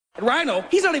Rhino,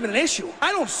 he's not even an issue.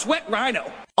 I don't sweat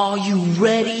Rhino. Are you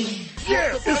ready?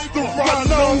 Yeah, it's the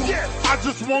Rhino. I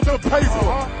just want the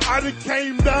paper. I done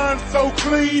came down so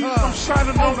clean. I'm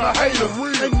shining on the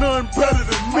haters. Ain't none better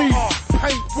than me.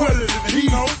 Paint wetter than heat.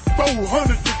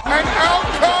 400 degrees. And out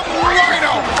come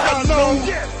Rhino.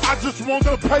 I just want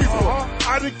the paper.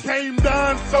 I done came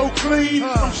down so clean.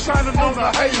 I'm shining on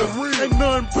the haters. Ain't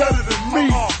none better than me.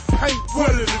 Paint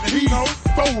wetter than heat.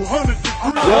 400 degrees.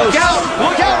 Look out,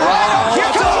 Rhino.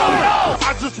 Here comes Rhino.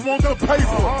 I just want the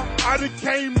paper. I done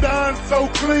came down so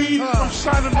clean. I'm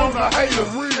shining on the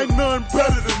haters. Ain't none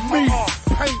better than me.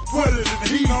 Paint wetter than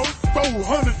heat. 400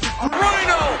 degrees.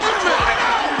 Rhino.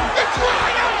 It's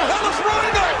Rhino. That was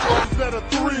Rhino. Is that a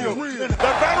thrill? The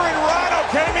veteran Rhino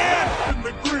came in. In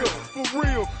the grill, for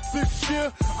real. This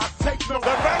year, I take no.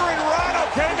 The veteran Rhino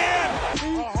came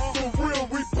in. For real,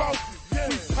 we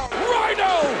bosses.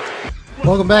 Rhino.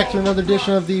 Welcome back to another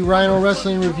edition of the Rhino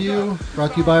Wrestling Review,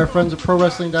 brought to you by our friends at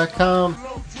ProWrestling.com.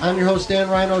 I'm your host, Dan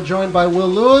Rhino, joined by Will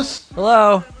Lewis.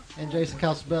 Hello. And Jason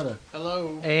Calzabetta.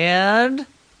 Hello. And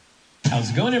how's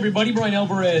it going, everybody? Brian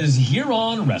Alvarez here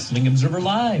on Wrestling Observer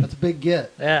Live. That's a big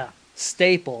get. yeah,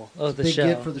 staple of the Big show.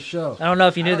 get for the show. I don't know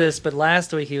if you knew this, but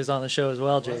last week he was on the show as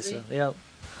well, Jason. Yep.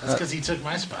 That's because he took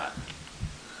my spot.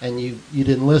 And you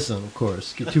didn't listen, of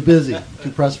course. You're too busy,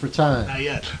 too pressed for time. Not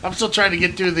yet. I'm still trying to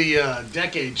get through the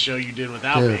decade show you did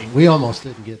without Dude, me. we almost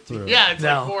didn't get through. Yeah, it's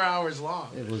No. like 4 hours long.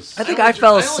 It was. I think I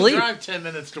fell I asleep. only drive 10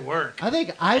 minutes to work. I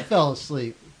think I fell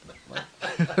asleep.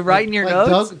 Writing your Like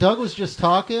notes. Doug was just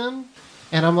talking,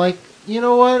 and I'm like, you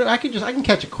know what? I can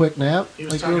catch a quick nap. He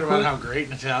was like, talking real about quick. how great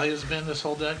Natalia's been this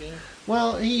whole decade.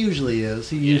 Well, he usually is.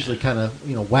 He usually kind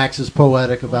of waxes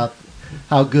poetic about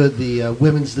how good the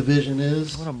women's division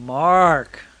is. What a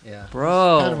mark. Yeah,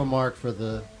 Bro. It's kind of a mark for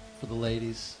the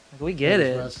ladies. Like, we get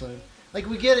Women's it. Wrestling. Like,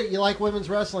 we get it. You like women's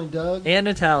wrestling, Doug? And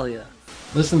Natalia.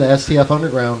 Listen to STF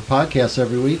Underground podcasts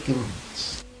every week, and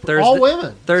it's Thursday, all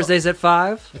women. Thursdays at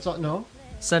 5 It's all, no,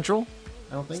 Central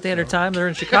I don't think Standard so. Time. They're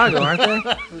in Chicago, aren't they?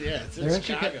 Yeah, it's They're in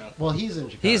Chicago. Well, he's in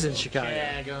Chicago. He's in Chicago.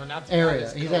 Chicago, not the area.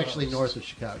 hottest He's actually co-host. north of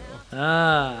Chicago.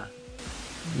 Ah,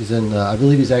 He's in. I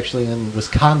believe he's actually in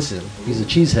Wisconsin. He's a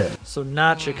cheesehead. so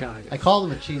not Chicago. I called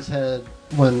him a cheesehead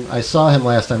when I saw him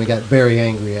last time. He got very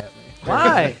angry at me.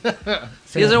 Why?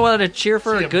 He doesn't want to cheer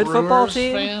for Is he a good football Brewers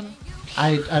team? Fan?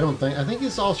 I don't think. I think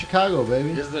it's all Chicago, baby.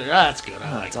 Is there? Ah, that's good.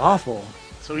 I Oh, like it's it. awful.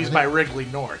 So he's by Wrigley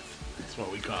North. That's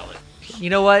what we call it. You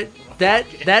know what? That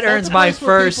That's earns a my place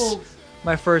where first people-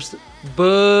 my first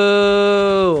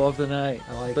boo of the night.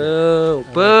 I like it. Boo,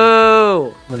 boo.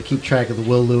 I'm gonna keep track of the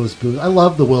Will Lewis boos. I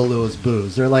love the Will Lewis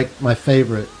boos. They're like my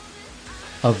favorite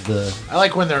of the. I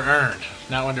like when they're earned,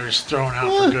 not when they're just thrown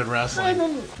out for good I wrestling.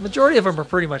 don't- Majority of them are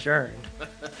pretty much earned.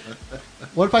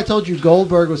 What if I told you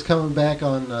Goldberg was coming back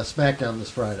on SmackDown this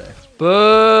Friday?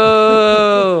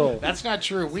 Boo. That's not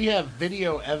true. We have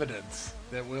video evidence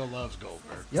that Will loves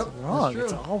Goldberg. Yep, Wrong.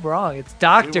 that's It's true. all wrong. It's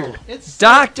doctored. It's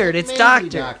doctored. It's maybe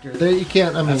doctored. There, you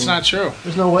can't. I mean, That's not true.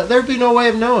 There's no way. There'd be no way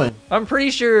of knowing. I'm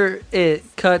pretty sure it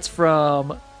cuts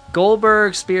from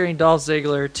Goldberg spearing Dolph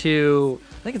Ziggler to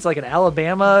I think it's like an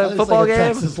Alabama It's football like a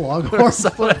game. Texas Longhorns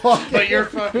football game. But you're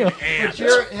fucking But ants.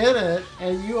 you're in it,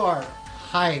 and you are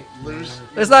hyped. Loose.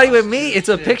 It's not even me. It's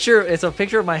a picture. It's a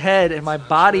picture of my head, and my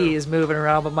body is moving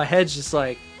around, but my head's just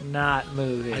like not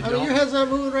moving. I mean, your head's not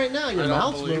moving right now. Your I don't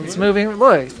mouth's believe moving. It's moving.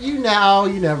 Look. You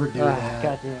never do Ah, that.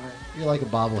 God damn it. You're like a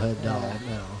bobblehead doll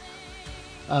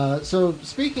now. So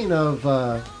speaking of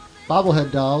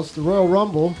bobblehead dolls, the Royal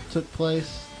Rumble took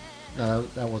place. No,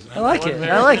 that wasn't. I like it.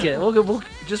 I like it. We'll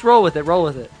just roll with it. Roll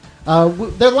with it. A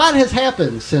lot has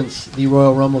happened since the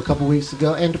Royal Rumble a couple weeks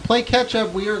ago, and to play catch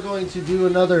up, we are going to do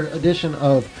another edition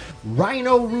of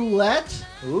Rhino Roulette,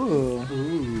 Ooh.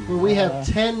 where we have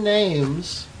 10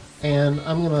 names, and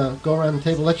I'm gonna go around the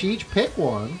table, let you each pick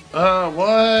one.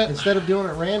 What? Instead of doing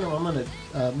it random, I'm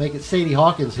gonna make it Sadie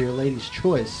Hawkins here, ladies'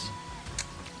 choice.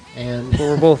 And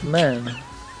Well, we're both men.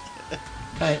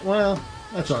 well,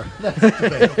 that's all right. That's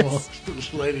debatable.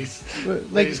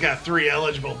 Ladies got 3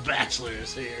 eligible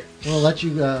bachelors here. We'll let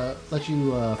you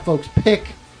folks pick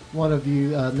one of you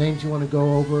names you want to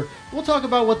go over. We'll talk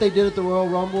about what they did at the Royal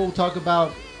Rumble. We'll talk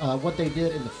about what they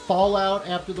did in the fallout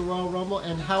after the Royal Rumble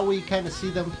and how we kind of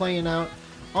see them playing out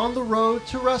on the road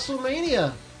to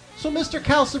WrestleMania. So, Mr.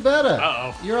 Calzabetta,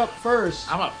 Uh-oh. you're up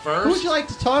first. I'm up first. Who would you like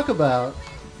to talk about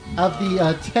of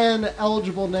the 10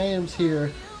 eligible names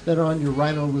here that are on your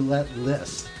Rhino Roulette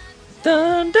list?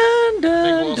 Dun, dun, I dun,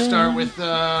 think we'll dun. start with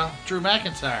Drew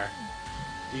McIntyre,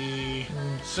 the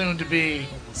soon-to-be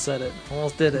Said it.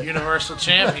 Almost did it. Universal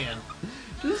Champion.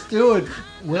 Just do it.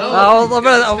 Will. I'm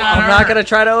Because it's not not earned. gonna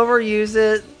try to overuse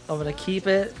it. I'm gonna keep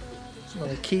it I'm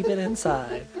gonna keep it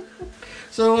inside.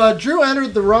 So Drew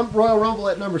entered the Royal Rumble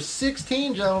at number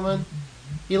 16, gentlemen.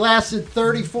 He lasted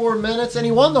 34 minutes, and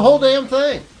he won the whole damn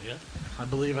thing. Yeah, I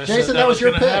believe I Jason, said that was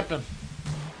your gonna pick. happen.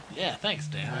 Yeah, thanks,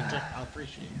 Dan. I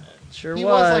appreciate that. Sure He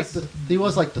was.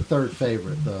 was like the third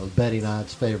favorite, though. Betting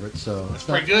odds favorite. So That's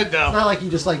pretty good, It's though. not like you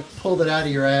just like pulled it out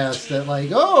of your ass. That like,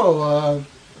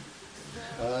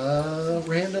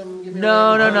 random. Give me a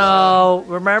No, random no, no.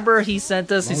 Remember, he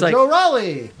sent us. He's like, Mojo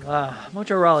Rawley.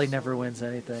 Mojo Rawley never wins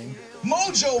anything.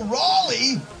 Mojo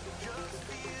Rawley?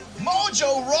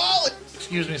 Mojo Rawley?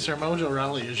 Excuse me, sir. Mojo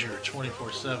Rawley is your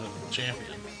 24/7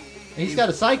 champion. He's got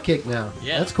a sidekick now.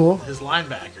 Yeah, That's cool. His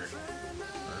linebacker,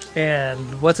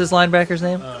 And what's his linebacker's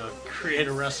name?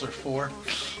 Creator Wrestler 4.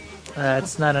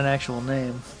 It's not an actual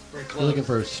name. Very You're looking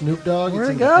close. for Snoop Dogg? Where'd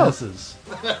It's it in the go? S's.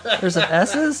 There's an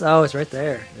S's? Oh, it's right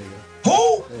there.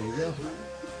 Who? There you go.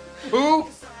 Who?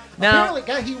 Now, Apparently,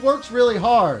 guy, he works really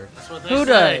hard. That's what they who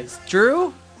say. does?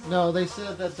 Drew? No, they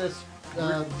said that this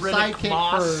Riddick sidekick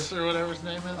Moss for or whatever his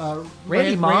name is. Randy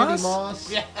Randy Moss?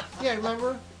 Moss. Yeah. Yeah,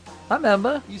 remember? I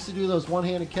remember. He used to do those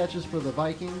one-handed catches for the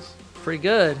Vikings Pretty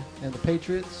good. and the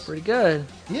Patriots. Pretty good.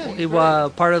 Yeah, He he's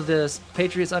was part of this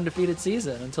Patriots undefeated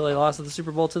season until they lost at the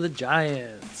Super Bowl to the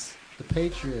Giants. the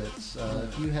Patriots.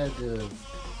 If you had to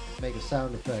make a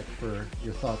sound effect for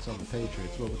your thoughts on the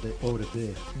Patriots, what would it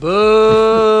be?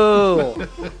 Boo!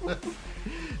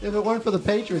 If it weren't for the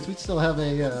Patriots, we'd still have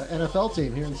a NFL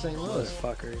team here in St. Those Louis.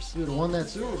 fuckers. We would have won that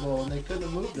Super Bowl, and they couldn't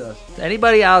have moved us.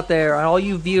 Anybody out there, all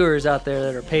you viewers out there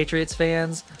that are Patriots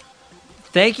fans,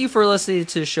 thank you for listening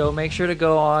to the show. Make sure to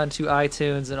go on to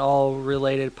iTunes and all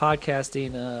related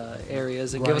podcasting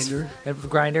areas and Grindr. give us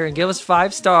Grinder and give us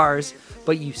 5 stars.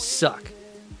 But you suck.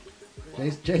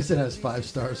 Jason has 5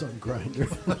 stars on Grindr.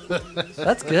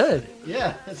 That's good.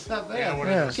 Yeah, it's not bad. Yeah, one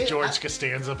Yeah. of those George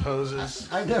Costanza poses.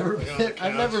 I've never Like on been, the I've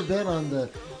couch. never been on the,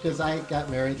 because I got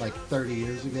married like 30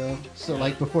 years ago. So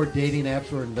like before dating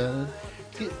apps were invented.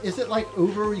 Is it like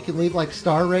Uber where you can leave like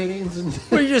star ratings? And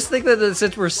Well, you just think that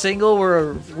since we're single,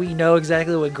 we know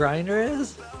exactly what Grinder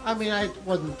is? I mean, I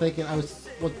wasn't thinking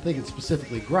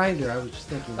specifically Grindr. I was just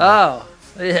thinking Oh,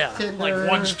 yeah. Tinder, Like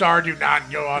 1 star, do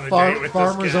not go on a date with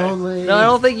farmers this guy. only. No, I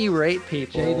don't think you rate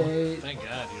people. J-Date, Thank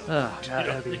God. You Oh, God,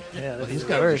 that'd be, yeah, that'd be He's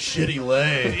got a worse. shitty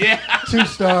leg. Yeah. 2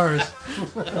 stars.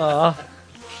 Aw.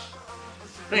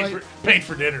 Paid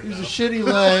for dinner. He was a though. shitty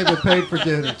leg, but paid for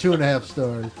dinner. 2.5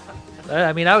 stars.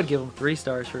 I mean, I would give him 3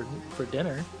 stars for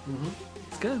dinner.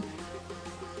 It's good.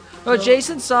 Oh,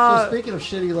 Jason So saw. speaking of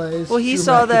shitty legs, Well, he Drew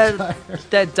saw McIntyre.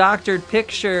 that doctored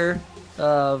picture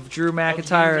of Drew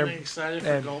McIntyre getting excited for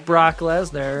and Goldberg? Brock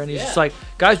Lesnar, and he's Yeah. just like,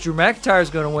 guys, Drew McIntyre's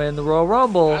going to win the Royal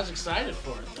Rumble. I was excited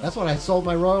for it. Though. That's when I sold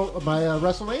my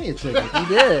WrestleMania ticket. He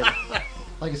did.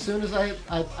 Like as soon as I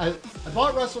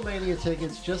bought WrestleMania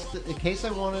tickets just in case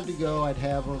I wanted to go, I'd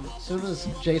have them. As soon as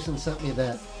Jason sent me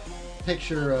that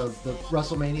picture of the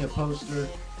WrestleMania poster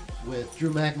with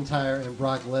Drew McIntyre and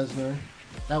Brock Lesnar,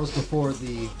 that was before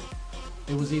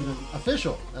it was even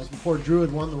official. That was before Drew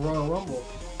had won the Royal Rumble.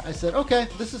 I said, okay,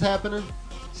 this is happening.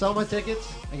 Sell my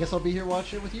tickets. I guess I'll be here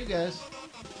watching it with you guys.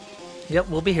 Yep,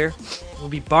 we'll be here. We'll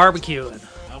be barbecuing.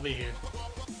 I'll be here.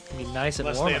 It'll be nice and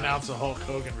Unless warm. they announce a Hulk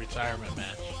Hogan retirement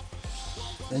match.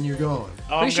 Then you're going.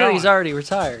 Oh, I'm Pretty sure going. he's already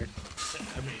retired.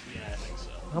 I mean, yeah, I think so.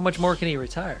 How much more can he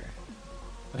retire?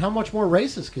 And how much more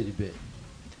racist could you be?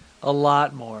 A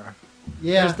lot more.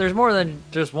 Yeah. There's more than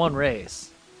just one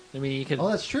race. I mean, you could. Oh,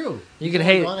 that's true. You He's could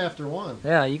only hate- one after one.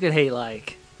 Yeah, you could hate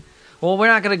like. Well, we're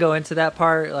not gonna go into that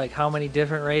part, like how many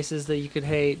different races that you could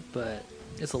hate, but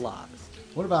it's a lot.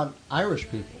 What about Irish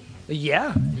people?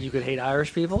 Yeah, you could hate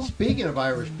Irish people. Speaking of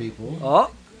Irish people,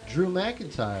 Oh, Drew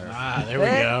McIntyre. Ah, there we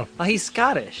eh. go. Oh, he's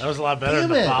Scottish. That was a lot better Damn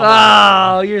than it. the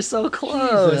Bob. Oh, you're so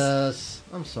close. Jesus.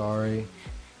 I'm sorry.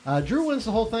 Drew wins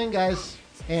the whole thing, guys,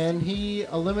 and he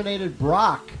eliminated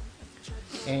Brock.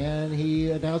 And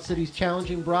he announced that he's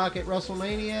challenging Brock at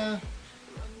WrestleMania.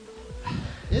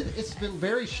 It's been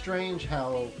very strange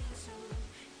how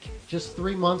just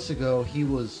 3 months ago he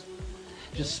was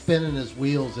just spinning his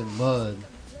wheels in mud,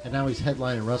 and now he's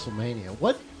headlining WrestleMania.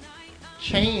 What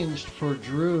changed for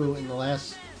Drew in the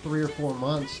last 3 or 4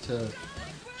 months to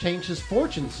change his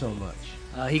fortune so much?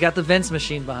 He got the Vince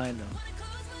machine behind him.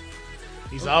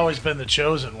 He's always been the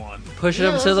chosen one. Pushing Yeah,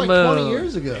 him that to was the like moon. 20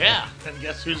 years ago. Yeah, and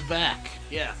guess who's back?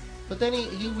 Yeah. But then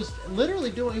he was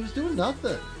literally doing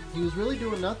nothing. He was really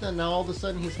doing nothing. Now all of a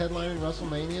sudden he's headlining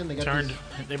WrestleMania, and they got Turned.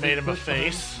 this They made him a push behind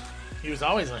him. face. He was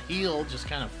always a heel, just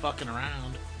kind of fucking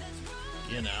around.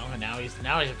 You know, and now he's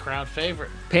a crowd favorite.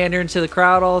 Pandering to the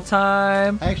crowd all the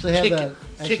time. I actually have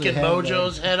that. Kicking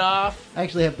Mojo's head off. I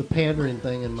actually have the pandering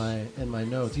thing in my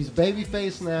notes. He's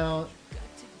babyface now.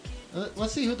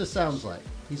 Let's see who this sounds like.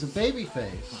 He's a baby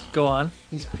face. Go on.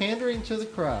 He's pandering to the A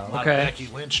crowd. lot Okay. of Becky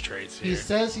Lynch traits He here.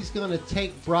 says he's going to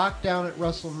take Brock down at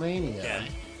WrestleMania Okay.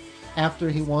 after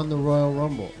he won the Royal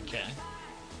Rumble. Okay.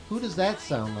 Who does that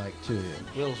sound like to you?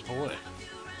 Will's boy,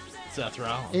 Seth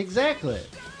Rollins. Exactly.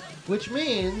 Which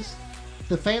means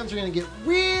the fans are going to get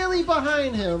really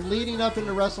behind him leading up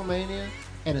into WrestleMania.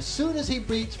 And as soon as he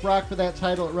beats Brock for that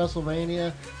title at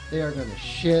WrestleMania, they are going to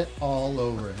shit all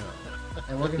over him.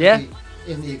 And we're going to Yeah. be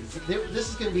in the. This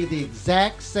is going to be the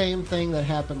exact same thing that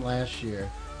happened last year.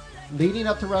 Leading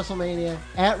up to WrestleMania,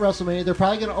 at WrestleMania, they're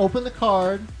probably going to open the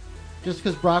card just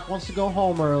because Brock wants to go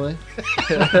home early.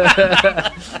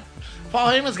 Paul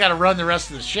Heyman's got to run the rest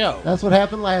of the show. That's what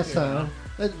happened last time.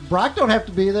 Brock don't have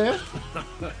to be there.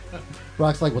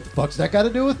 Brock's like, what the fuck's that got to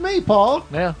do with me, Paul?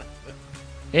 Yeah.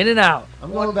 In and out.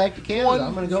 I'm going back to Canada.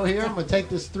 I'm going to go here. I'm going to take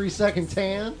this 3-second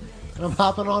tan, and I'm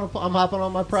hopping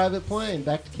on my private plane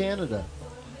back to Canada.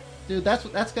 Dude, that's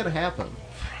going to happen.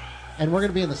 And we're going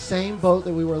to be in the same boat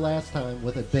that we were last time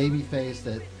with a baby face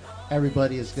that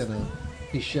everybody is going to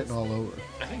be shitting all over.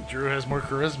 I think Drew has more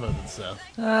charisma than Seth.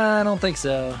 I don't think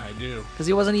so. I do. Because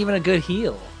he wasn't even a good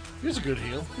heel. He was a good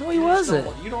heel. No, he wasn't.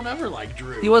 You don't ever like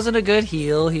Drew. He wasn't a good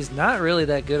heel. He's not really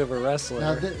that good of a wrestler.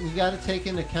 Now, you got to take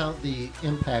into account the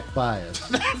impact bias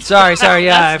Sorry.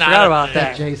 Yeah, I That's forgot not a about thing. that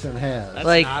that. Jason has. That's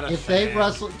like, not a If they fan.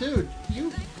 wrestle, dude,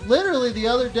 you literally the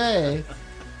other day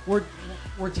were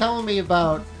telling me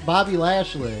about Bobby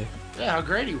Lashley. Yeah, how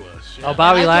great he was. Yeah. Oh,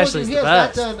 Bobby And I told Lashley's you the he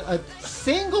best. has not done a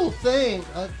single thing,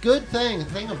 a good thing, a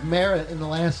thing of merit in the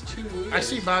last 2 years. I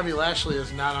see Bobby Lashley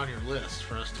is not on your list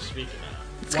for us to speak about.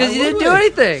 It's because Why he didn't would do we?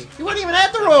 anything. He wasn't even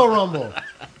at the Royal Rumble.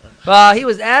 He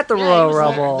was at the Yeah, he Royal was there.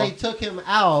 Rumble. They took him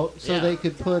out so Yeah. they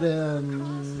could put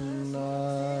in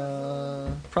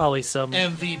Probably some.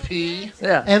 MVP.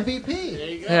 Yeah. MVP. There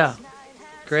you go. Yeah.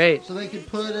 Great. So they could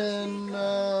put in,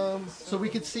 so we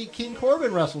could see King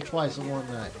Corbin wrestle twice in one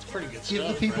night. It's pretty good Give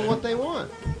stuff. the people man. what they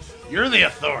want. You're the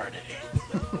authority.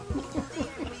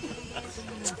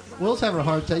 Will's having a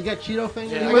hard time. You got Cheeto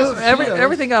finger? Yeah, You got some Cheetos.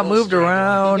 Everything got Little moved struggle. He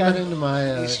around. got into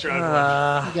my, He's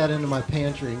struggling. he got into my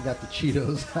pantry and got the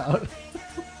Cheetos out.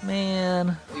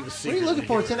 Man. He was What are you looking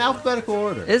for? It's in alphabetical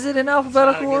order. Is it in Not a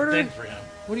alphabetical good order? thing for him.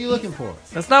 What are you looking for?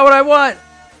 That's not what I want.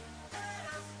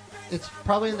 It's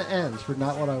probably in the ends for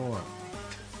not what I want.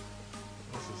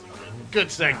 This is a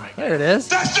good segment. There it is.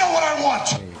 That's not what I want.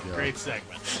 There you go. Great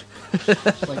segment.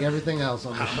 Just like everything else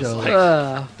on the I was show.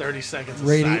 like- 30 seconds of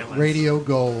silence. Radio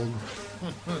gold.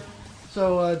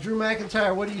 So, Drew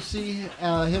McIntyre, what do you see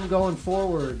him going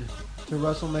forward to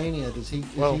WrestleMania? Is he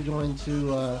going to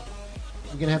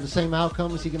you going to have the same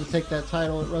outcome? Is he going to take that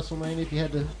title at WrestleMania if you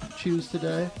had to choose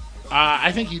today?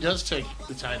 I think he does take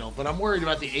the title, but I'm worried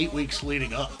about the 8 weeks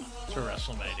leading up to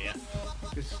WrestleMania.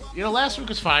 'Cause, last week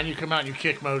was fine. You come out and you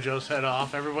kick Mojo's head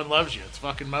off. Everyone loves you. It's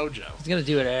fucking Mojo. He's going to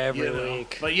do it every You know?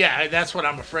 week. But yeah, that's what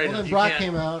I'm afraid Well, of. then You Brock can't-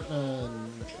 came out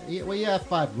and you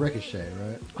F5 Ricochet,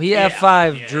 right? He Yeah.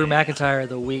 F5 Yeah, Drew yeah. McIntyre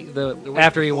the week week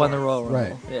after he won the before. Royal Rumble.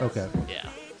 Right. Yeah. Okay. Yeah.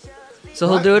 So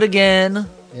he'll do it again.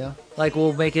 Yeah. Like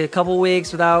we'll make it a couple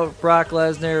weeks without Brock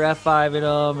Lesnar F5 in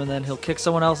him, and then he'll kick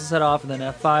someone else's head off, and then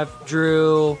F5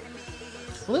 Drew.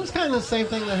 Well, it was kind of the same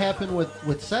thing that happened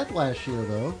with Seth last year,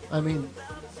 though. I mean,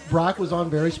 Brock was on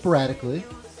very sporadically,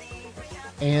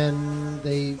 and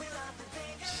they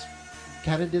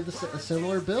kind of did a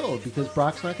similar build because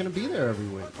Brock's not going to be there every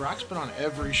week, Brock's been on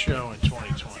every show in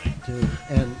 2020. dude.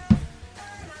 And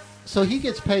so he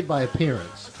gets paid by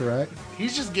appearance, correct?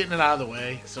 He's just getting it out of the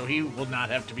way, so he will not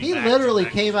have to be He back literally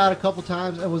till next came week. out a couple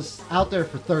times and was out there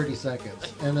for 30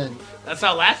 seconds, and then That's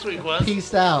how last week was.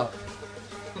 pieced out.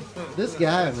 This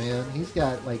guy, man, he's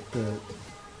got like the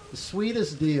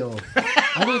sweetest deal.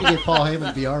 I need to get Paul Heyman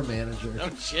to be our manager. Oh,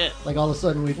 shit. Like all of a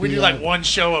sudden We be do like on- one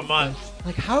show a month.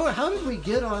 Like how did we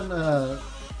get on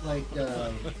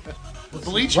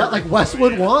Bleacher. like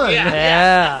Westwood One? Yeah.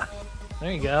 Yeah.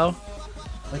 There you go.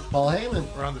 Like Paul Heyman.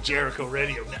 We're on the Jericho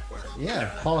Radio Network.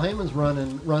 Yeah, Paul Heyman's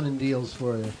running deals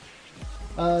for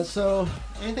you. So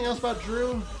anything else about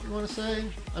Drew you want to say?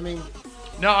 I mean,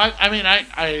 No,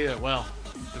 well,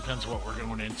 depends what we're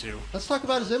going into. let's talk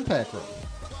about his Impact run.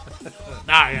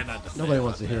 Nah, yeah, not to say Nobody about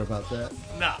wants to hear about that.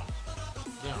 No.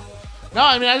 No,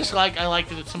 I mean, I like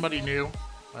that it's somebody new.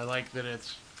 I like that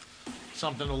it's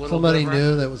something a little Somebody different.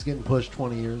 new that was getting pushed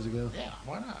 20 years ago. Yeah,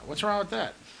 why not? What's wrong with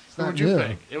that? Who not would you new.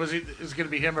 pick? It was going to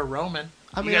be him or Roman.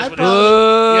 I mean, you guys I would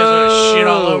probably- have shit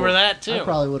all over that too. I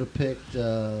probably would have picked,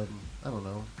 I don't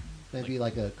know, maybe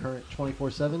like a current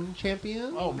 24/7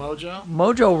 champion. Oh, Mojo.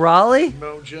 Mojo Rawley?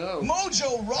 Mojo.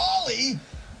 Mojo Rawley?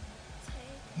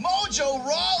 Mojo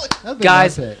Rawley. That'd be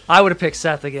Guys, my pick. I would have picked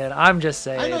Seth again. I'm just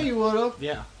saying. I know you would have.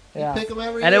 Yeah. Yeah. Pick him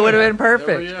every And year. it would have been Every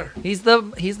perfect. year. He's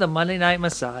the Monday Night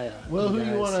Messiah. Well, who do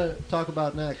you guys. want to talk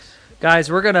about next? Guys,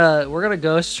 we're gonna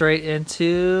go straight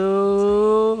into.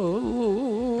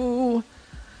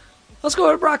 Let's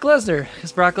go with Brock Lesnar,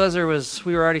 because Brock Lesnar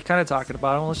we were already kind of talking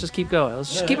about him. Let's just keep going.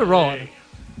 Let's just keep it rolling.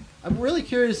 I'm really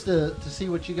curious to see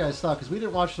what you guys thought, because we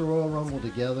didn't watch the Royal Rumble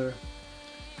together.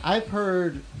 I've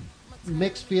heard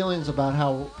mixed feelings about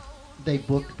how they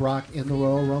booked Brock in the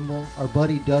Royal Rumble. Our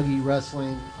buddy Dougie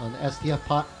Wrestling on the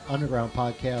STF Underground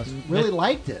podcast really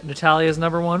liked it. Natalia's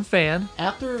 #1 fan.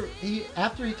 After he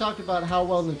talked about how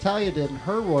well Natalya did in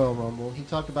her Royal Rumble, he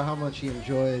talked about how much he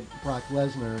enjoyed Brock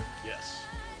Lesnar's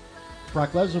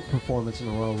performance in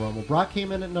the Royal Rumble. Brock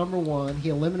came in at #1. He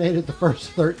eliminated the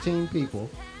first 13 people.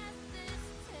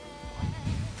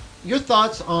 Your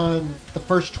thoughts on the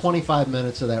first 25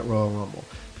 minutes of that Royal Rumble?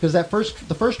 Because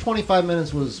the first 25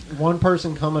 minutes was one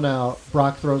person coming out,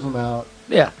 Brock throws them out.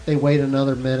 Yeah. They wait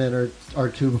another minute or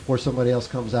two before somebody else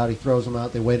comes out. He throws them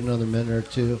out. They wait another minute or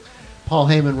two. Paul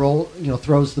Heyman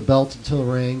throws the belt into the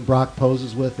ring. Brock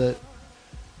poses with it.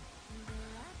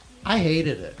 I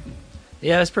hated it.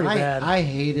 Yeah, it's pretty bad. I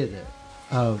hated it.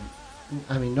 I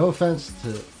mean, no offense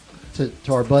to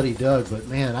our buddy Doug, but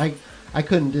man, I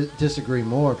couldn't disagree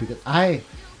more, because I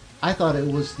thought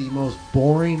it was the most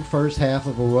boring first half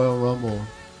of a Royal Rumble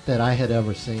that I had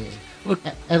ever seen. Look,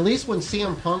 At least when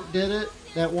CM Punk did it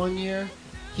that one year,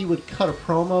 he would cut a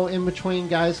promo in between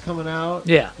guys coming out.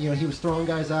 Yeah. He was throwing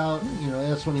guys out.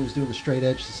 That's when he was doing the Straight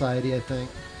Edge Society, I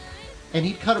think. And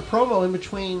he'd cut a promo in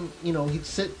between, he'd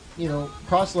sit,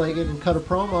 cross-legged and cut a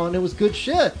promo, and it was good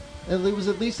shit. And it was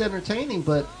at least entertaining,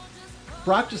 but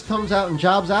Brock just comes out and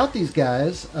jobs out these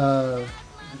guys.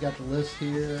 We got the list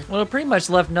here. well, it pretty much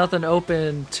left nothing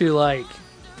open to, I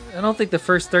don't think the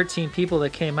first 13 people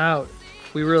that came out,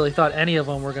 we really thought any of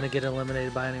them were going to get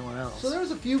eliminated by anyone else. So there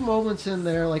was a few moments in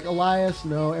there, like Elias,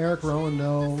 no. Eric Rowan,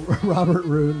 no. Robert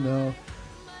Roode, no.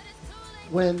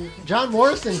 When John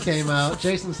Morrison came out,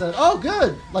 Jason said, "Oh,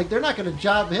 good. They're not going to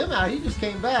job him out. He just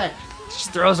came back."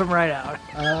 Just throws them right out.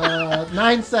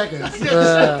 9 seconds.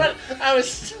 But I was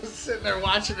sitting there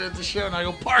watching it at the show, and I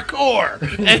go, parkour!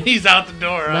 And he's out the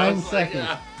door. I 9 was seconds.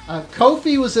 Like,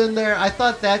 Kofi was in there. I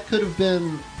thought that could have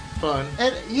been fun.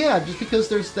 And just because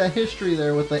there's that history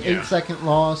there with the 8-second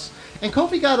loss. And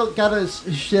Kofi got his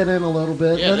shit in a little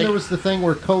bit. Yeah, then there was the thing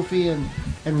where Kofi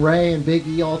and Ray and Big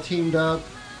E all teamed up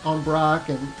on Brock,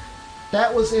 and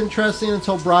that was interesting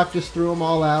until Brock just threw them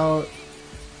all out.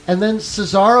 And then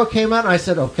Cesaro came out, and I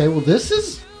said, okay, well, this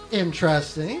is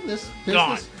interesting. This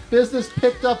business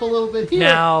picked up a little bit here.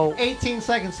 Now, 18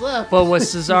 seconds left. But was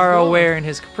Cesaro wearing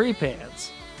his capri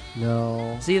pants?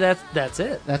 No. See, that's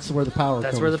it. That's where the power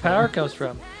That's comes where the from. power comes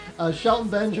from. Shelton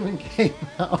Benjamin came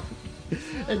out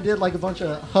and did a bunch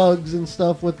of hugs and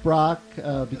stuff with Brock.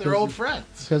 Because they're old friends.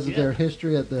 Because of their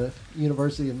history at the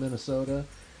University of Minnesota.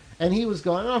 And he was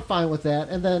going, I'm fine with that.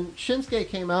 And then Shinsuke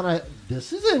came out, and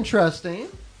this is interesting.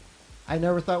 I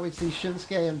never thought we'd see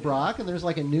Shinsuke and Brock, and there's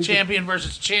a new champion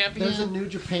versus champion. There's a New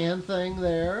Japan thing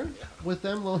there with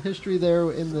them. A little history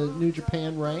there in the New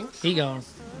Japan ranks. He gone.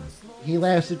 He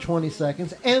lasted 20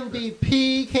 seconds.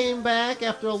 MVP came back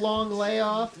after a long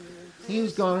layoff. He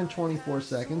was gone in 24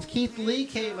 seconds. Keith Lee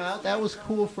came out. That was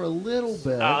cool for a little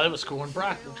bit. Oh, that was cool. When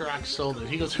Brock sold it,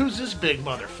 he goes, "Who's this big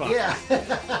motherfucker?" Yeah.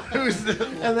 Who's this?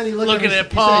 And then he looked looking at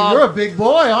at Paul. He said, "You're a big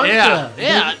boy, aren't you?"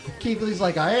 Yeah. Keith Lee's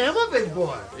like, "I am a big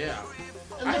boy." Yeah.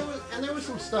 And there was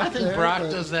some stuff. I think there, Brock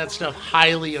but does that stuff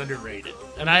highly underrated,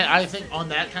 and I think on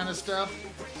that kind of stuff,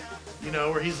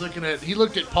 where he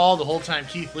looked at Paul the whole time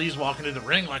Keith Lee's walking to the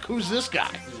ring, like, who's this guy?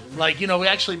 He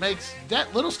actually makes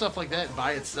that little stuff like that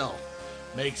by itself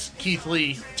makes Keith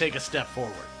Lee take a step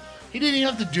forward. He didn't even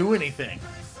have to do anything.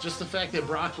 Just the fact that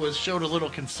Brock showed a little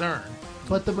concern.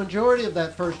 But the majority of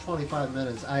that first 25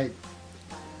 minutes, I'd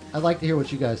like to hear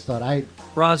what you guys thought.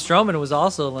 Braun Strowman was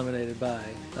also eliminated by.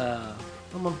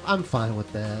 I'm fine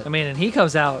with that. I mean, and he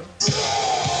comes out.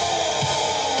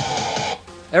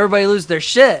 Everybody loses their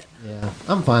shit. Yeah,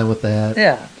 I'm fine with that.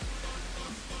 Yeah.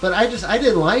 But I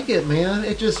didn't like it, man.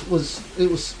 It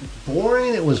was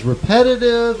boring. It was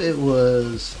repetitive. It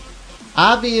was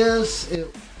obvious.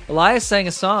 Elias sang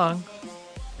a song,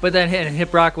 but then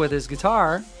hit Brock with his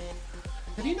guitar.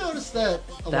 Have you noticed that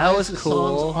That was Elias'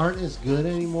 cool. songs aren't as good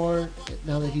anymore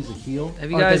now that he's a heel? Have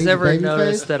you Or that guys he's a ever babyface?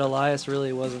 noticed that Elias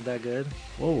really wasn't that good?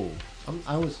 Whoa.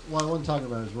 I wasn't talking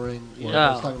about his ring. Work. Yeah.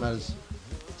 I was talking about his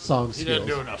song He skills. doesn't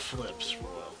do enough flips.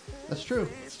 That's true.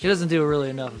 He doesn't do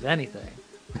really enough of anything.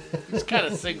 He just kind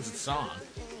of sings a song.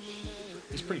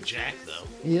 He's pretty jacked, though.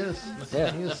 He is.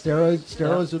 Yeah. He is.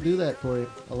 Steroids will do that for you,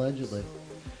 allegedly.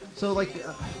 So, like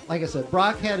I said,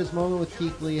 Brock had his moment with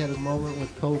Keith Lee, had his moment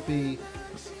with Kofi.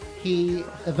 He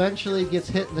eventually gets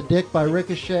hit in the dick by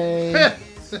Ricochet,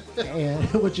 and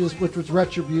which was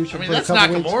retribution I mean, for a that's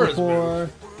couple Nakamura's weeks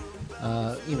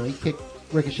before. He kicked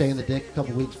Ricochet in the dick a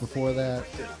couple weeks before that,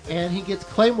 and he gets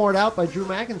Claymored out by Drew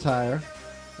McIntyre,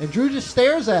 and Drew just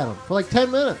stares at him for like 10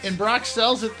 minutes. And Brock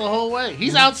sells it the whole way.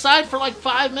 He's outside for like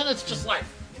 5 minutes, just like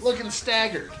looking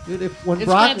staggered. Dude, when It's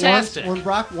Brock fantastic. when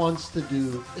Brock wants to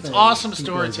do, It's things, awesome he does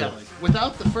storytelling. it.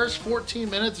 Without the first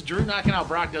 14 minutes, Drew knocking out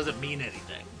Brock doesn't mean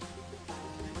anything.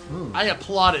 I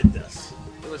applauded this.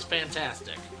 It was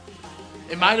fantastic.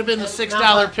 It might have been the $6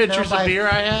 Now, pitchers by- of beer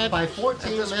I had. By at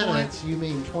 14 this minutes, you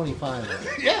mean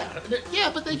 25.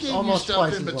 Yeah, but they gave you almost stuff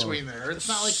twice in as long. between there. It's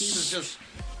not like he was just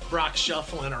Brock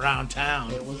shuffling around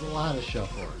town. It was a lot of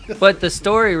shuffling. But the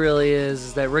story really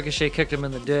is that Ricochet kicked him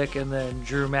in the dick, and then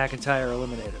Drew McIntyre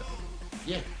eliminated him.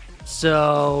 Yeah,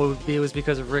 So it was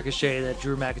because of Ricochet that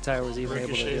Drew McIntyre was even able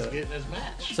to Ricochet's do it. getting his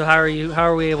match. So how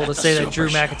are we able to At the say that Super Drew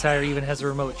Show. McIntyre even has a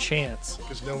remote chance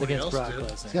Because nobody against else Brock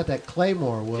did. He's Lesnar? got that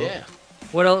Claymore, Will. Yeah.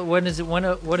 What else,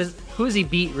 who has he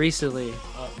beat recently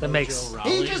that makes?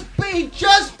 He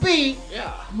just beat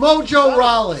Yeah. Mojo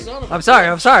Rawley. I'm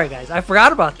sorry guys. I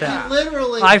forgot about that. He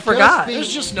literally I just forgot. beat-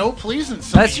 There's just no pleasing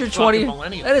some That's of your you 20. fucking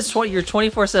millennials. That is your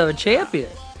 24/7 champion,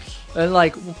 and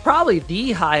like probably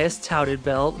the highest touted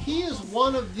belt He is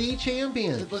one of the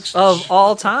champions Looks- of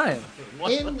all time.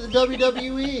 in the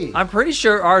WWE. I'm pretty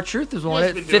sure R-Truth has won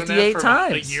He's it been doing that 58 for about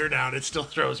times. A year now, and it still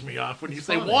throws me off when you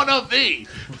say funny. one of the.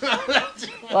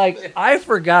 Like I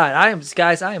forgot. I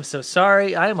am so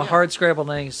sorry. I am a hard scrambled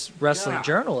eggs wrestling Yeah.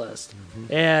 journalist,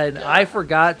 and I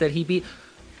forgot that he beat.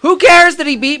 Who cares that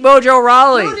he beat Mojo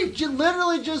Rawley? Dude, he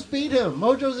literally just beat him.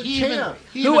 Mojo's a champ.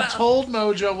 He Who- even told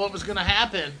Mojo what was going to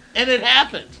happen, and it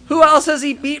happened. Who else has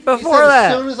he beat He before said,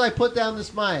 that? as soon as I put down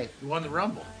this mic, He won the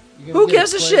Rumble. you're gonna Who get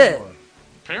gives a Claymore. shit?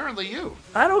 Apparently, you.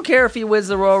 I don't care if he wins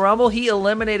the Royal Rumble. He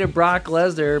eliminated Brock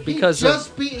Lesnar because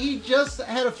He just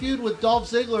had a feud with Dolph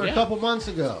Ziggler Yeah. a couple months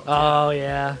ago. Oh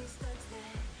yeah,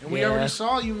 And we Yeah. already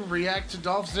saw you react to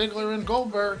Dolph Ziggler and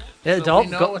Goldberg. yeah. so Dolph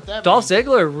we know what that Dolph means.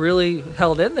 Ziggler really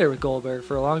held in there with Goldberg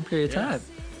for a long period of Yeah. time.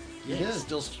 Yeah, He he's did.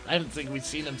 still. I don't think we've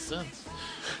seen him since.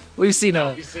 We've seen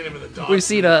We've seen him in the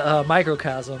dog. a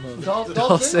microcosm of Dolph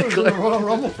Dolph Ziggler was in Ziggler. the Royal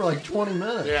Rumble for like 20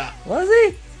 minutes. Yeah. Was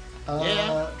he?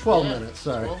 Yeah. 12 Yeah. minutes,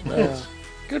 sorry. 12 minutes.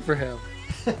 Good for him.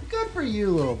 Good for you,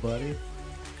 little buddy.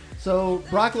 So,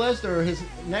 Brock Lesnar,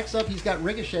 next up, he's got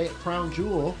Ricochet at Crown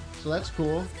Jewel, so that's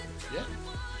cool. Yeah.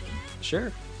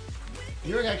 Sure.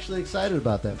 You're actually excited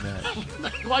about that match.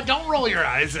 Well, don't roll your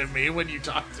eyes at me when you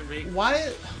talk to me.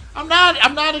 Why? I'm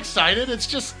not excited. It's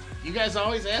just you guys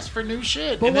always ask for new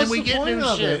shit, But and then what's we the get point new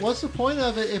of shit. it? What's the point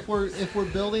of it if we're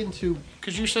building to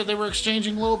Because you said they were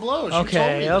exchanging low blows. You Okay,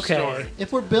 told me the okay. story.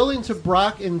 if we're building to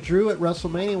Brock and Drew at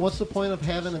WrestleMania? What's the point of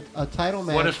having a title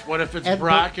match? What if it's And-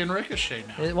 Brock and Ricochet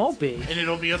now, It won't be. and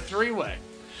it'll be a three-way?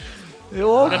 It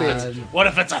won't What be.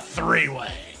 if it's a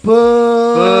three-way?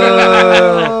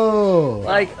 Boo!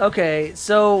 Like, okay,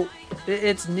 so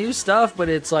it's new stuff, but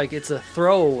it's like it's a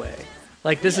throwaway.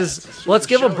 Like this it's a is super let's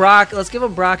give him show.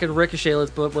 Brock and Ricochet.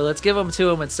 Let's give them to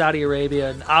him in Saudi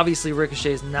Arabia, and obviously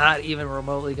Ricochet's not even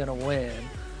remotely gonna win.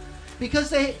 because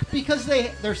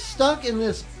they're stuck in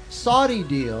this Saudi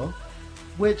deal,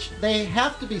 which they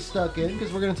have to be stuck in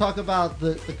because we're going to talk about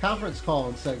the conference call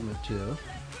in segment 2.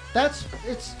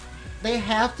 They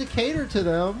have to cater to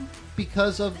them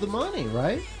because of the money,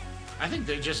 right? I think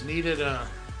they just needed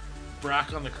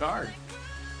Brock on the card.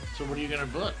 So what are you gonna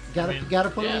book? Got I mean, to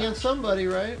put yeah. him against somebody,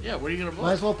 right? Yeah, what are you gonna book?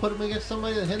 Might as well put him against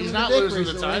somebody that hit He's him in not the dick losing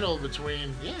recently. the title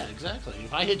between. Yeah, exactly.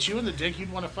 If I hit you in the dick,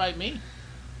 you'd want to fight me.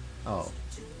 Oh,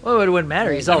 Well, it wouldn't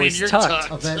matter. He's I mean, always you're tucked.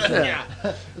 tucked. Eventually. Yeah.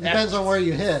 it depends on where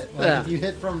you hit. Like Yeah. if you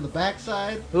hit from the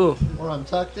backside, Ooh, where I'm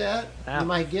tucked at, Ow. you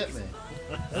might get me.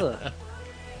 ugh.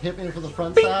 Hit me from the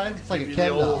front side, it's like a Give you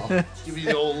Ken the old, doll. give you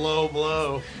the old low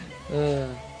blow. Ugh.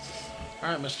 All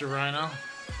right, Mr. Rhino.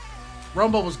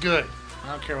 Rumble was good.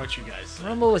 I don't care what you guys say.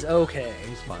 Rumble was okay.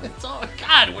 He's fine. It's all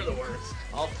God. We're the worst.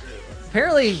 All two.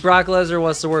 Apparently, Brock Lesnar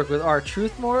wants to work with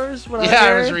R-Truth more. Is what Yeah, I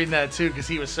hearing. was reading that too because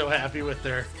he was so happy with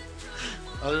their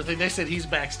other thing. They said he's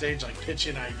backstage like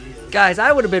pitching ideas. Guys,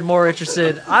 I would have been more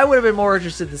interested. I would have been more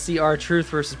interested to see R-Truth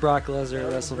versus Brock Lesnar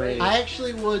at WrestleMania. I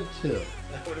actually would too.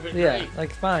 That would have been Yeah, great.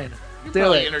 like fine, You do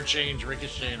probably it. interchange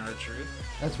Ricochet and R-Truth.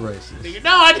 That's racist. No,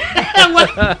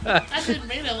 I didn't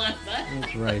mean it like that.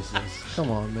 That's racist. Come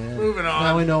on, man. Moving on.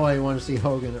 Now we know why you want to see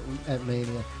Hogan at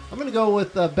Mania. I'm going to go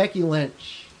with Becky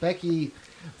Lynch. Becky,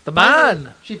 The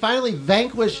man. she finally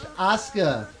vanquished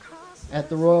Asuka at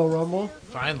the Royal Rumble,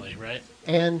 Finally, right?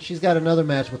 and she's got another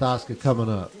match with Asuka coming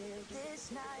up.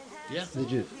 Yeah.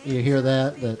 Did you hear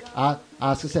that? That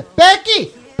Asuka said,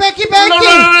 Becky, Becky, Blah, Becky,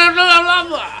 blah, blah, blah,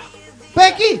 blah.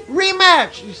 Becky,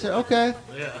 rematch. You said, okay.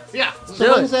 Yeah. So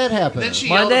Do when's it. that happen? Then she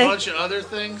Monday? yelled a bunch of other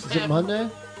things. Is it Monday?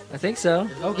 I think so.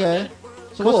 Okay.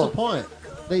 So Cool. what's the point?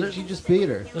 She just beat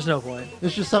her. There's no point.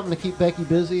 It's just something to keep Becky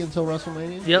busy until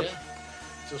WrestleMania? Yep. Yeah.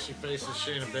 Until she faces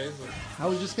Shayna Baszler. I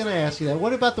was just going to ask you that.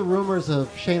 What about the rumors of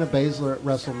Shayna Baszler at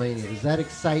WrestleMania? Does that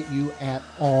excite you at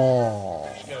all?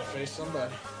 She gotta face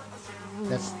somebody.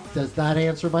 That does not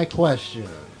answer my question.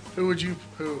 Who would you?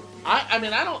 Who? I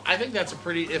mean, I don't. I think that's a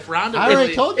pretty. If Ronda. I already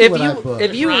really- told you if what you- I booked.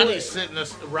 if you- Ronnie's sitting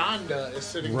this, Ronda is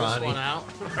sitting Ronnie. this one out.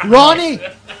 Ronnie!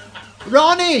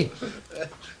 Ronnie!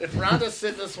 If Ronda's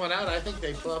sitting this one out, I think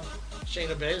they club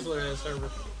Shayna Baszler as her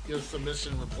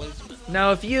submission replacement.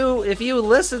 Now, if you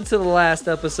listen to the last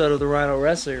episode of the Rhino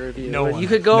Wrestling Review, No and one- you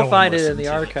could go no one find it in listened the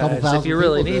to it. Couple archives if thousand you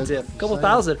really people need to. did. A couple Same.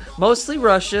 thousand, mostly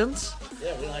Russians.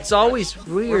 Yeah, we like It's always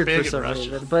We're weird big for in some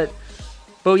Russia. reason,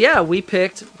 but yeah, we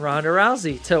picked Ronda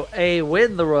Rousey to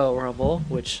win the Royal Rumble,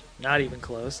 which not even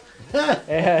close,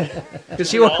 because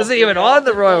she wasn't even on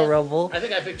the Royal Rumble. I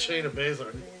think I picked Shayna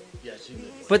Baszler. Yeah, she did.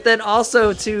 But then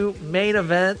also to main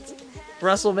event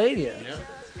WrestleMania. Yeah.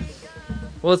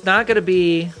 Well, it's not going to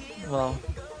be. Well,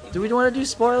 do we want to do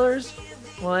spoilers?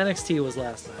 Well, NXT was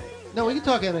last night, No, we can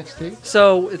talk NXT.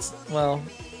 so it's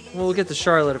we'll get to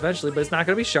Charlotte eventually, but it's not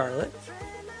going to be Charlotte.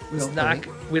 We It's don't not. think.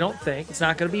 We don't think it's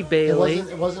not going to be It Bailey.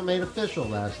 wasn't made official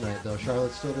last night, though.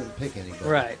 Charlotte still didn't pick anybody.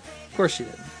 Right. Of course she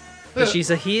didn't. But she's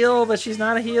a heel, but she's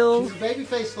not a heel. She was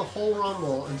babyface the whole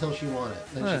Rumble until she won it.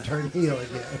 Then Huh. she turned heel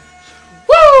again.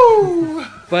 Woo!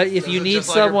 But if you Is it need just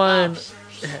like her someone, pops?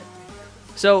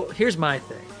 so here's my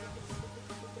thing.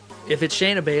 If it's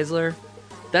Shayna Baszler,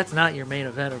 that's not your main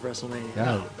event of WrestleMania.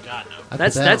 God, God no. I put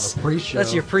That's that that's on a pre-show.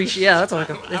 that's your pre. Yeah, that's like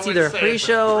I it's would either a say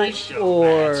pre-show, pre-show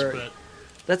or match, but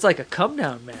that's like a come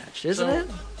down match, isn't So- it?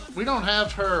 we don't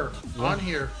have her on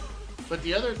here. But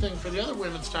the other thing for the other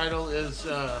women's title is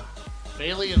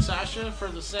Bailey and Sasha for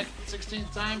the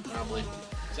 16th time, probably.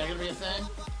 Is that gonna be a thing?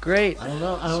 Great. I don't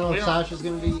know. I don't So know we if don't- Sasha's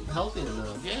going to be healthy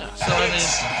enough. Yeah. So I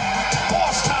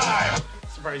mean,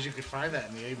 surprised you could find that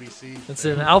in the ABC. It's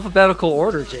in alphabetical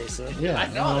order, Jason. Yeah, I I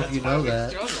know, don't know if that's you why know we that,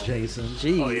 struggle. Jason.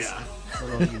 Jeez. Oh yeah. I don't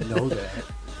know if you know that.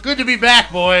 Good to be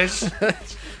back, boys.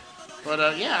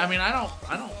 But yeah, I mean,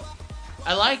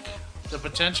 I like the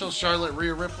potential Charlotte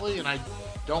Rhea Ripley, and I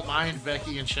don't mind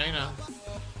Becky and Shayna.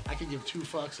 I could give 2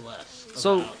 fucks less.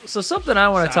 So about something I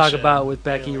want to talk Sasha about with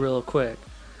Becky Bailey. real quick.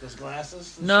 those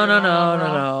glasses.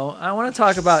 No. I want to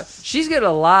talk about. She's getting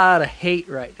a lot of hate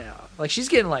right now. Like she's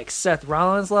getting like Seth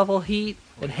Rollins level heat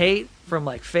and hate from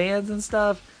like fans and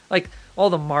stuff. Like all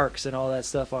the marks and all that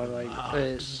stuff on like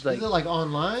Is like it like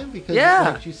online? Because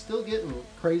Yeah. like, she's still getting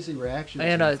crazy reactions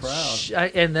and from the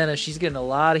crowd. and then she's getting a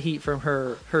lot of heat from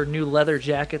her new leather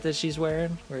jacket that she's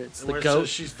wearing, where it's the Where it goat. says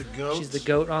she's the goat. She's the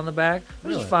goat on the back,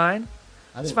 which Really? is fine.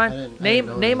 I It's didn't- fine. I didn't- I Name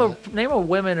didn't know that. name a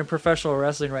woman in professional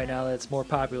wrestling right now that's more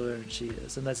popular than she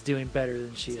is, and that's doing better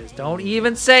than she is. Don't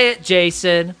even say it,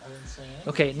 Jason. I didn't say it.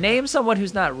 Okay, name someone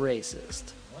who's not racist.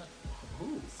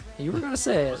 Who? You were gonna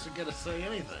say it. Wasn't gonna say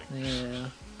anything. Yeah.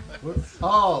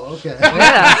 Oh, okay.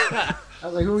 Yeah. I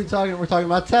was like, who are we talking? We're talking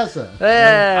about Tessa.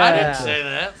 Yeah. I didn't say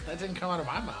that. That didn't come out of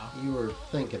my mouth. You were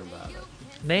thinking about it.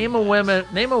 Name a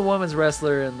women's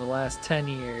wrestler in the last 10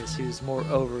 years who's more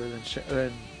over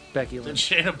than Becky Then Lynch.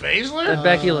 Shayna Baszler? Then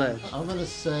Becky Lynch. I'm gonna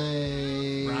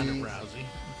say. Ronda Rousey.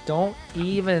 Don't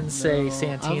even say No,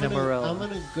 Santina I'm Morella.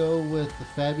 gonna go with the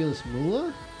Fabulous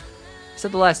Moolah, I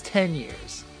said the last 10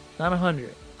 years, not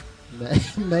 100.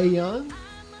 Mae Young,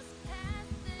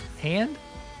 Hand?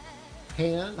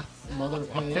 Hand, Mother of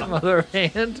Hand. Mother of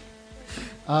Hand?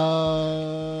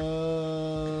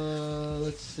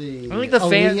 Let's see. I think the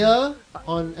fan- Aaliyah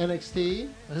on NXT.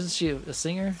 Isn't she a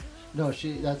singer? No,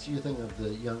 that's your thing of the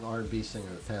young R&B singer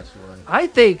that passed away. I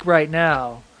think right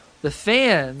now, the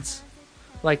fans,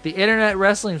 like the internet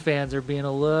wrestling fans, are being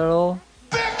a little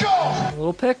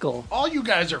pickle. All you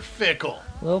guys are fickle.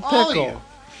 Little All of pickle.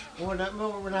 you.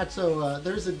 We're not so.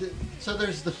 There's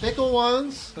the fickle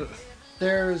ones.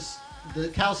 There's the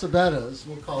Calcebetas,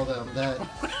 we'll call them that.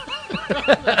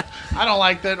 I don't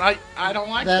like that. I don't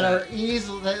like that that. are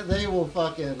easily.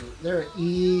 They're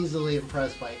easily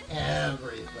impressed by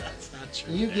everything. That's not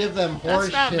true. You give them That's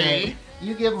horse not shit. me.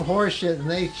 You give them horse shit, and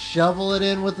they shovel it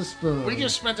in with a spoon. We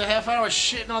just spent a half hour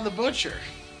shitting on the butcher.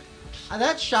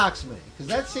 That shocks me because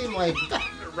that seemed like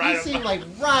Right that up seemed my- like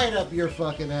right up your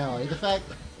fucking alley. The fact,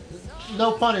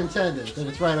 no pun intended, that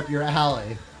it's right up your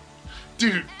alley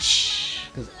Dude, shh.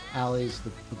 because Allie's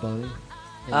the bunny.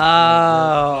 Oh,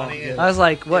 I was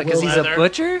like, what? Because he's a Leather.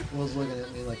 butcher? Will's looking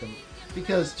at me like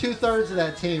because 2/3 of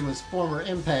that team was former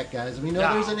Impact guys. We know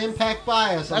No. there's an Impact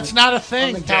bias. That's not a on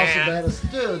thing, the House of Dan.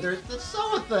 Badass. Dude, that's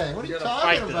so a thing. What are you gotta talking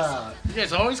fight this. about? You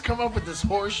guys always come up with this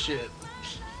horse shit.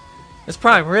 It's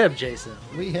prime rib, Jason.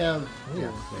 We have. Yeah,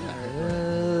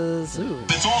 Ooh, It's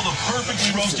all the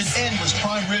perfectly roasted, endless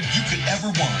prime rib you could ever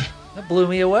want. that blew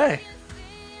me away.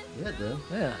 yeah, dude.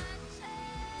 Yeah.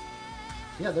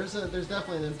 Yeah, there's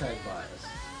definitely an Impact bias.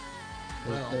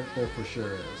 There for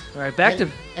sure is. All right, back to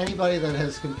anybody that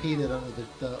has competed under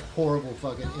the horrible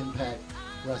fucking Impact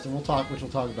wrestling. We'll talk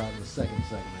about in the second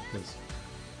segment because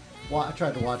I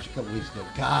tried to watch a couple weeks ago.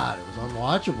 God, it was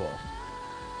unwatchable.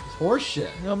 It's horse shit.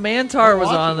 Mantar was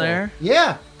on Unwatchable. there.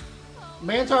 Yeah,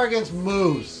 Mantar against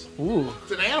Moose Ooh.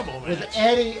 It's an animal match. with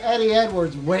Eddie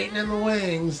Edwards waiting in the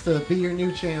wings to be your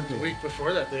new The champion. week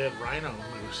before that, they had Rhino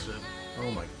Moose and Oh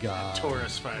my God.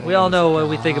 Taurus fighting. We all know what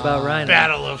we think about Rhino.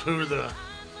 Battle of who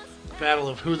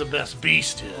the best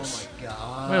beast Oh is. my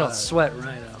God. We don't sweat Rhino.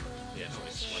 Yeah,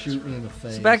 nobody sweats. Shoot me in the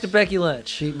face. So back to Becky Lynch.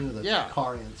 Shoot me with a Yeah.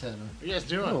 car antenna. What are you guys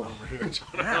doing Oh. over here?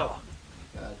 Wow.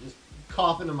 Just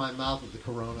coughing in my mouth with the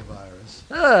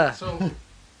coronavirus. So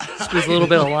Squeeze a little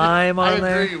bit of lime I on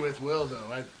there. agree with Will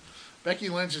though. Becky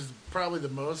Lynch is probably the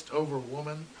most over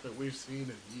woman that we've seen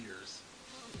in years.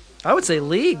 I would say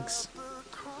leagues.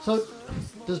 So,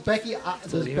 does Becky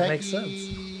Doesn't even make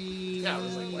Yeah, I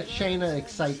was like, what? Shayna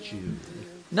excite you?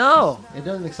 No. It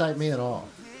doesn't excite me at all.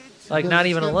 Like, not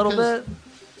even a little bit?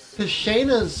 Because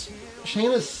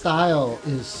Shayna's style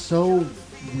is so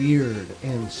weird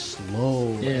and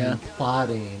slow Yeah. and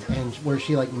plotting, and where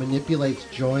she like manipulates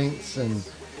joints and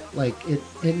like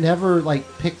it never like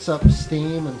picks up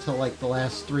steam until like the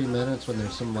last 3 minutes when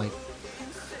there's some like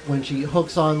when she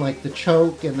hooks on like the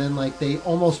choke and then like they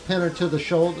almost pin her to the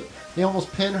shoulder. They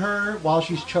almost pin her while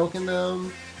she's choking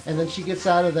them, and then she gets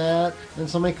out of that, and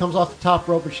somebody comes off the top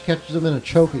rope and she catches them in a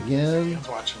choke again. I was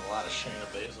watching a lot of Shayna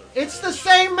Baszler. It's the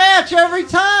same match every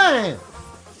time.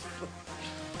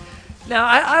 Now,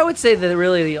 I would say that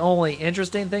really the only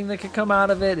interesting thing that could come out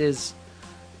of it is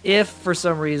if, for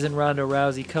some reason, Ronda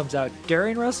Rousey comes out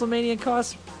during WrestleMania and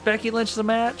costs Becky Lynch the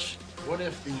match. What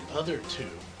if the other two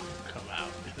come out?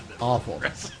 Awful.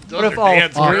 Those What if are all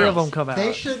Dan's three girls. of them come out?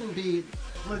 They shouldn't be.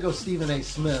 I'm gonna go Stephen A.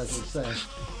 Smith and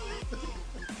say,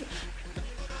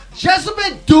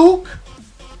 Jessamine Duke,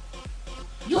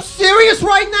 you serious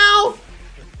right now?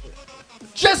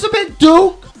 Jessamine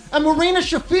Duke and Marina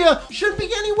Shafir shouldn't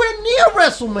be anywhere near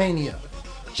WrestleMania.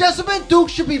 Jessamine Duke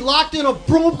should be locked in a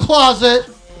broom closet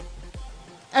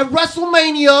at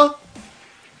WrestleMania,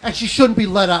 and she shouldn't be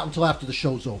let out until after the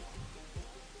show's over.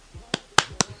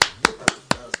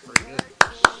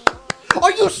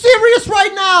 Are you serious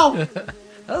right now?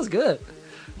 That was good.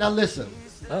 Now listen,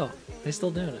 Oh, they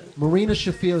still doing it. Marina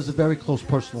Shafir is a very close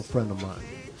personal friend of mine.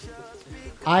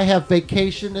 I have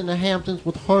vacationed in the Hamptons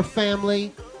with her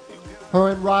family, her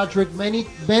and Roderick, many,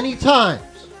 many times.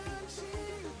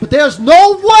 But there's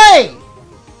no way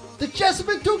that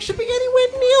Jessamine Duke should be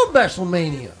anywhere near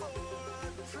WrestleMania.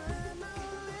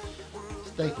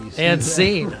 Thank you, Steve. And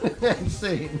scene. And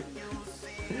scene.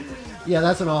 Yeah,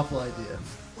 that's an awful idea.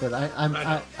 But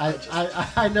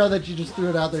I know that you just threw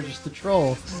it out there just to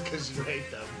troll. Because you hate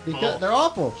them. Because all. they're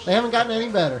awful. They haven't gotten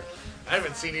any better. I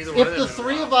haven't seen either one If of the them.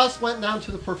 three of us went down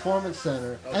to the Performance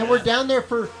Center and we're down there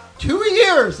for 2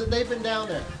 years that they've been down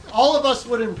there, all of us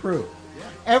would improve.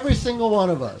 Every single one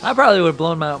of us. I probably would have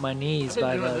blown out my knees I've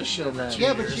by been doing the this show for then. 2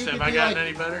 Yeah, but years. you Have could I be gotten like-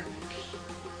 any better?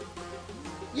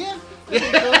 Yeah, I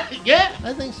think so. Yeah.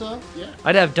 I think so.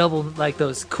 I'd have double, like,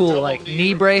 those cool, Double like, knee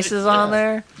knee braces on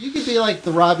there. You could be like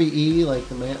the Robbie E, like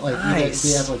the man, like Nice.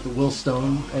 you have like the Will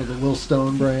Stone or the Will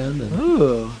Stone brand, and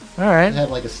Ooh. All right. have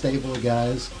like a stable of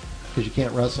guys because you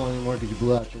can't wrestle anymore because you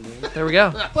blew out your knee. There we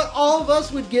go. But all of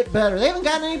us would get better. They haven't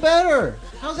gotten any better.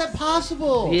 How's that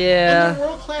possible? Yeah. And they're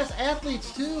world-class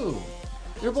athletes too.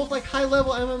 They're both like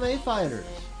high-level MMA fighters.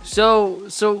 So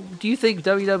do you think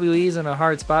WWE's in a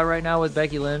hard spot right now with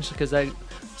Becky Lynch?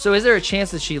 So is there a chance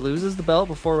that she loses the belt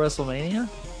before WrestleMania?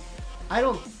 I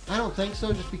don't think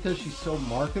so. Just because she's so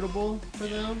marketable for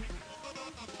them.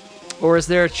 Or is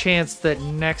there a chance that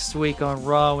next week on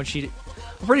Raw, I'm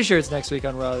pretty sure it's next week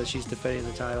on Raw that she's defending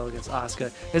the title against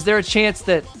Asuka. Is there a chance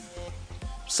that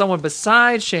someone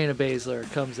besides Shayna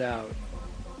Baszler comes out?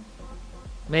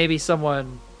 Maybe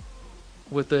someone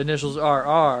with the initials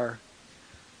RR,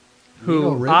 Reno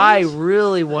who Riggins? I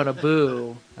really want to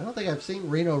boo. I don't think I've seen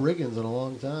Reno Riggins in a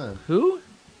long time. Who?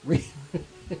 Snip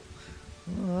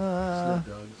dogs,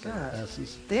 God.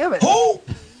 asses. Damn it. Who?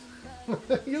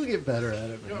 You'll get better at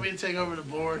it, You want man. me to take over the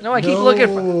board? No, I keep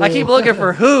looking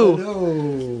for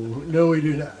who. No, we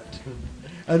do not.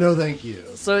 No, thank you.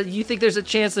 So you think there's a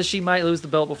chance that she might lose the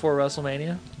belt before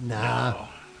WrestleMania? Nah.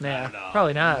 Nah, No.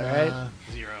 probably not, right? Nah.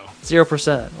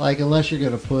 0%. Like, unless you're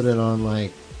going to put it on,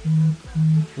 like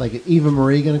Eva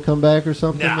Marie going to come back or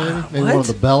something, Nah. maybe? Maybe What? one of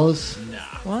the Bellas? No.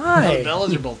 Why? The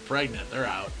Bellas are both pregnant. They're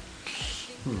out.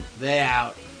 They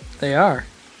out. They are.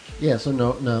 Yeah, so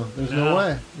no, there's no No.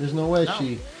 way. There's no way No.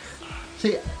 she...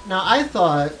 See, now I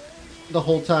thought the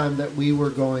whole time that we were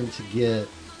going to get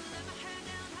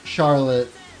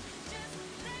Charlotte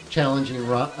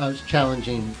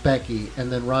challenging Becky,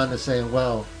 and then Ronda saying,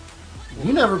 well,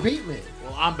 you never beat me.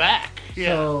 Well, I'm back.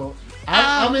 Yeah. So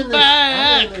I'm I'm in this.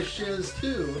 back. I'm in this shiz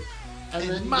too. And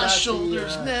then and you my got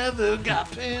shoulders the, never got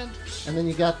pinned. And then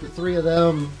you got the three of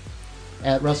them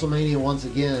at WrestleMania once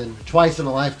again, twice in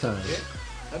a lifetime. Yeah.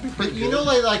 That'd be pretty But good. you know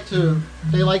they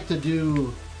like to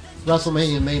do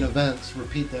WrestleMania main events,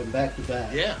 repeat them back to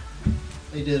back. Yeah.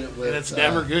 They did it with. And it's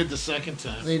never good the second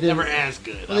time. They did never it- as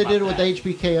good. Well, they How did it about with that?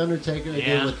 HBK Undertaker. They did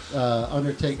Yeah. it with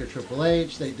Undertaker Triple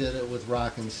H. They did it with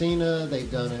Rock and Cena. They've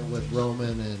done it with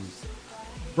Roman and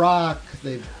Brock.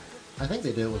 I think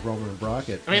they did it with Roman and Brock.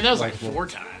 I mean, that was like multiple- 4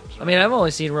 times. I mean, I've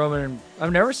only seen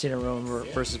I've never seen a Roman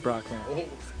versus Brock match. Oh,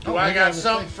 Oh, I maybe got I was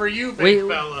something thinking- for you, big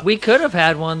fella. We could have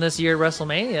had one this year at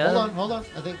WrestleMania. Hold on.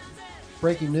 I think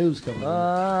breaking news coming.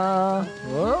 Well,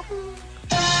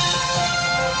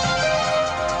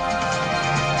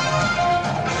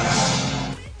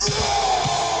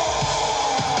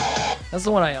 that's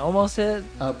the one I almost hit.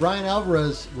 Brian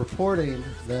Alvarez reporting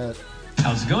that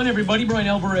How's it going, everybody? Brian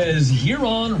Alvarez here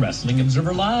on Wrestling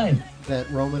Observer Live.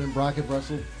 Roman and Brock have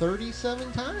wrestled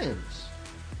 37 times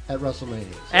at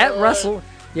WrestleMania.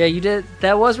 Yeah, you did.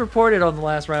 That was reported on the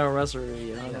last Rhino Wrestler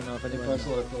review. I don't know if They've anyone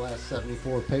wrestled at the last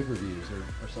 74 pay-per-views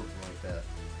or something like that.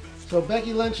 So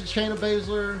Becky Lynch and Shayna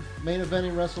Baszler main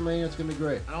eventing WrestleMania. It's gonna be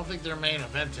great. I don't think they're main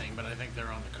eventing, but I think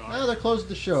they're on the card. Oh, they're closing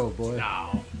the show, boy.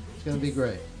 No. It's gonna be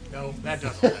great. No, that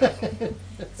doesn't happen.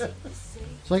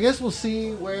 So I guess we'll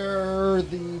see where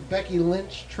the Becky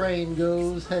Lynch train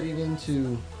goes heading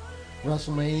into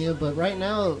WrestleMania. But right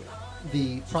now,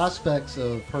 the prospects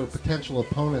of her potential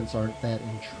opponents aren't that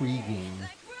intriguing,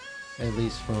 at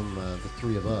least from the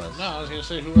three of us. No, I was going to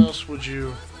say, who else would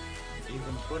you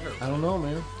even put her? I don't know,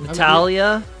 man.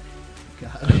 Natalia.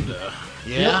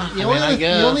 Yeah, The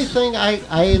only thing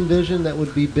I envisioned that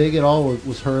would be big at all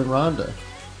was her and Ronda,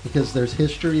 because there's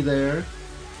history there.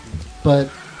 But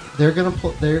they're gonna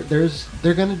they're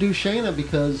gonna do Shayna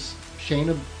because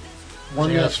Shayna won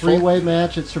Yeah, that it's full- three-way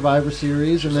match at Survivor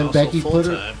Series, and She's then also Becky put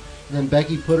her. full-time. And then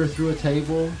Becky put her through a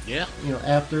table. Yeah. You know,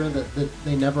 after that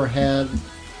they never had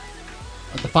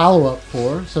the follow-up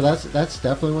for. So that's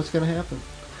definitely what's going to happen.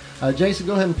 Jason,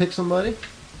 go ahead and pick somebody.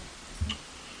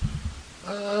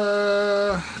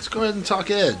 Let's go ahead and talk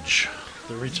Edge.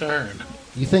 The return.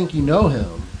 You think you know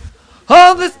him?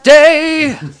 On this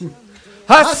day,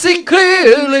 I see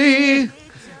clearly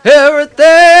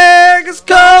everything has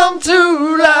come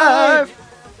to life.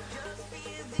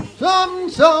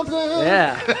 Something.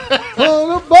 Yeah.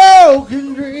 For a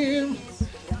broken dream,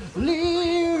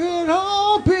 leave it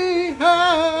all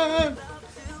behind.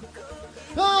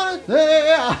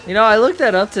 You know, I looked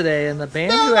that up today, and the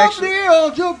band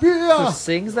who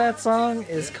sings that song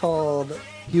is called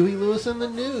Huey Lewis and the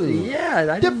News. Yeah,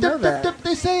 I didn't know that.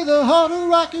 They say the heart of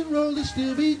rock and roll is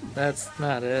still beating. That's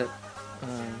not it.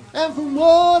 And from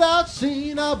what I've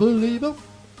seen, I believe it.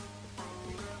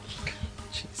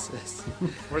 Jesus.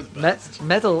 We're the best.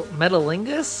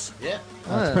 Metalingus? Yeah.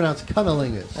 It's pronounced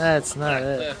cunnilingus. That's not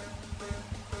it.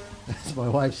 That's what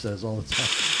my wife says all the time.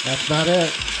 That's not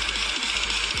it.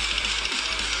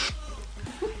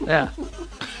 Yeah.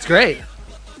 It's great.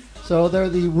 So they're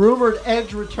the rumored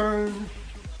Edge return.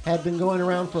 Had been going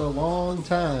around for a long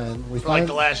time. For like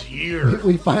the last year.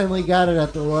 We finally got it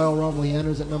at the Royal Rumble. He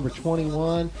enters at number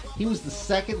 21. He was the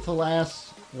second to last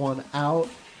one out.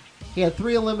 He had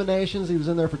 3 eliminations. He was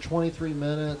in there for 23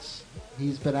 minutes.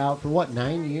 He's been out for,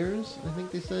 9 years? I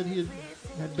think they said he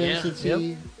had been since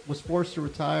he was forced to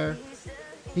retire.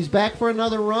 He's back for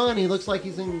another run. He looks like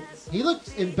he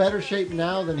looks in better shape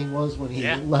now than he was when he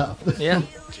left. Yeah.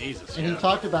 Jesus. And he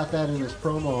talked about that in his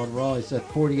promo on Raw. He said,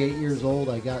 48 years old,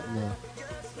 I got in the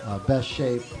best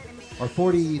shape. Or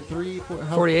 43?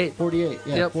 48. 48,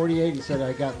 yeah. Yep. 48, he said,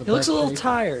 I got in the best shape. He looks a little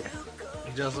tired.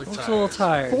 He does look Looks tired. a little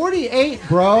tired. 48,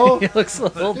 bro. He looks a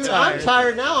little Dude, tired. I'm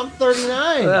tired now. I'm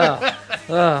 39.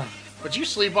 But you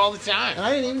sleep all the time. And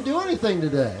I didn't even do anything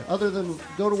today other than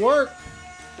go to work.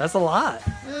 That's a lot.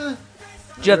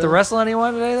 Did you have to wrestle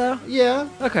anyone today, though? Yeah.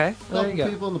 Okay, well, there you Couple go.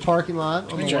 people in the parking lot. On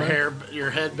Get the your way. your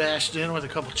head bashed in with a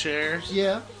couple chairs.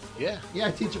 Yeah. Yeah. Yeah,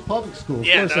 I teach at public school. Of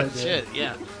Yeah, course no I did. shit.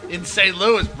 Yeah. In St.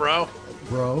 Louis, bro.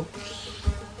 Bro.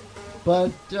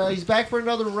 But he's back for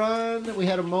another run. We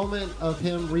had a moment of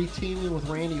him re-teaming with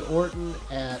Randy Orton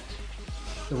at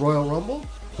the Royal Rumble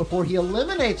before he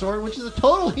eliminates Orton, which is a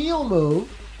total heel move,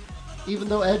 even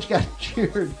though Edge got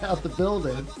cheered out the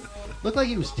building. Looked like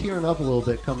he was tearing up a little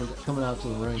bit coming out to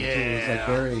the ring. Yeah. Too. It was like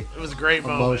very It was a great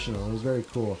moment. emotional. It was very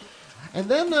cool. And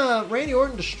then Randy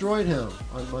Orton destroyed him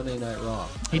on Monday Night Raw.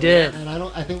 He did. And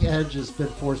I think Edge has been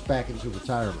forced back into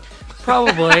retirement.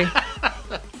 Probably.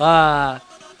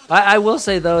 I will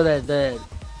say though that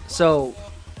so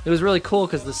it was really cool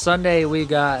because the Sunday we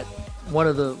got one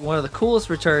of the coolest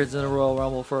returns in a Royal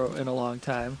Rumble in a long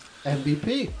time.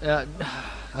 MVP. Uh,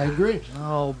 I agree.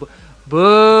 oh, boo!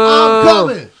 I'm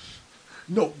coming.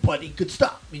 Nobody could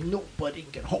stop me. Nobody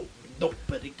can hold me.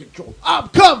 Nobody control. I'm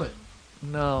coming.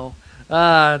 No,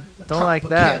 don't like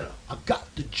that. I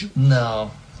got the juice.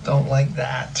 No, don't like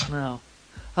that. No,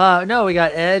 no, we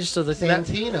got Edge. So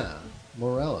Santina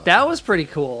Morella. that was pretty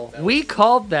cool. We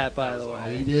called that, by the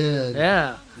way. He did.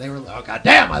 Yeah, They were like, oh,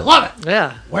 goddamn, I love it.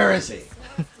 yeah. Where is he?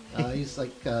 He's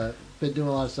like been doing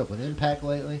a lot of stuff with Impact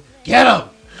lately. Get him.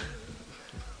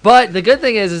 But the good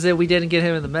thing is that we didn't get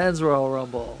him in the men's Royal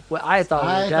Rumble. Well, I thought I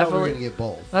thought we were definitely. going to get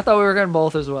both. I thought we were getting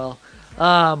both as well.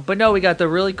 But no, we got the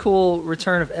really cool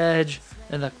return of Edge,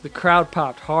 and the crowd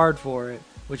popped hard for it,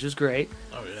 which was great.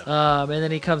 Oh, yeah. And then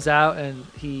he comes out and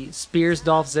he spears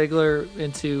Dolph Ziggler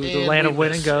into the And land we of Win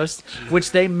and missed Ghost,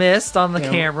 which they missed on the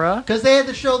camera. Because they had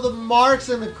to show the marks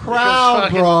in the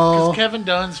crowd, bro. Because Kevin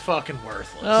Dunn's fucking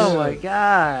worthless. Oh Dude. my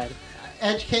god.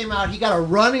 Edge came out. He got a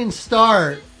running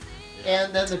start.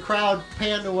 And then the crowd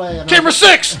panned away. And Camera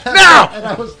 6, and now!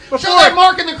 I was, show that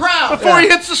mark in the crowd. Before he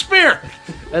hits the spear.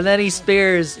 And then he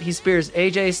spears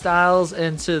AJ Styles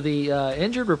into the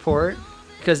injured report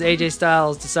because AJ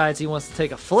Styles decides he wants to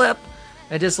take a flip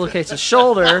and dislocates his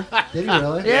shoulder. Did he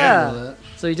really? Yeah. I didn't know that.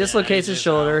 So he dislocates his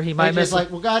shoulder. He might AJ's miss. like,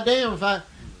 well, goddamn,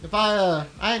 if I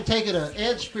ain't taking an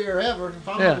Edge spear ever, if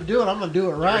I'm Yeah. going to do it, I'm going to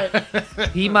do it right.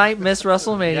 He might miss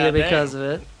WrestleMania Yeah, because of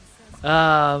it.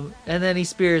 And then he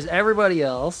spears everybody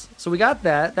else. So we got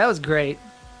that. That was great.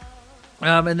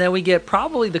 And then we get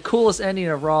probably the coolest ending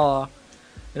of Raw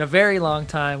in a very long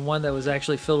time. One that was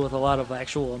actually filled with a lot of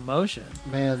actual emotion.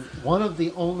 Man, one of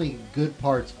the only good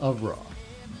parts of Raw.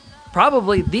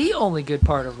 Probably the only good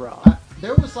part of Raw.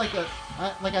 There was like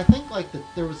I think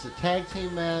there was a tag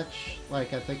team match.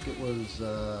 Like I think it was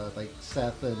like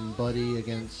Seth and Buddy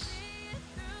against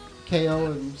KO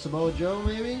and Samoa Joe,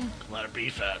 maybe. A lot of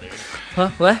beef out there. Huh?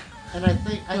 What? And I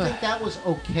think that was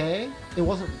okay. It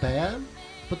wasn't bad,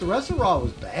 but the rest of Raw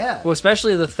was bad. Well,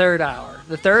 especially the third hour.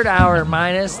 The third hour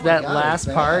minus Oh my that God, last it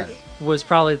was part bad. was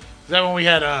probably. Is that when we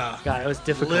had God, it was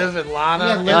difficult. Liv and Lana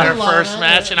Yeah, in Liv their and Lana, first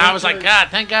match? And I was like, Liv- God,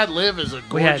 thank God Liv is a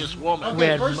We had- gorgeous woman. we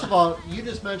Okay, had- first of all, you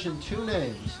just mentioned two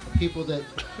names of people that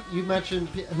you mentioned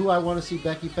who I want to see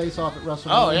Becky face off at WrestleMania.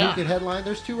 Oh, yeah. Who could headline?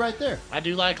 There's two right there. I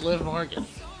do like Liv Morgan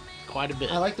quite a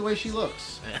bit. I like the way she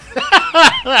looks.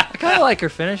 I kind of like her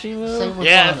finishing move. Same with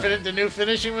Yeah, Lana. the new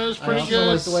finishing move's I pretty also good.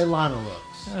 like the way Lana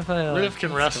looks. I find it Liv like-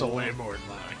 can wrestle way more than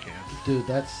Lana can. Dude,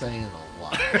 that's saying a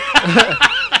lot.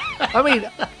 I mean,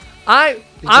 I'm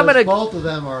Because gonna. both of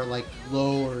them are like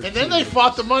lower. And then they tiers.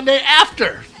 fought the Monday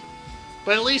after.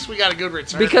 But at least we got a good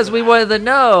return. Because for we that. wanted to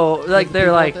know, like Give they're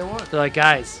people like, what they want. they're like,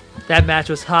 guys, that match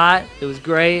was hot. It was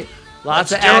great.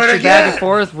 Lots Let's of do it action back again. and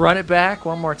forth. Run it back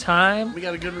one more time. We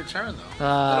got a good return, though.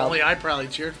 Uh, that only I probably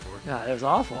cheered for. God, it was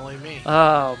awful. Only me.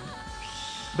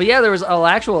 But yeah, there was a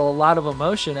lot of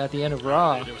emotion at the end of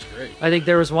Raw. Dude, it was great. I think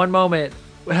there was one moment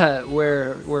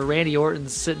where Randy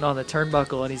Orton's sitting on the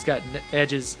turnbuckle and he's got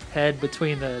Edge's head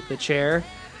between the chair,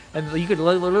 and you could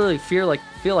literally feel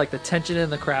like the tension in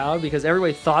the crowd because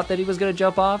everybody thought that he was going to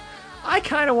jump off. I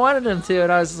kind of wanted him to,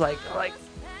 and I was just like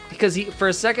because he for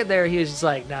a second there he was just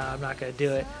like, nah, I'm not going to do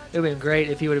it. It would have been great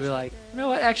if he would have been like, you know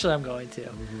what, actually I'm going to.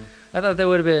 Mm-hmm. I thought that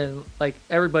would have been like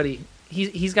everybody.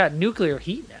 He's got nuclear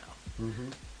heat now.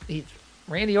 Mm-hmm.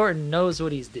 Randy Orton knows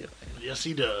what he's doing. Yes,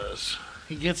 he does.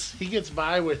 He gets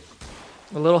by with.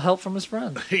 A little help from his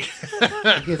friend. He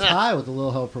gets high with a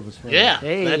little help from his friend. Yeah,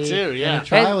 Hey. that too. Yeah. And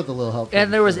try And- with a little help. From And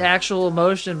his there was friend. actual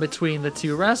emotion between the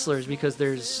two wrestlers because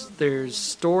there's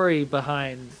story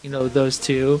behind those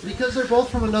two. Because they're both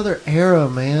from another era,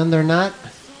 man. They're not.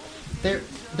 They're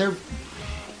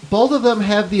both of them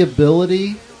have the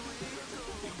ability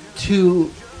to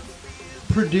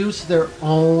produce their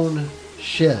own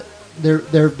shit.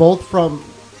 They're both from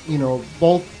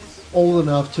both old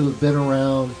enough to have been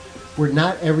around where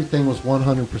not everything was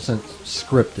 100%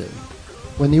 scripted,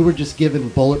 when you were just given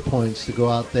bullet points to go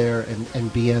out there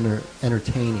and be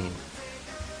entertaining.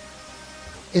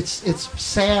 It's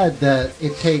sad that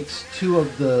it takes two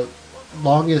of the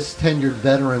longest tenured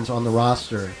veterans on the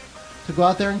roster to go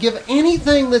out there and give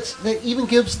anything that even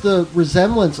gives the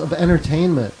resemblance of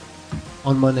entertainment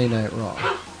on Monday Night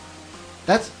Raw.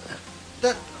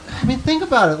 I mean, think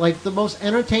about it. Like, the most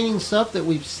entertaining stuff that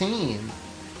we've seen,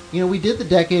 we did the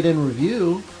Decade in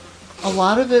Review. A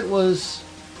lot of it was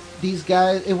these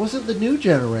guys. It wasn't the new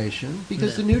generation,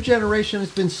 because the new generation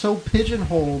has been so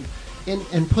pigeonholed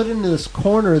and put into this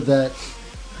corner that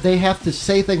they have to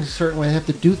say things a certain way, they have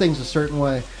to do things a certain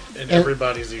way. And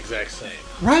everybody's the exact same.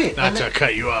 Right. Not to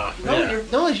cut you off.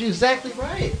 No, you're exactly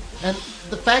right. And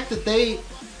the fact that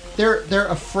they're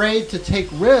afraid to take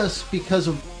risks because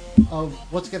of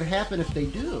what's going to happen if they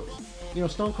do.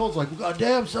 Stone Cold's like, God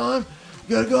damn, son,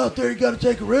 you got to go out there, you got to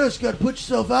take a risk, you got to put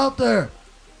yourself out there.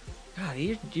 God,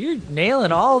 you're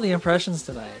nailing all the impressions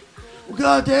tonight. Well,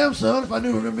 God damn, son, if I knew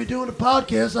we were going to be doing a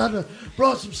podcast, I'd have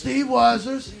brought some Steve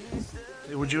Weisers.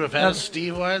 Would you have had a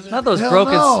Steve Weiser? Not those Hell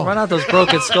no. Not those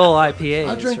broken skull IPAs.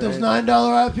 I drink those $9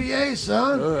 IPAs,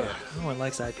 son. Ugh, no one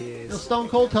likes IPAs. Stone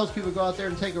Cold tells people to go out there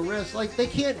and take a risk. Like, they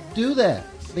can't do that.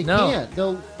 They can't.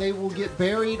 They will get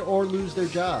buried or lose their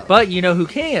job. But you know who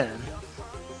can?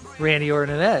 Randy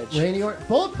Orton and Edge. Randy Orton,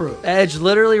 bulletproof. Edge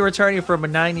literally returning from a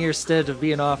 9-year stint of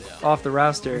being off the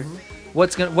roster. Mm-hmm.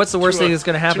 What's the worst thing that's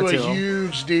going to happen to him? A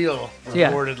huge deal,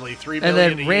 reportedly, $3 million and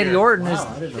then a Randy year. Orton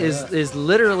is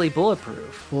literally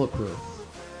bulletproof. Bulletproof.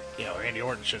 Yeah, Randy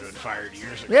Orton should have been fired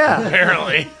years ago. Yeah,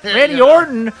 apparently. Randy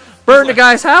Orton burned a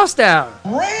guy's house down.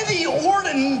 Randy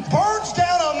Orton burns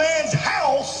down a man's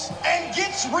house and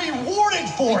gets rewarded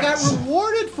for it. He got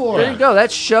rewarded for it. There you go.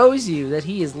 That shows you that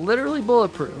he is literally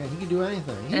bulletproof. Yeah, he can do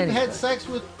anything. He had sex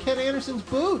with Ken Anderson's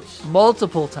boots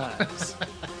multiple times,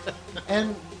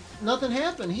 and nothing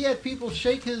happened. He had people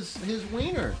shake his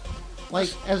wiener, like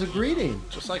as a greeting,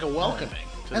 just like a welcoming.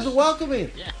 As a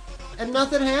welcoming. Yeah. And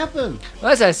nothing happened. Well,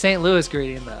 that's that St. Louis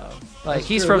greeting, though. Like, That's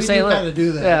he's true. from St. Louis. We do kind of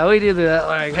do that. Yeah, we do that.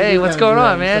 Like, hey, what's going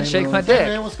on, man? Shake my dick. Hey,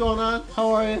 man, what's going on?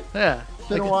 How are you? Yeah.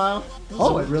 Been a while.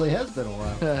 Oh, it really has been a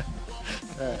while.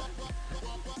 Yeah.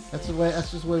 That's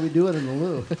just the way we do it in the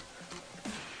Lou.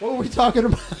 What were we talking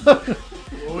about?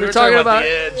 We were talking about the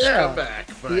Edge comeback.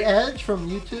 The Edge from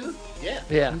U2?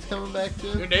 Yeah. He's coming back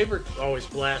too. Your neighbor always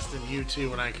blasting U2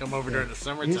 when I come over during the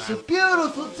summertime. It's a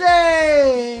beautiful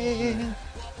day.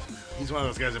 He's one of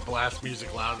those guys that blasts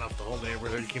music loud enough the whole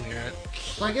neighborhood can hear it.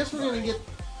 So I guess we're going to get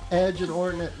Edge and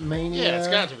Orton at Mania. Yeah, it's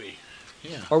got to be.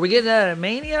 Yeah. Are we getting that at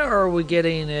Mania, or are we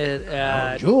getting it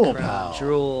at Jewel, Crown pal.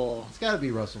 Jewel? It's got to be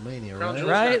WrestleMania, Crown right? Jewel's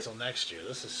Right? not until next year.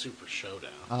 This is Super Showdown.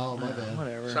 Oh, my bad.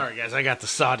 Whatever. Sorry, guys. I got the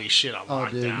Saudi shit on Oh,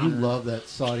 dude, lockdown. you love that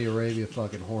Saudi Arabia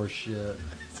fucking horse shit.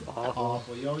 It's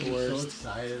awful. You always get so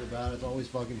excited about it. It's always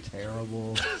fucking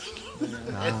terrible.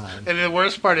 God. And the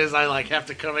worst part is I have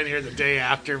to come in here the day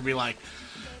after and be like,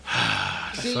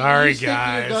 See, sorry, you stick to your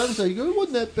guys. guns, so you go, it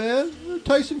wasn't that bad.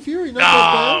 Tyson Fury, not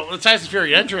No, that the Tyson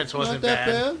Fury entrance bad. wasn't Not that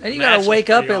bad. And you Match gotta was wake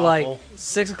up pretty at like awful.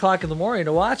 6 o'clock in the morning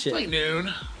to watch It's like it.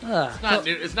 noon.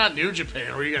 It's not New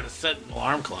Japan where you got to set an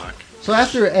alarm clock. So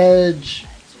after Edge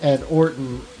and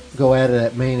Orton go at it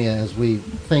at Mania, as we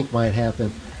think might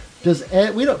happen,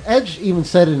 Edge even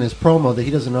said in his promo that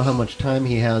he doesn't know how much time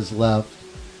he has left.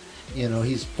 You know,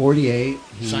 he's 48.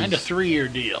 Signed a 3-year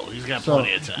deal. He's got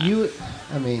plenty of time.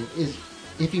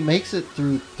 If he makes it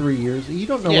through 3 years, you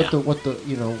don't know what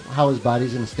the how his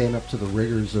body's going to stand up to the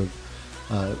rigors of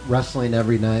wrestling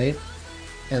every night,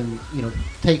 and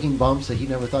taking bumps that he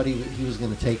never thought he was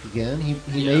going to take again.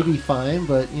 He may be fine,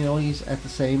 but he's at the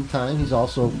same time he's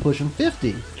also pushing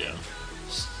 50. Yeah.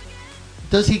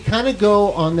 Does he kind of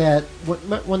go on that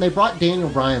when they brought Daniel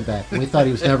Bryan back and we thought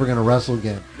he was never going to wrestle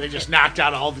again? They just knocked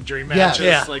out all the dream matches.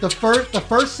 Yeah. Like, The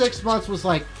first 6 months was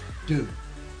like, dude,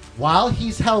 while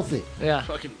he's healthy,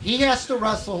 fucking he has to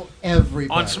wrestle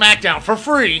everybody on SmackDown for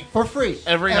free. for free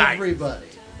Every night. Everybody.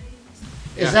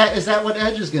 Is that what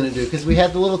Edge is going to do? Because we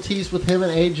had the little tease with him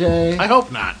and AJ I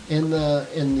hope not. in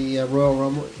the Royal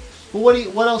Rumble. But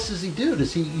what else does he do?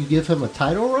 You give him a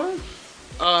title run?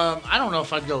 I don't know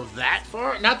if I'd go that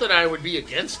far. Not that I would be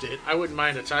against it. I wouldn't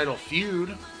mind a title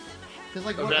feud. Because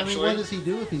Eventually. what does he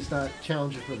do if he's not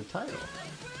challenging for the title?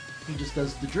 He just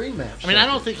does the dream match. I mean, I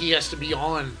don't think he has to be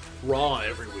on Raw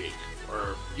every week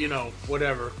or,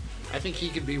 whatever. I think he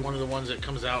could be one of the ones that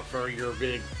comes out for your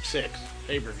big 6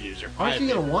 pay-per-views or 5. Aren't you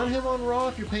going to want him on Raw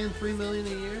if you're paying $3 million a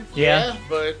year? Yeah.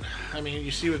 But, I mean,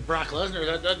 you see with Brock Lesnar,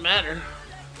 that doesn't matter.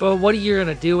 But what are you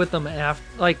gonna do with them after,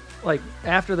 like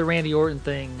after the Randy Orton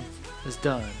thing is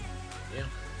done? Yeah.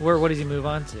 What does he move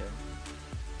on to?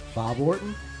 Bob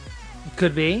Orton?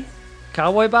 Could be.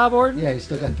 Cowboy Bob Orton? Yeah, he's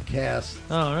still got the cast.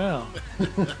 Oh,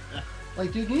 no.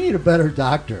 Like, dude, you need a better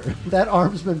doctor. That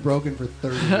arm's been broken for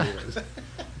 30 years.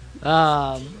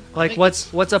 Like,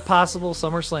 what's a possible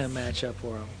SummerSlam matchup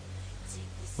for him?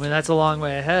 I mean, that's a long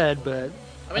way ahead, but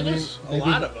I mean, there's a maybe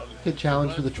lot of them. Could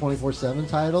challenge for the 24/7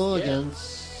 title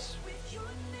against.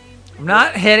 I'm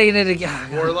not hitting it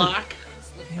again. Warlock.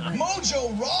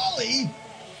 Mojo Rawley.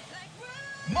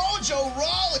 Mojo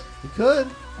Rawley. He could.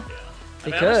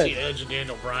 He I could. see Edge and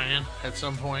Daniel Bryan at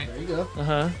some point. There you go.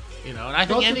 Uh-huh. You know, and I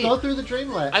think Go through the dream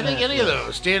light. I think any of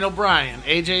those. Daniel Bryan,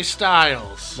 AJ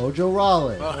Styles. Mojo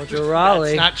Rawley. Mojo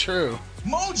Rawley. That's not true.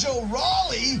 Mojo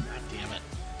Rawley. God damn it.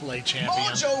 Lay champion.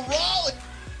 Mojo Rawley.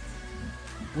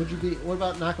 What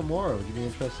about Nakamura? Would you be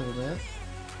interested in that?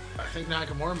 I think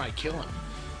Nakamura might kill him.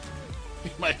 He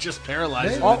might just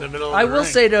paralyze him Maybe. in the middle of I the will ring.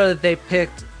 say though that they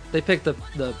picked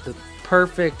the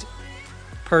perfect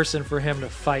person for him to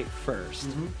fight 1st.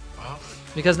 Wow.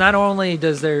 Because not only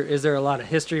is there a lot of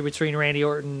history between Randy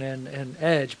Orton and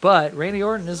Edge, but Randy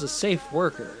Orton is a safe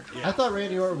worker. Yeah. I thought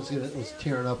Randy Orton was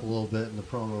tearing up a little bit in the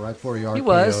promo right before he RKO'd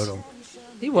was. him.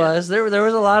 He was. There was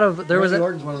a lot of Randy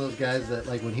Orton's one of those guys that,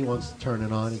 like, when he wants to turn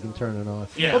it on, he can turn it on.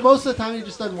 Yeah. But most of the time, he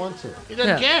just doesn't want to. He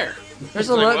doesn't care. There's He's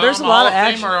a like, lot. well, There's a I'm lot Hall of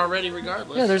action. Famer already,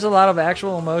 regardless. Yeah, there's a lot of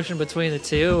actual emotion between the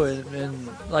two, and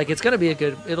like it's gonna be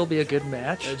it'll be a good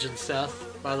match. Edge and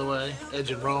Seth, by the way. Edge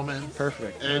and Roman.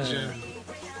 Perfect. Edge Yeah. and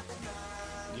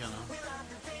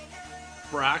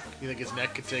Brock. You think his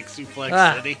neck could take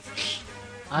Suplex City?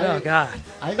 Oh God.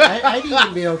 I'd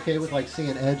even be okay with, like,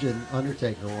 seeing Edge and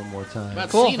Undertaker one more time. About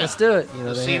Cool. Cena. Let's do it. You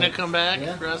know, they Cena have- come back,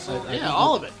 yeah, wrestle. I Yeah, think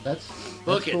all of it. That's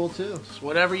Book it. cool too. Just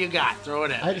whatever you got, throw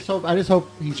it at I me. just hope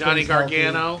he Johnny stays healthy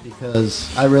Gargano.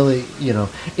 because I really,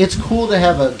 it's cool to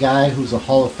have a guy who's a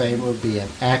Hall of Famer be an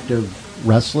active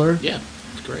wrestler, Yeah,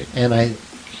 it's great. and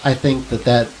I think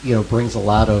that brings a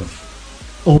lot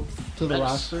of oomph to the That's-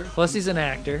 roster. Plus, he's an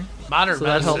actor. Modern So that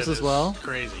medicine helps as is well.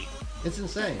 Crazy, It's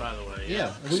insane. by the way.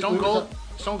 Yeah. Stone We were Cold.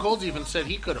 Stone Cold's even said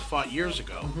he could have fought years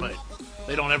ago, Mm-hmm. but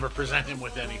they don't ever present him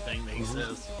with anything that he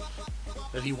says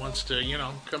that he wants to,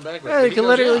 come back with. Yeah, But they he can goes,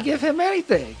 literally yeah. give him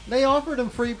anything. They offered him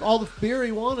free all the beer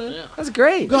he wanted. Yeah. That's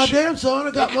great. Goddamn son,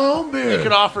 I got my own They beer.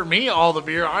 could offer me all the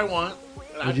beer I want.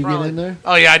 and Would I'd you get in there?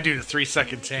 Oh yeah, I'd do the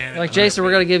 3-second tan. Like Jason,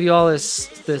 we're gonna give you all this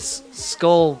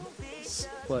skull.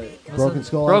 What? what's Broken it?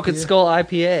 Skull Broken IPA? Skull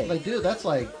IPA. Like, dude, that's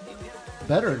like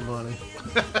veteran money.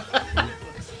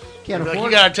 Can't Like,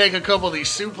 afford you gotta take a couple of these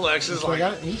suplexes. It's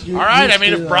Like, he's all right. I used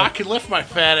mean, to, if Brock can lift my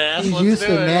fat ass, he's let's used do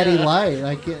to it. Natty yeah. Light.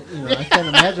 I can't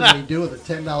imagine what he'd do with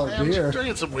a $10 I'm beer. just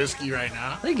drinking some whiskey right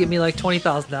now. They give me like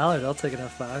 $20,000. I'll take an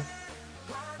F5.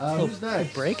 Who's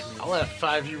next? Break me. I'll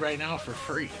F5 you right now for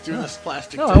free. Do this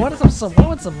plastic. No, I tape.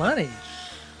 want some money.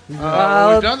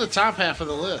 Well, we've done the top half of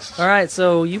the list. All right,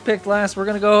 so you picked last. We're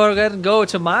gonna go ahead and go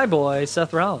to my boy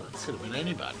Seth Rollins. Could have been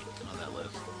anybody on that list.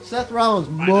 Seth Rollins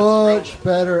Minus much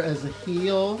better as a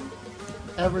heel.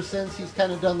 Ever since he's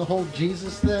kind of done the whole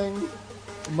Jesus thing,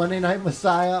 Monday Night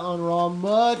Messiah on Raw,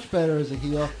 much better as a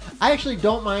heel. I actually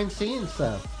don't mind seeing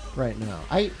Seth right now.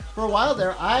 For a while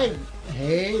there, I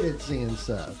hated seeing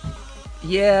Seth.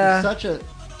 Yeah. It's such a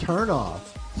turnoff,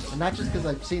 and not just because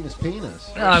I've seen his penis.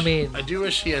 No, I mean, I do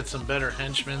wish he had some better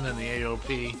henchmen than the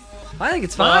AOP. I think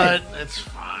it's fine. But it's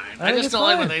fine. I I think just it's don't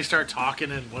like fine. when they start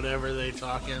talking and whatever they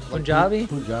talking. Punjabi?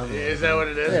 Punjabi. Is that what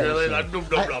it is? Yeah, really? so- Like, blah,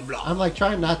 blah, blah, blah. I'm like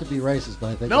trying not to be racist, but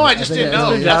I think No, I just didn't know.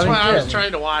 Punjabi. That's why I was Yeah.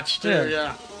 trying to watch too. Yeah.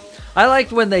 Yeah. I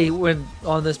liked when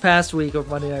on this past week of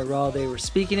Monday Night Raw they were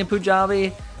speaking in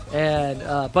Punjabi,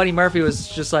 and Buddy Murphy was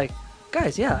just like,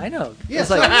 "Guys, yeah, I know." Yeah, It's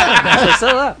like, so "Yeah, so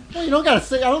that." Well, you don't gotta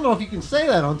say. I don't know if you can say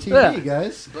that on TV, Yeah.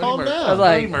 guys. Buddy Calm Murphy- down. I was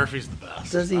like- Buddy Murphy's the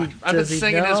best. Does he- I've been does he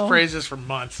singing his know? praises for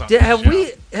months on Have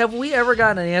this show. have we ever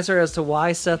gotten an answer as to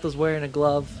why Seth was wearing a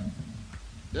glove?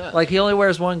 Yeah. Like he only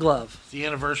wears one glove. It's the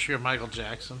anniversary of Michael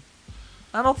Jackson.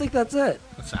 I don't think that's it.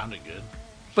 That sounded good.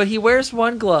 But he wears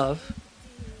one glove,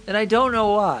 and I don't know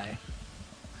why.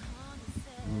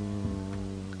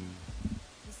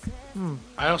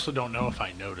 I also don't know if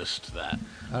I noticed that.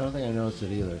 I don't think I noticed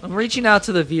it either. I'm reaching out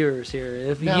to the viewers here.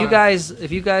 If No. you guys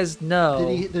know,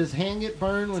 Did his hand get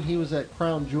burned when he was at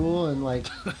Crown Jewel and like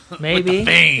maybe.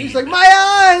 Bang. he's like my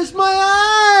eyes, my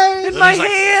eyes. In my he's like,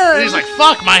 hand. He's like,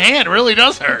 fuck, my hand really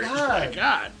does hurt. God. My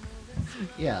God.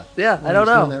 Yeah, Yeah, When I don't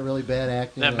he was doing know. That really bad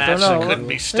acting. That at match Don't know. that couldn't be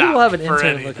Maybe stopped we'll have an for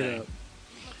intern look it anything. up.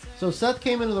 So Seth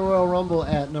came into the Royal Rumble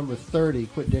at number 30.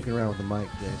 Quit dicking around with the mic,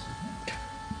 Jason.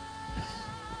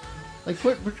 Like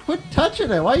quit touching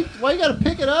it. Why you gotta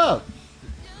pick it up?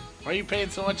 Why are you paying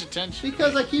so much attention?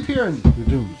 Because I keep hearing do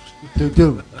do do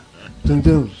do Dun,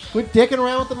 dun. Quit dicking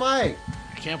around with the mic.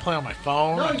 I can't play on my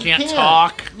phone. No, I you can't can't.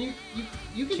 talk.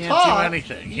 You can Can't talk. do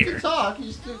anything You here. can talk. You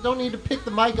just don't need to pick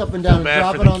the mic up and down and Bad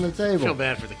drop for it on the table. Feel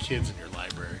bad for the kids in your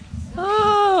library.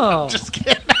 Oh, Just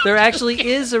kidding. there actually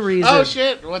is a reason. Oh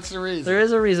shit! What's the reason? There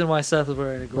is a reason why Seth was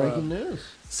wearing a glove. Breaking news.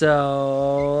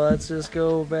 So let's just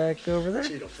go back over there.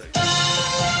 Cheeto fix.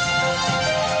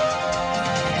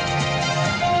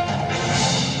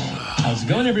 How's it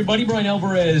going, everybody? Brian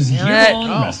Alvarez here Alright.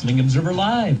 on Wrestling Observer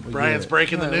Live. Brian's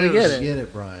breaking the We news. get it. Get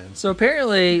it, Brian. So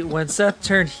apparently, when Seth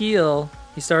turned heel,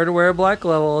 he started to wear a black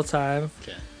glove all the time.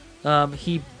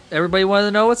 Okay. Everybody wanted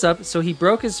to know what's up, so he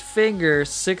broke his finger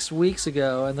 6 weeks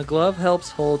ago, and the glove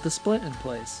helps hold the splint in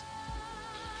place.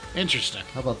 Interesting.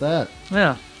 How about that?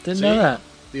 Yeah, didn't know See? that.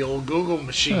 The old Google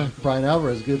machine. Brian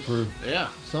Alvarez is good for Yeah.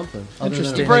 something.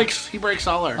 Interesting. He breaks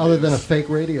all our Other than a news. fake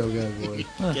radio guy voice.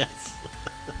 Yes.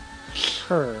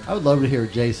 Her. I would love to hear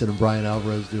Jason and Brian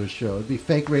Alvarez do a show. It'd be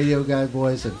fake radio guy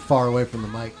voice and far away from the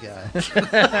mic guy.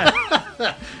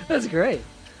 That's great.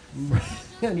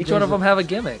 And Each one of Jason- them have a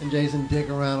gimmick. And Jason dick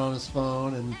around on his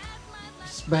phone and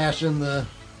smashing the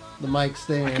mic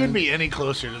stand. I couldn't be any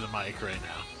closer to the mic right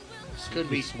now. Could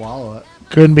be. Swallow it.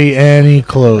 Couldn't be any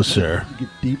closer. You could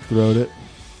deep throat it.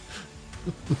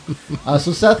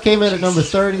 So Seth came in at number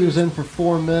 30. He was in for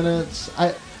 4 minutes.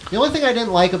 The only thing I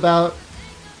didn't like about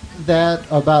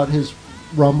his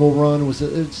Rumble run was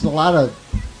it's a lot of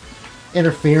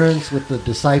interference with the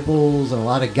disciples and a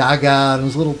lot of gaga. And it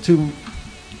was a little too,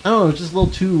 I don't know, it was just a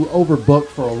little too overbooked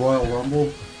for a Royal Rumble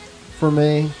for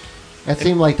me. That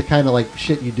seemed like the kind of like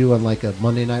shit you do on like a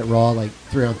Monday Night Raw, like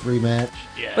 3-on-3 match.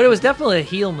 Yeah. But it was definitely a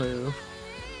heel move.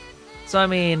 So, I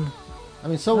mean,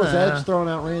 So was Edge throwing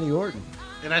out Randy Orton.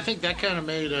 And I think that kind of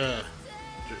made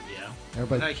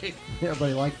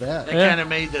Everybody liked that. That kind of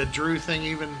made the Drew thing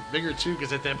even bigger too,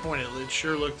 because at that point it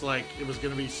sure looked like it was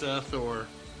going to be Seth or,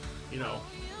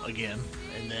 again.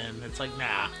 And then it's like,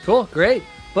 nah. cool, great.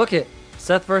 Book it.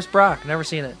 Seth versus Brock. Never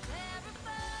seen it.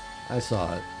 I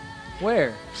saw it.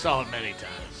 Where? Saw it many times.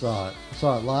 Saw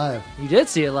it live. You did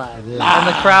see it live. I did. And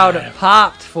the crowd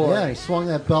popped for Yeah, it. he swung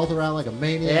that belt around like a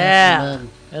maniac. Yeah. And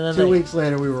And then then 2 weeks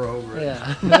later, we were over it.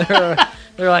 Yeah.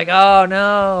 They're like, oh,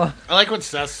 no. I like when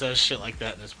Seth says shit like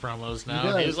that in his promos now.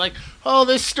 does. He was like, oh,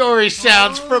 this story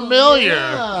sounds familiar.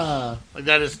 Yeah. Like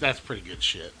that's pretty good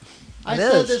shit. I It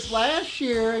said is. this last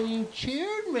year, and you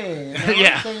cheered me. And now I'm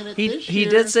Yeah. saying it He this he year.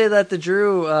 did say that to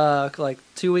Drew like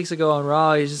 2 weeks ago on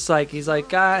Raw. He's like,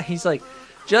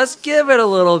 just give it a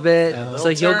little bit. Yeah. It's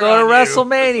like They'll you'll turn go to on you.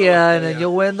 WrestleMania and then Yeah.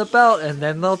 you'll win the belt and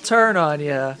then they'll turn on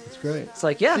you. It's great. It's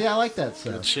like, yeah, See, I like that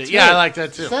Seth. Shit. Yeah, I like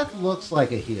that too. Seth looks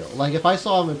like a heel. Like if I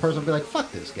saw him in person, I'd be like,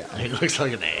 "Fuck this guy." He looks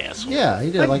like an asshole. Yeah,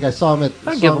 he did. Like I saw him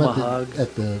I'd give him a at hug.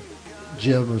 at the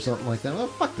gym or something like that. Well,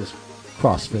 fuck this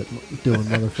CrossFit doing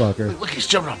motherfucker. Look, he's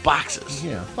jumping on boxes.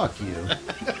 Yeah, fuck you,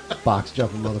 box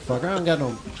jumping motherfucker. I don't got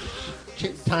no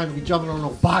time to be jumping on no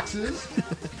boxes.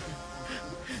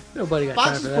 nobody got time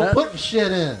Boxes for for that. putting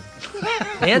shit in.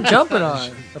 And jumping on,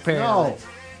 apparently. No,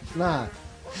 it's not.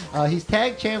 He's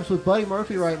tag champs with Buddy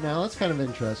Murphy right now. That's kind of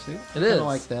interesting. It Kinda is.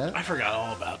 like that. I forgot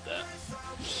all about that.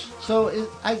 So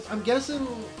I'm guessing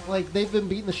like they've been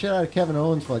beating the shit out of Kevin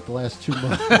Owens for like the last 2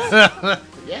 months.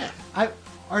 Yeah.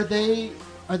 Are they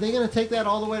going to take that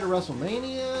all the way to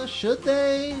WrestleMania? Should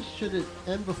they? Should it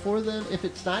end before then? If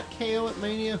it's not KO at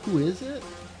Mania, who is it?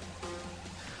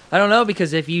 I don't know,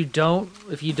 because if you don't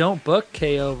book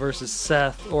KO versus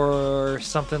Seth or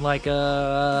something like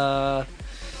a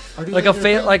Or do Like they a fa-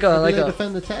 defend- like a- or do like they a-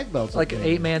 defend the tag belts? like an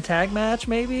 8-man tag match,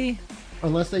 maybe,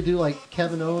 Unless they do like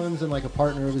Kevin Owens and like a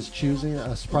partner of his choosing,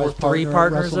 a surprise or 3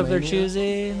 partner at partners of their WrestleMania.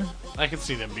 choosing. I could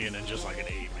see them being in just like an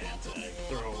 8-man tag.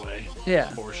 Throwaway.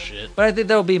 Yeah. Horse shit. But I think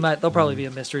they'll probably be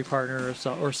a mystery partner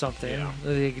or something. Yeah.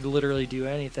 They could literally do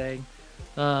anything.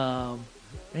 Man,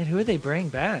 who would they bring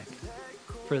back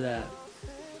for that?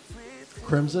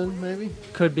 Crimson, maybe.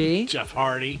 Could be Jeff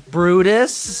Hardy.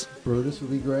 Brutus. Brutus would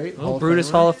be great. Oh, Brutus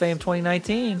Famer. Hall of Fame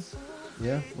 2019.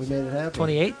 Yeah, we made it happen.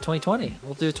 2020.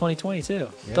 We'll do 2020 too.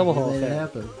 Yeah, Double we Hall of made it Fame.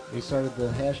 happen. We started the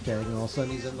hashtag, and all of a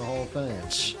sudden he's in the Hall of Fame.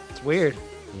 It's weird.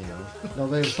 You know,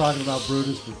 nobody was talking about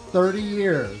Brutus for 30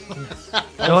 years. All of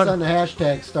a No one- sudden, the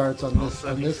hashtag starts on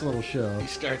this little show. He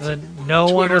starts. And then no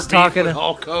one Twitter was beef talking. with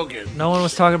Hulk Hogan. No one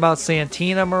was talking about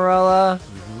Santina Marella,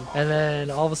 Mm-hmm. and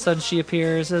then all of a sudden she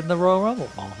appears in the Royal Rumble.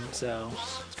 So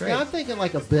it's great. Yeah, I'm thinking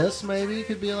like Abyss maybe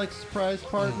could be like a surprise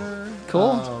partner.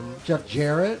 Cool. Jeff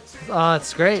Jarrett. Oh,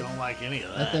 it's great. Don't like any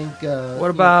of I that. think. What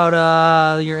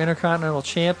about your Intercontinental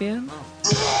Champion?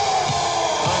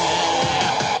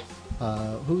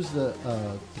 Who's the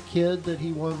kid that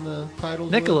he won the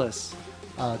titles with? Nicholas.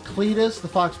 Cletus, the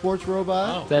Fox Sports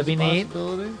robot. Oh, that'd be is a neat.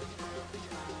 possibility.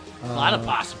 A lot of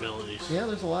possibilities. Yeah,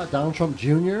 there's a lot. Donald Trump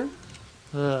Jr.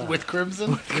 With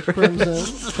Crimson?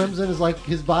 Crimson. Crimson is like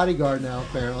his bodyguard now,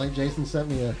 apparently. Jason sent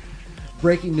me a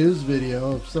breaking news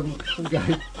video of some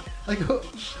guy. Like,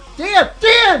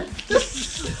 Dan!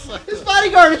 His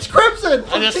bodyguard, it's Crimson!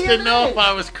 I just didn't know if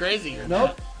I was crazy or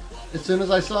not. Nope. As soon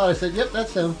as I saw it, I said, yep,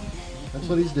 that's him. That's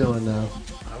what he's doing now.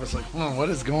 I was like, what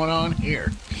is going on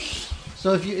here?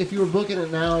 So if you were booking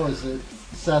it now, is it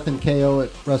Seth and KO at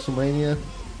WrestleMania?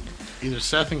 Either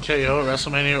Seth and KO at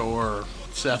WrestleMania or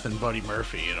Seth and Buddy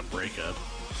Murphy in a breakup.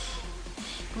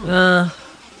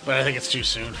 But I think it's too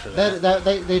soon for that.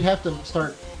 They'd have to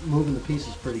start moving the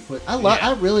pieces pretty quick.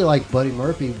 I really like Buddy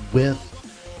Murphy with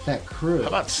that crew. How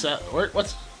about Seth?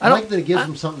 I like that it gives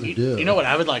him something to do. You know what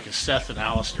I would like is Seth and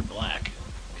Aleister Black,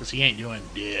 because he ain't doing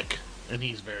dick, and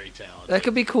he's very talented. That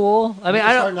could be cool. I mean,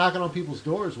 I start don't. knocking on people's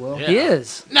doors. Well, He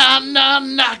is.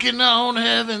 Knocking on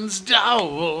heaven's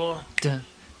door. Dun,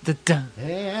 dun, dun,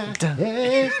 Hey, dun.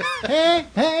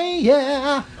 hey,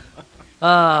 yeah.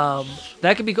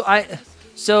 That could be cool.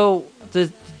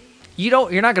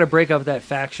 You're not gonna break up that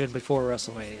faction before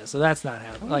WrestleMania, so that's not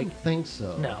happening. I don't think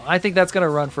so. No, I think that's gonna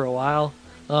run for a while,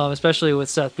 especially with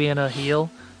Seth being a heel.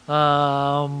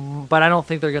 But I don't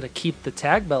think they're gonna keep the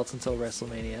tag belts until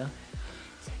WrestleMania.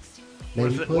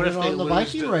 Maybe put it they on the lose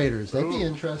Viking to- Raiders. That'd be Ooh.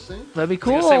 interesting. That'd be I was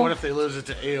gonna cool. say, what if they lose it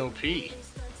to AOP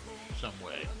some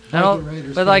way? Viking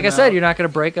Raiders But like I came said, out. you're not gonna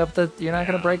break up the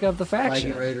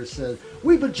faction. Viking Raiders said,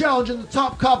 "We've been challenging the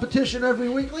top competition every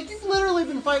week." Like, you've literally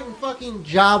been fighting fucking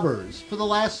jobbers for the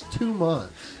last 2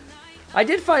 months. I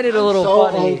did find it a I'm little so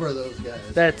funny over those guys.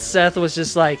 that Seth was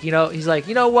just like, he's like,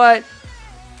 you know what?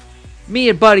 Me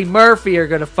and Buddy Murphy are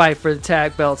gonna fight for the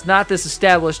tag belts, not this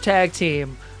established tag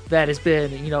team that has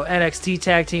been, NXT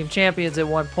tag team champions at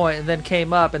one point, and then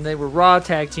came up and they were Raw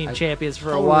tag team champions for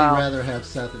totally a while. rather have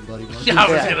Seth and Buddy Murphy. Yeah,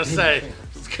 I was Yeah. gonna say,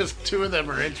 because 2 of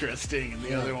them are interesting, and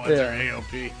the other ones Yeah. are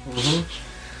AOP.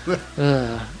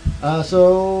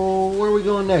 So where are we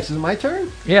going next? Is it my turn?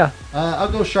 Yeah.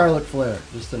 I'll go Charlotte Flair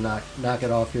just to knock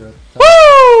it off here.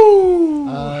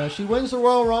 Woo! She wins the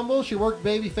Royal Rumble. She worked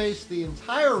babyface the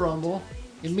entire Rumble.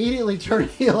 Immediately turned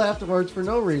heel afterwards for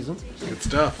no reason. Good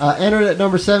stuff. Entered at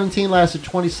number 17, lasted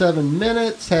 27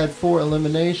 minutes, had 4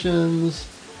 eliminations.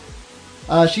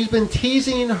 She's been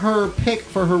teasing her pick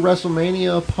for her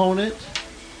WrestleMania opponent.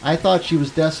 I thought she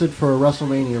was destined for a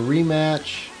WrestleMania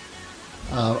rematch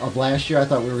of last year. I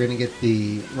thought we were going to get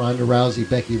the Ronda Rousey,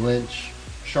 Becky Lynch,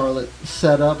 Charlotte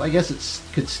set up. I guess it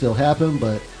could still happen,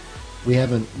 but we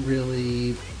haven't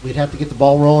really... We'd have to get the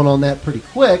ball rolling on that pretty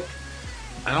quick.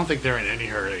 I don't think they're in any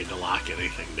hurry to lock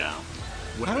anything down.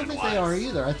 I don't think they are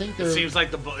either. I think they're... It seems like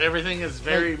everything is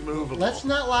very movable. Let's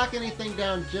not lock anything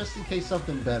down just in case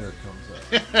something better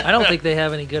comes up. I don't think they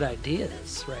have any good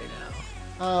ideas right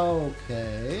now.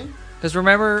 Okay. Because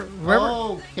remember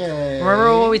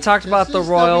when we talked about the This is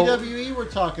Royal... WWE we're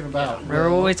talking about.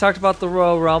 Remember when we talked about the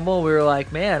Royal Rumble? We were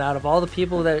like, man, out of all the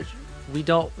people that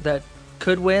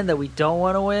could win, that we don't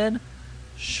want to win,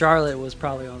 Charlotte was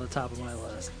probably on the top of my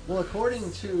list. Well,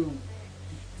 according to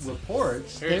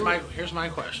reports... Here's my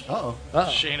question. Uh-oh.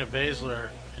 Shayna Baszler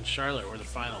and Charlotte were the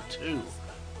final 2.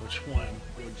 Which one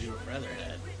would you have rather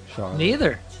had? Charlotte.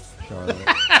 Neither. Charlotte.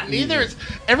 Neither.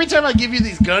 Every time I give you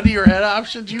these gun to your head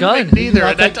options, you Gun. pick neither. I'll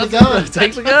and that take the doesn't- gun.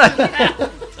 Take the gun.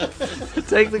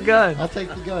 Take the gun. I'll take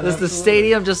the gun. Does the absolutely.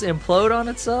 stadium just implode on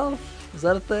itself? Is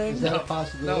that a thing? Is that a No,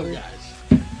 possibility? guys.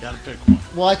 Gotta pick one.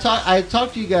 Well, I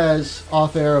talked to you guys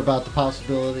off air about the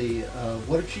possibility of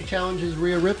what if she challenges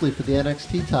Rhea Ripley for the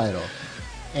NXT title?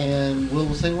 And Will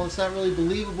was saying, well, it's not really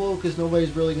believable because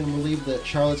nobody's really going to believe that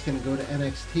Charlotte's going to go to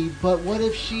NXT. But what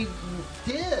if she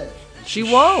did? She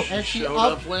won't. And she Showed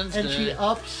ups up Wednesday. and she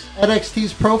ups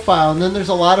NXT's profile, and then there's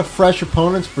a lot of fresh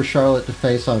opponents for Charlotte to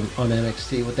face on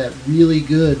NXT with that really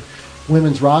good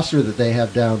women's roster that they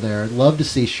have down there. I'd love to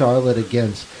see Charlotte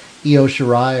against Io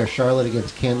Shirai, or Charlotte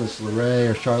against Candice LeRae,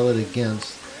 or Charlotte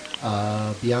against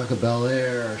Bianca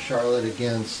Belair, or Charlotte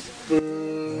against... Boo.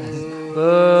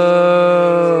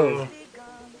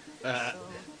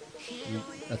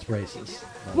 That's racist.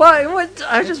 What? What?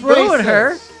 I just ruined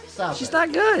her. Racist. Stop She's it.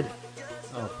 not good.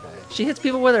 Okay. She hits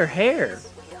people with her hair.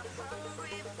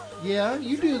 Yeah,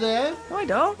 you do that. No, I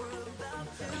don't.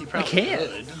 You I probably can't.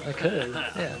 could. I could.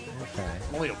 Yeah. Okay.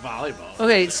 Only a volleyball.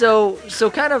 Okay, so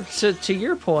kind of to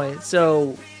your point,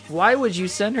 so why would you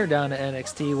send her down to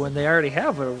NXT when they already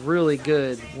have a really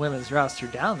good women's roster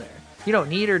down there? You don't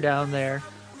need her down there.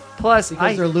 Plus,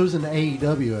 Because they're losing to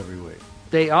AEW every week.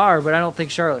 they are, but I don't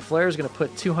think Charlotte Flair is going to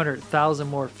put 200,000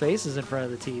 more faces in front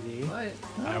of the TV. I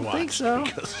don't watched think so.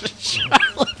 because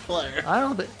Flair. I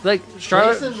don't think like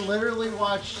Charlotte. Jason literally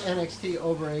watched NXT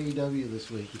over AEW this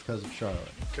week because of Charlotte.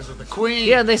 Because of the Queen.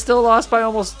 Yeah, and they still lost by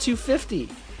almost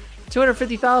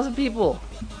 250,000 people.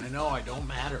 I know, I don't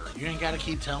matter. You ain't got to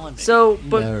keep telling me. So,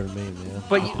 but Matter to me, man.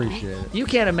 but I appreciate it. you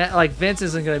can't imagine. Like Vince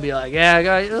isn't going to be like, yeah,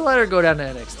 guys, let her go down to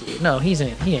NXT. No, he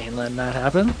ain't letting that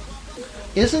happen.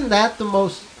 Isn't that the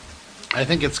most? I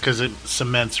think it's because it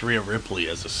cements Rhea Ripley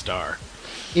as a star.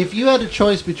 If you had a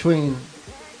choice between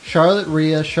Charlotte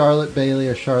Rhea, Charlotte Bayley,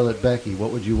 or Charlotte Becky,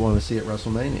 what would you want to see at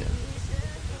WrestleMania?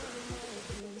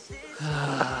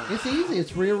 It's easy.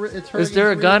 It's Rhea. It's her. Is there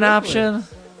a against gun Rhea Ripley. option?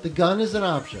 The gun is an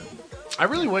option. I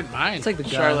really wouldn't mind Take the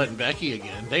gun. Charlotte and Becky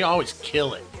again. They always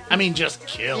kill it. I mean, just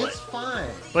kill It's it. fine.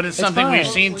 But it's It's something we've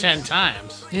fine. seen 10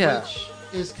 times. Yeah. Which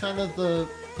is kind of the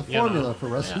You know, formula for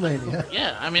WrestleMania.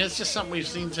 Yeah, I mean, it's just something we've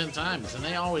seen 10 times, and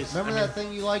they always. Remember I that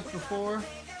thing you liked before?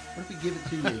 What if we give it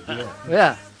to you again?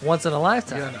 Yeah, once in a mean,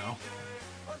 lifetime. you know.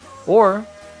 Or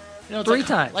You know, it's 3 like,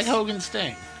 times. Like Hogan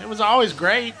Sting. It was always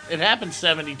great. It happened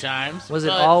 70 times. was it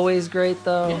but- always great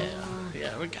though? Yeah.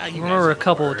 You I guys remember are a the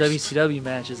couple of worst. WCW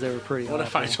matches that were pretty What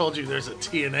if I awful. told you there's a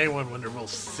TNA one when they're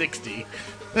both 60?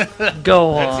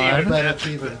 Go That's on. even- That's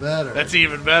even better. That's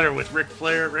even better with Ric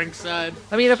Flair at ringside.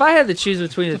 I mean, if I had to choose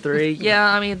between the 3, yeah,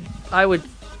 I mean, I would.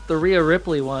 The Rhea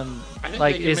Ripley one, I think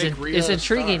like, they can is make Rhea is a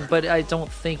intriguing, star. but I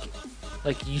don't think,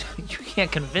 like, you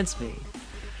can't convince me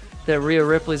that Rhea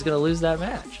Ripley's going to lose that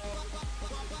match.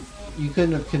 You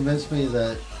couldn't have convinced me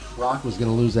that Rock was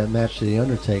going to lose that match to The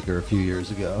Undertaker a few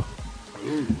years ago.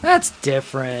 That's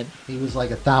different. He was like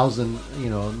 1,000,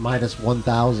 minus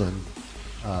 1,000.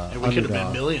 And we could have been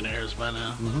underdog. millionaires by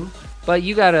now. But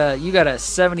you got a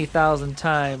 70,000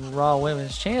 time Raw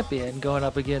Women's Champion going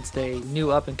up against a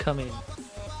new up and coming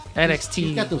NXT.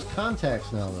 She's got those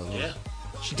contacts now, though. Yeah.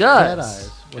 She Dead does.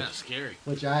 eyes, Kind of scary.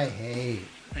 which I hate.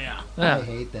 Yeah. Yeah. I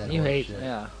hate that. You whole hate, shit.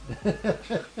 yeah.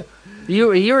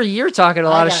 you're talking a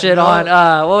lot of got shit no- on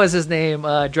what was his name?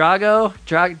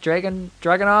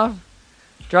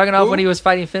 Dragonov when he was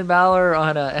fighting Finn Balor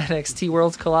on NXT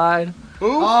Worlds Collide.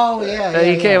 Oh yeah,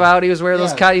 He came out. He was wearing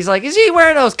those. He's like, is he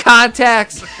wearing those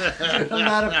contacts? I'm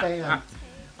not a fan.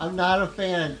 I'm not a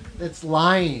fan. It's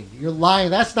lying. You're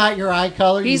lying. That's not your eye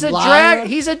color. He's you a liar.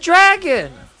 He's a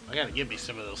dragon. I got to give me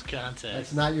some of those contacts.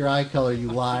 That's not your eye color. You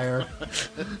liar.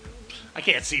 I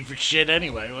can't see for shit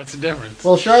anyway. What's the difference?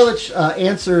 Well, Charlotte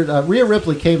answered. Rhea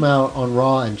Ripley came out on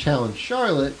Raw and challenged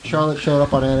Charlotte. Charlotte showed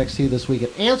up on NXT this week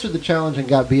and answered the challenge and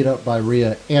got beat up by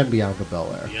Rhea and Bianca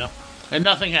Belair. Yep. And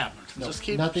nothing happened. Just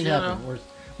keep Nothing you know, happened.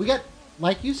 We got,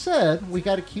 like you said, we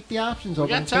got to keep the options open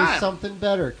got in time. case something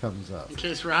better comes up. In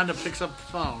case Ronda picks up the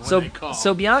phone when they call.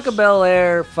 So Bianca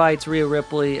Belair fights Rhea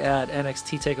Ripley at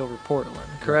NXT Takeover Portland,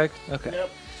 correct? Okay. Yep.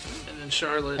 And then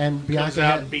Charlotte And comes Bianca,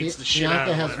 out and beats the shit out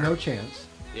Bianca of has her. no chance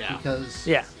Yeah. because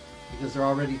Yeah. they're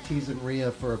already teasing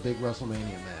Rhea for a big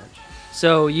WrestleMania match.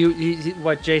 So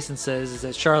what Jason says is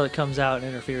that Charlotte comes out and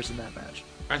interferes in that match.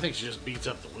 I think she just beats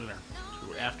up the winner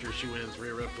after she wins.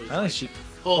 Rhea Ripley I think she.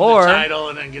 holds or- the title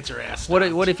and then gets her ass.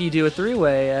 What if you do a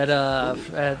 3-way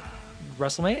at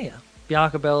WrestleMania?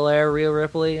 Bianca Belair, Rhea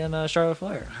Ripley, and Charlotte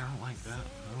Flair. I don't like that.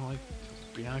 I don't like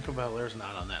Bianca Belair's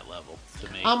not on that level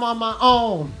to me. I'm on my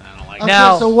own I don't like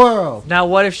Now- against the world. Now,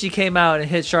 what if she came out and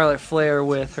hit Charlotte Flair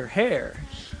with her hair?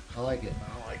 I like it.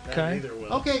 I don't like that Okay. either.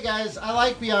 Will. Okay, guys, I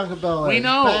like Bianca Belair. We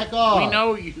know. Back off. We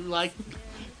know you like.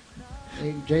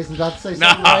 Hey, Jason's about to say No,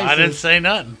 something I didn't racist. say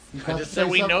nothing. He's I about just to said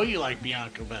say we know something. you like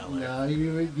Bianca Belair. No,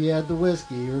 you had the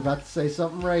whiskey. You were about to say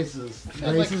something racist.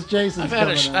 Racist Jason's I've had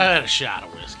coming I out. had a shot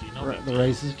of whiskey. No big The deal.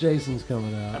 racist Jason's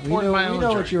coming out. I We poured know, my we own know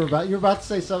what drink. you were about. You were about to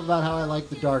say something about how I like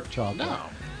the dark chocolate. No,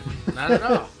 not at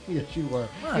all. Yes, you were.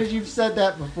 Because you've said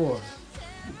that before.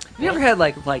 Have you ever had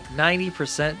like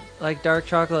 90% like dark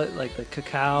chocolate, like the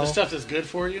cacao? The stuff that's good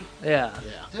for you. Yeah.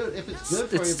 Yeah. Dude, if it's good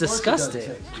for you, It's of course disgusting. It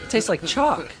does taste It good. tastes like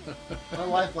chalk. My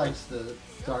wife likes the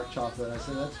dark chocolate. I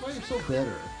said, that's why you're so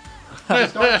bitter.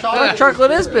 Dark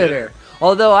chocolate is bitter.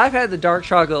 Although I've had the dark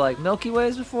chocolate like Milky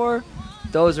Ways before,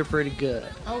 those are pretty good.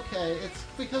 Okay, it's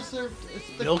because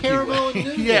it's the Milky caramel Way. and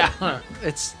nougat. Yeah.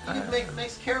 It's You could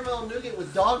mix caramel and nougat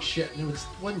with dog shit and it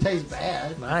wouldn't taste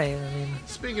bad. I mean,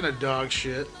 Speaking of dog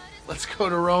shit, let's go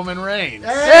to Roman Reigns.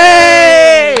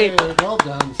 Hey! Well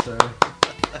done, sir.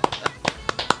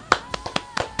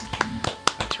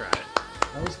 I tried.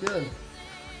 That was good.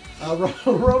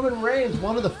 Roman Reigns,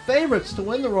 one of the favorites to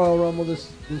win the Royal Rumble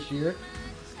this year,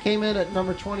 came in at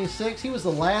number 26. He was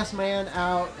the last man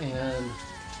out, and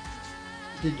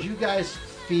did you guys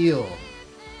feel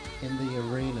in the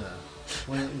arena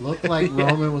when it looked like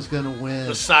Roman was going to win?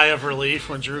 The sigh of relief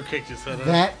when Drew kicked his head out.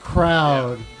 That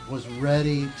crowd was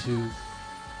ready to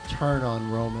turn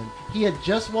on Roman. He had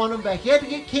just won him back. He had to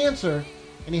get cancer,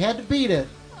 and he had to beat it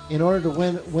in order to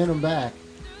win him back.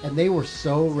 And they were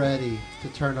so ready to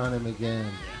turn on him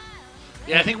again.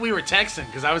 Yeah, I think we were texting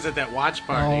because I was at that watch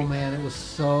party. Oh man, it was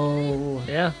so.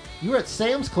 Yeah. You were at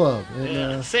Sam's Club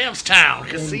in Sam's Town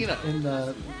Casino in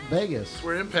Vegas. That's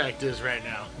where Impact is right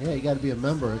now. Yeah, you got to be a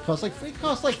member. It costs like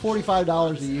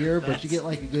 $45 a year, but you get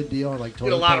like a good deal on like You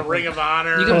get a lot of Ring of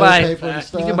Honor. You can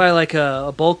buy like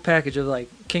a bulk package of like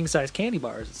king size candy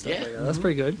bars and stuff like that. That's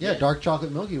pretty good. Yeah, dark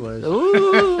chocolate Milky Ways.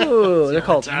 Ooh, they're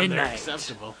called They're Midnight.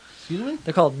 acceptable. Excuse me?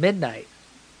 They're called Midnight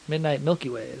Milky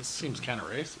Ways. Seems kind of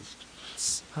racist.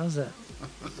 How's that?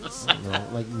 No,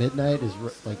 like midnight is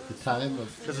like the time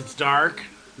of. Because it's dark,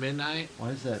 midnight. Why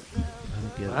is that? I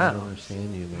don't get it. Wow. I don't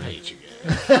understand you, man. I hate you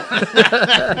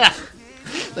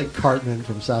guys. Like Cartman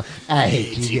from South. I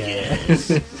hate you guys.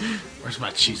 Where's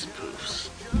my cheese and poofs?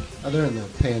 Oh, they're in the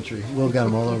pantry. Will got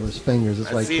them all over his fingers.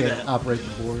 That's I why he see can't that. operate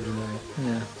the board tonight.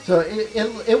 Yeah. So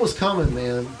it was coming,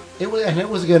 man. It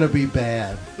was going to be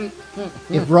bad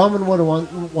if Roman would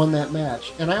have won that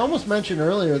match. And I almost mentioned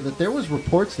earlier that there was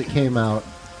reports that came out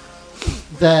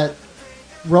that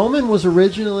Roman was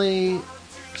originally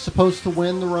supposed to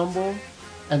win the Rumble,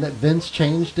 and that Vince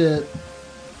changed it.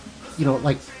 You know,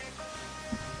 like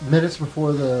minutes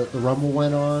before the Rumble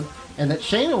went on, and that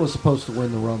Shayna was supposed to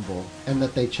win the Rumble, and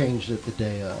that they changed it the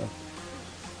day of.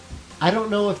 I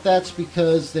don't know if that's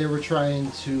because they were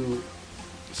trying to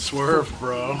swerve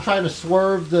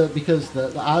because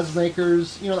the odds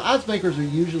makers, the odds makers are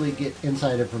usually get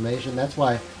inside information. That's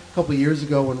why a couple of years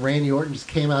ago when Randy Orton just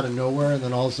came out of nowhere and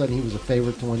then all of a sudden he was a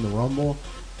favorite to win the Rumble,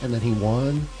 and then he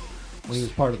won when he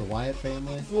was part of the Wyatt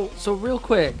family. Well, so real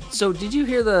quick, so did you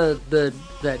hear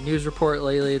that news report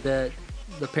lately that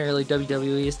apparently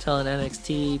WWE is telling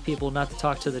NXT people not to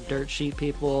talk to the dirt sheet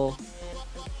people,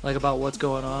 like about what's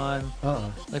going on?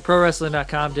 Like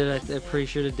ProWrestling.com did, I'm pretty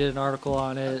sure they did an article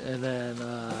on it, and then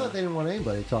I thought they didn't want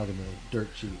anybody talking to dirt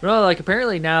sheet. no, like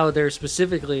apparently now they're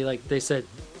specifically like they said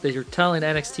that you're telling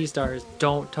NXT stars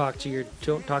don't talk to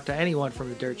anyone from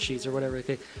the dirt sheets or whatever.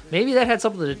 Maybe that had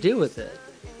something to do with it,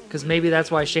 because maybe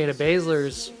that's why Shayna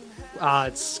Baszler's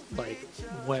odds like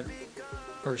went,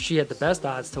 or she had the best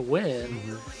odds to win,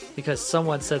 because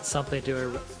someone said something to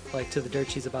her, like to the dirt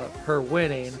sheets about her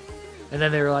winning, and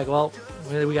then they were like, well,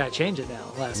 we got to change it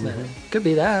now last minute. Could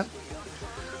be that.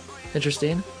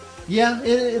 Interesting. Yeah,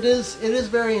 it is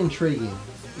very intriguing.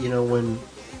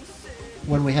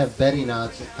 When we have betting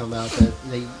odds that come out that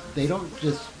they don't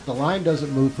just, the line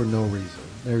doesn't move for no reason.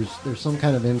 There's some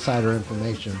kind of insider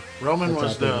information. Roman that's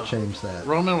was out there to change that.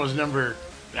 Roman was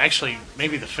actually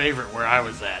maybe the favorite where I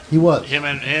was at. He was. Him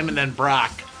and then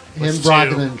Brock. Him, Brock,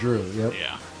 and then Drew. Yep.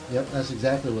 Yeah. Yep, that's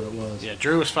exactly what it was. Yeah,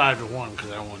 Drew was 5-1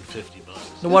 because I won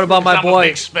 $50. So what about my boy? I'm a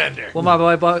big spender. Well, my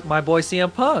boy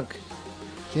CM Punk.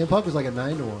 CM Punk was like a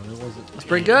 9-1. It wasn't. It's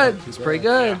pretty good. Not too It's bad. pretty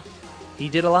good. Yeah. He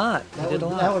did a lot. That would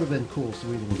have been cool, so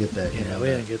we didn't get that. Yeah, we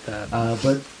didn't get that.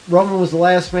 But Roman was the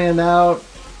last man out,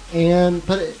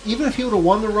 but even if he would have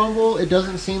won the Rumble, it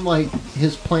doesn't seem like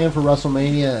his plan for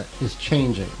WrestleMania is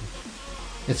changing.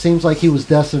 It seems like he was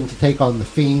destined to take on The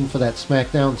Fiend for that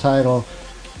SmackDown title.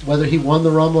 Whether he won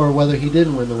the Rumble or whether he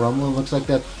didn't win the Rumble, it looks like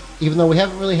that. Even though we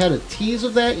haven't really had a tease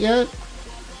of that yet.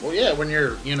 Well, yeah, when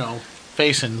you're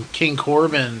facing King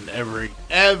Corbin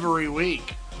every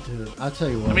week. Dude, I'll tell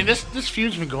you what. I mean, this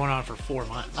feud's been going on for 4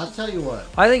 months. I'll tell you what.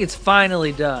 I think it's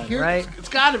finally done, right? It's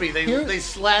got to be. They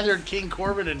slathered King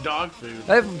Corbin in dog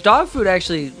food. Dog food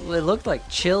actually, it looked like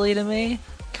chili to me.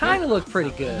 Kind of looked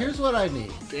pretty good. Here's what I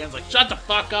need. Dan's like, shut the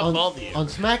fuck up, both of you. On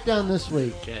SmackDown this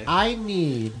week, Okay. I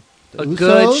need the A Usos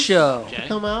good show. to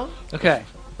come out. Okay,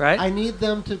 right? I need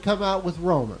them to come out with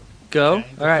Roman. Go. Okay.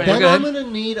 All right, Then we're I'm good. going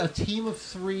to need a team of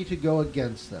 3 to go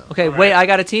against them. Okay, All right. wait, I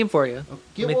got a team for you.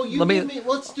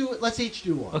 Let's do it. Let's each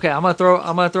do one. Okay, I'm gonna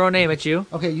throw a name at you.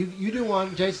 Okay, you do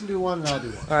one, Jason do one, and I'll do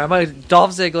one. All right, I'm gonna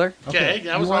Dolph Ziggler. Okay,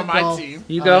 that you was want on my Dolph. team.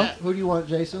 You go. Who do you want,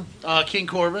 Jason? King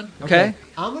Corbin. Okay,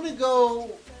 I'm going to go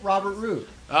Robert Roode.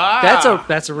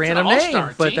 that's a random an name,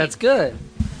 all-star but team. that's good.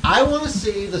 I want to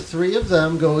see the 3 of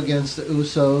them go against the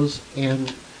Usos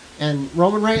and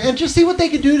Roman Reigns and just see what they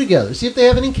could do together. See if they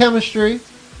have any chemistry.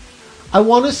 I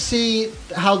want to see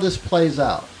how this plays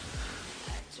out.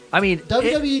 I mean,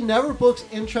 WWE never books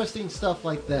interesting stuff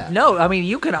like that. no, I mean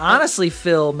you can honestly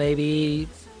fill maybe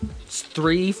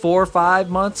 3, 4, 5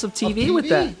 months of TV with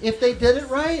that. If they did it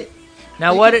right.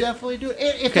 Now they what? could definitely do it.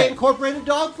 If they Okay. incorporated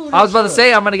dog food. I was about to into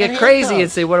say it. I'm gonna get And crazy and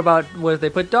handcuffs. say what if they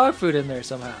put dog food in there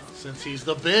somehow? Since he's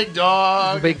the big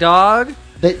dog. Big dog.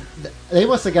 They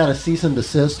must have got a cease and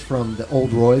desist from the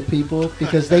Old Roy people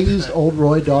because they used Old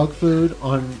Roy dog food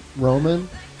on Roman,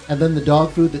 And then the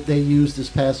dog food that they used this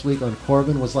past week on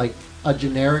Corbin was like a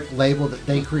generic label that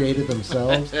they created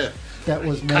themselves. That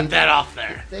was Cut made. that off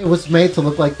there. It was made to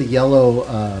look like the yellow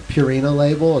Purina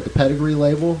label or the Pedigree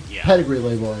label. Yeah. Pedigree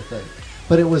label, I think.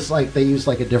 But it was like they used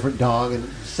like a different dog and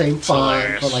same font,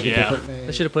 hilarious, but like yeah. a different name.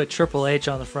 They should have put Triple H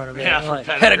on the front of it. Yeah, Like,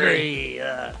 for pedigree.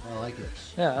 I like it.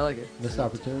 Yeah, I like it. Missed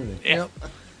opportunity. Yeah.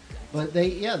 But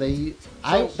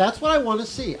that's what I want to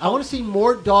see. I want to see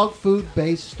more dog food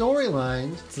based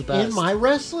storylines the best. in my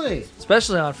wrestling.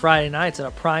 Especially on Friday nights in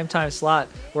a primetime slot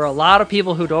where a lot of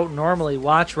people who don't normally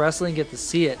watch wrestling get to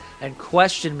see it and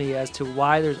question me as to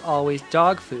why there's always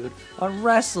dog food on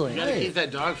wrestling. You gotta keep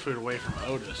that dog food away from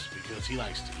Otis because he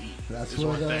likes to eat. That's is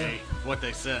what, what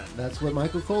they said. That's what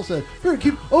Michael Cole said. Better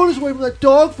keep Otis away from that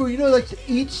dog food. You know he likes to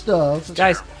eat stuff.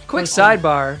 Guys, quick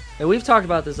sidebar, and we've talked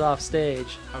about this off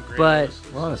stage, How great but it is.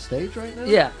 We're on a stage right now?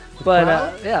 yeah, The but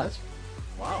crowd? yeah,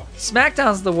 Wow.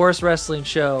 SmackDown's the worst wrestling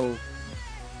show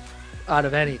out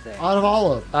of anything, Out of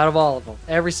all of them. out of all of them,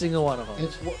 every single one of them.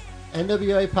 It's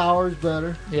NWA Power is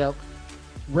better. Yep,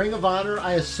 Ring of Honor,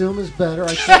 I assume, is better.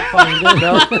 I can't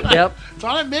find it. yep. It's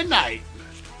on at midnight.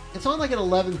 It's on like at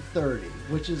 11:30,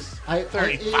 which is if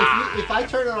 35. I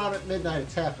turn it on at midnight,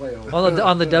 it's halfway over.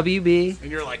 On the WB, And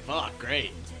you're like, fuck,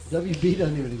 great. WB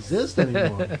doesn't even exist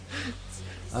anymore.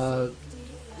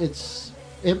 It's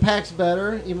Impact's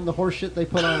better. Even the horse shit they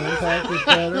put on Impact is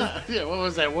better. Yeah, what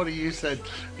was that? What of you said?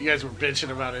 You guys were bitching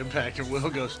about Impact, and Will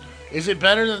goes, "Is it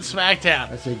better than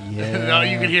SmackDown?" I said, yeah. No,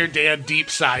 you could hear Dan deep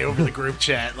sigh over the group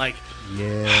chat, like,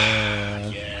 Yeah.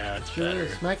 "Yeah, it's Sure better."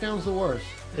 is. SmackDown's the worst.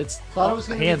 it's Thought it was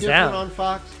going to be hands different down. on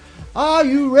Fox. Are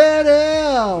you ready?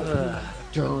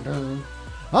 Dun, dun.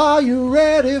 Are you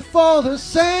ready for the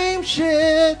same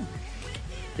shit?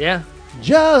 Yeah,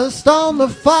 Just on the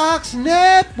Fox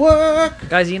network.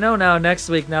 guys, you know now next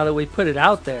week, now that we put it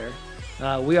out there,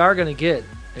 we are going to get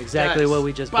exactly Guys, what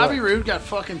we just Bobby booked. Roode got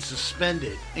fucking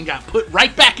suspended and got put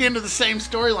right back into the same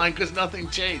storyline because nothing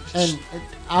changed. And it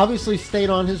obviously stayed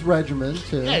on his regimen,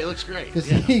 too. yeah, he looks great. Because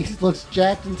Yeah. he looks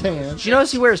jacked and tan. Did you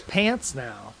notice he wears pants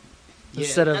now Yeah,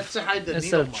 instead of that's to hide the instead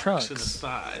needle of marks trunks? in his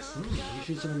thighs. He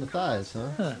shoots him in the thighs,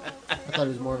 huh? I thought he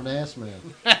was more of an ass man.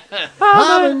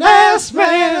 I'm an ass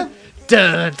man.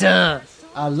 Dun dun.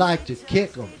 I like to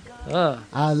kick him.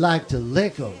 I like to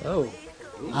lick him. Oh,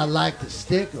 I like to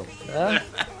stick him. uh,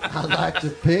 I like to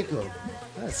pick him.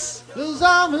 that's. Because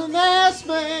I'm an ass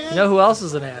man. You know who else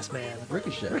is an ass man?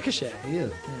 Ricochet. Ricochet. He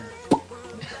is.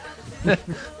 I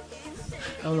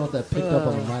don't know if that picked up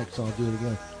on the mic, so I'll do it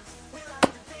again.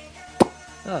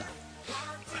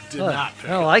 Did not. I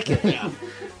don't like it. Yeah.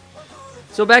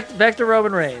 So back to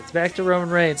Roman Reigns. Back to Roman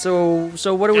Reigns. So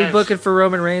what are we Guys. booking for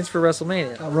Roman Reigns for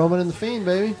WrestleMania? Got Roman and the Fiend,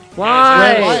 baby. Red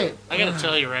Why? light. I gotta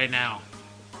tell you right now,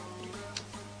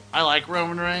 I like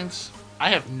Roman Reigns. I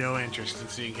have no interest in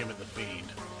seeing him at the Fiend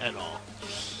at all.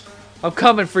 I'm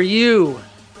coming for you,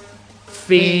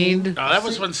 Fiend. Oh, that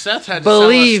was when Seth had to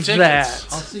Believe sell us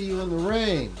tickets. I'll see you in the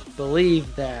ring,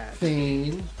 Believe that.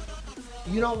 Fiend.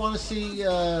 You don't want to see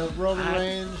Roman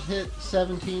Reigns hit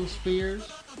 17 spears?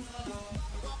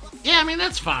 Yeah, I mean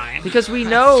that's fine. Because we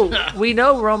know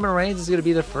Roman Reigns is going to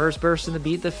be the first person to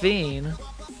beat the Fiend,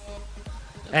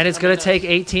 and it's going to take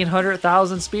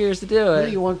 1,800,000 spears to do Who it.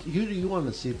 do you want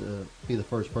to see be the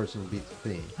first person to beat the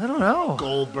Fiend? I don't know.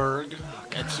 Goldberg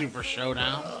at Super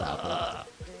Showdown.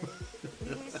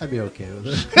 I'd be okay with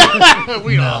it.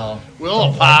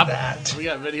 We'll pop. We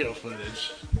got video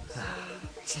footage.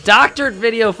 It's doctored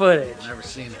video footage. Never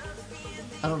seen it.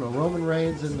 I don't know. Roman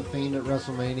Reigns and the Fiend at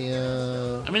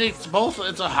WrestleMania. I mean, it's both.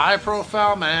 It's a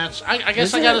high-profile match. I guess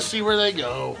Is I got to it? see where they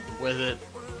go with it.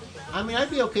 I mean, I'd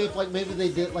be okay if maybe they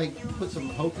did put some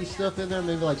hokey stuff in there,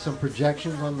 maybe some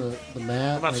projections on the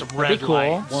mat, How about like some That'd red be cool.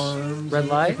 lights? worms, Red and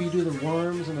light? If you do the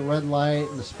worms and the red light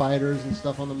and the spiders and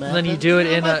stuff on the mat, And then you do it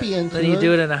in I might be a into then you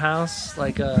do it in a house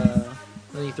like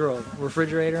then you throw a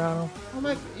refrigerator on them. I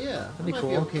might, yeah, I be might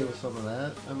cool. be okay with some of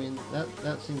that. I mean,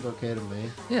 that seems okay to me.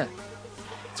 Yeah,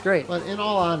 it's great. But in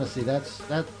all honesty, that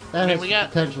I mean, has we the got-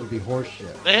 potential to be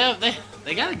horseshit.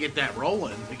 They got to get that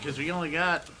rolling because we only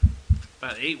got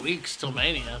about 8 weeks till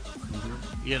Mania.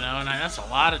 You know, and that's a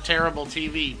lot of terrible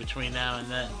TV between now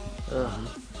and then.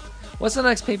 What's the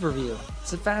next pay-per-view?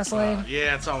 Is it Fastlane?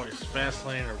 Yeah, it's always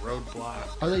Fastlane or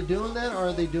Roadblock. Are they doing that, or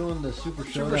are they doing the Super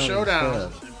Showdown? Super Showdown.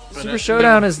 instead? But Super that's-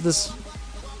 Showdown is this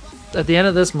at the end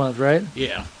of this month, right?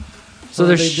 Yeah, So are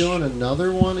there's they doing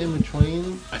another one in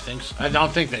between? I think so. I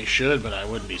don't think they should, but I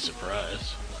wouldn't be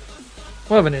surprised.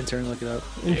 We'll have an intern look it up.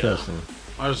 Interesting.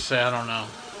 I would say I don't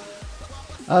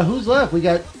know. Who's left? We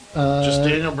got Just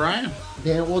Daniel Bryan.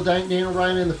 Daniel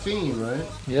Bryan and The Fiend, right?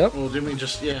 Yep. Well, didn't we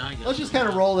just, I guess. Let's just kind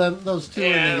of roll those two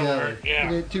in Yeah, together. or- yeah.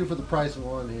 We did 2 for the price of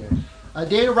 1 here.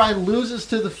 Daniel Bryan loses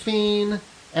to The Fiend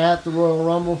at the Royal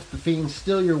Rumble. The Fiend's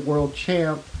still your world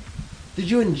champ. Did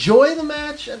you enjoy the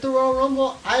match at the Royal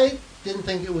Rumble? I didn't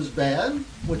think it was bad,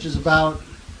 which is about,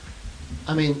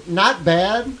 not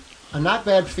bad. A not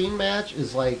bad Fiend match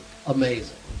is like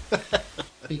amazing.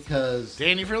 Because,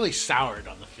 Danny really soured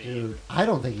on the Fiend. dude, I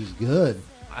don't think he's good.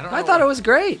 I don't know. I thought it was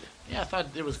great. Yeah, I thought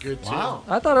it was good, too. Wow.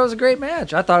 I thought it was a great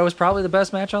match. I thought it was probably the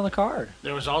best match on the card.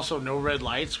 There was also no red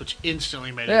lights, which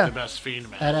instantly made Yeah. it the best Fiend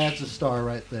match. That adds a star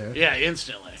right there. Yeah,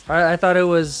 instantly. I thought it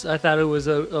was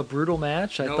a brutal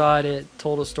match. I No- thought it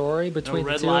told a story No between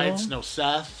the red two lights, of them. no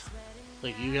Seth.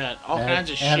 Like, you got all Add-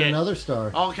 kinds of add shit. another star.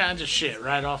 All kinds of shit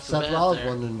right off the Seth bat Rollins there.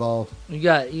 wasn't involved. You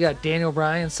got Daniel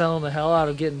Bryan selling the hell out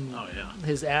of getting Oh, yeah.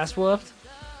 his ass whooped.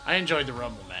 I enjoyed the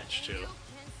Rumble match, too.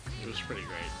 It was pretty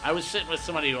great. I was sitting with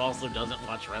somebody who also doesn't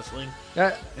watch wrestling,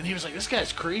 Uh, and he was like, this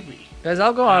guy's creepy. Guys,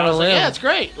 I'll go And out I on a was like, limb. yeah, it's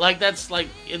great. Like, that's like,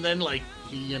 and then, like,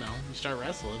 you start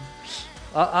wrestling.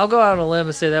 I'll go out on a limb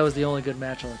and say that was the only good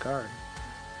match on the card.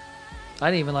 I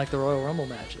didn't even like the Royal Rumble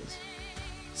matches.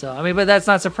 So but that's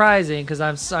not surprising because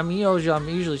I'm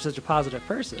usually such a positive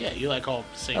person. Yeah, you like all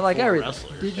same I like four everything.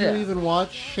 wrestlers. Did you Yeah. even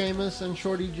watch Sheamus and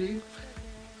Shorty G?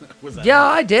 Was that Yeah,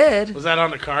 I did. Was that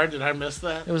on the card? Did I miss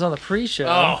that? It was on the pre-show.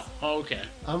 Oh, okay.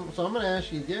 So I'm going to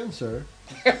ask you again, sir.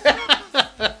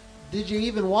 Did you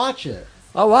even watch it?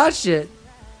 I watched it.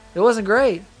 It wasn't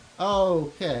great.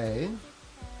 Okay.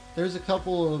 There's a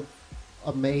couple of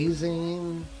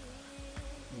amazing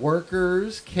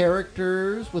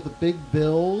characters with a big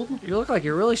build. You look like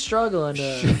you're really struggling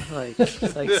to like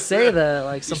say that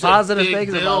like some You said positive Big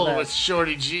things Bill about with that.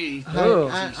 Shorty G. Ooh.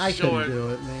 I Short. couldn't do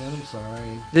it, man. I'm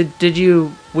sorry. Did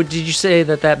you say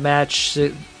that match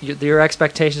your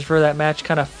expectations for that match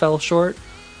kind of fell short?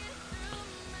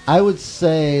 I would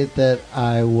say that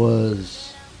I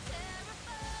was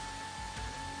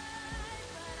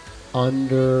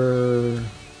underwhelmed.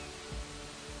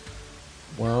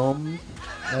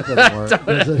 That doesn't work.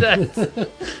 does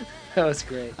it? That was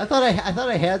great. I thought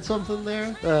I had something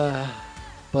there,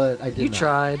 but I didn't. You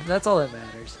tried. That's all that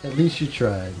matters. At least you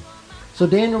tried. So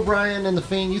Daniel Bryan and The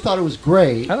Fiend, you thought it was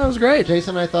great. I thought it was great.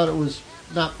 Jason, I thought it was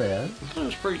not bad. I thought it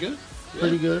was pretty good.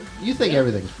 Pretty good. You think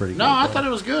everything's pretty good? No, I though. thought it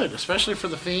was good, especially for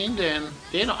the Fiend and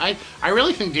Daniel. I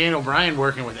really think Daniel Bryan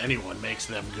working with anyone makes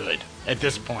them good at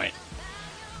this point.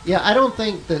 Yeah, I don't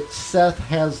think that Seth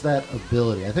has that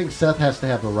ability. I think Seth has to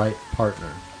have the right partner.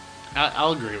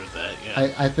 I'll agree with that.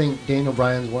 Yeah, I think Daniel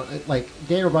Bryan's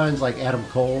Daniel Bryan's like Adam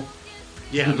Cole.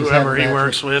 yeah. Who just Whoever had a he match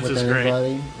works with is great.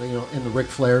 anybody. You know, in the Ric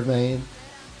Flair vein,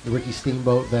 the Ricky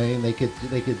Steamboat vein, they could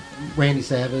Randy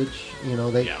Savage. You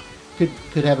know, they Yeah.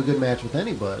 could have a good match with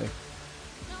anybody.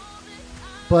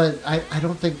 But I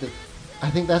don't think that. I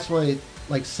think that's why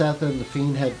like Seth and the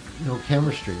Fiend had no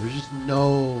chemistry. There's just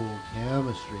no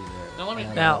chemistry there. Now let me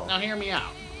at Now- all. now hear me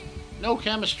out. No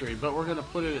chemistry, but we're gonna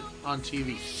put it on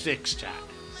TV 6 times.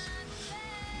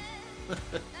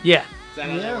 Yeah. Is that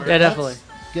how that Yeah, works? Yeah, definitely.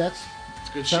 That's It's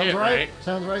good sounds shit, right. right?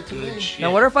 Sounds right to Good me. shit.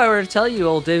 Now, what if I were to tell you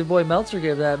old David Boy Meltzer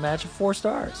gave that match 4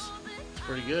 stars? It's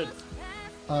pretty good.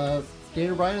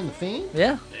 Daniel Bryan and the Fiend?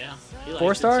 Yeah. Yeah. He 4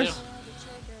 liked it, stars? too.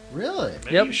 Really?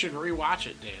 Maybe Yep. you should rewatch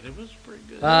it, Dan. It was pretty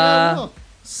good. No.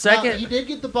 Second. Now, he did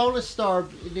get the bonus star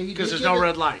Because there's no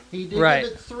red light. He did Right.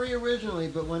 give it 3 originally,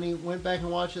 but when he went back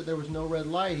and watched it, there was no red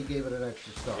light. He gave it an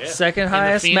extra star. Yeah. Second And the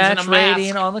highest Fiend's in match a mask.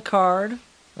 rating on the card.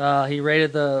 He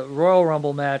rated the Royal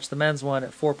Rumble match, the men's one,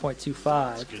 at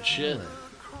 4.25. Good shit.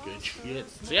 Good shit.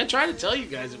 See, I tried to tell you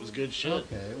guys it was good shit.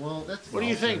 Okay, well that's. What do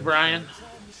you think, Brian?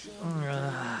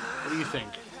 What do you think?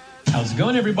 How's it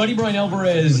going, everybody? Brian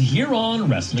Alvarez here on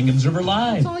Wrestling Observer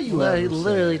Live. That's all you Well, ever he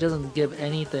literally say. doesn't give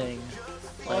anything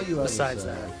All you ever besides say.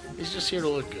 that. He's just here to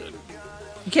look good.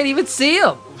 You can't even see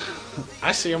him.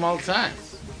 I see him all the time.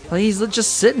 Like, he's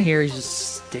just sitting here. He's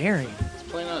just staring.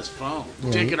 He's playing on his phone,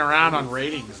 Yeah, dicking around on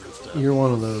ratings and stuff. You're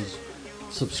one of those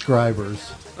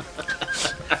subscribers.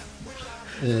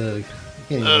 Yeah, I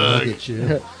can't even look at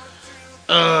you.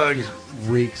 Ugh.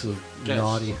 Reeks of Guys.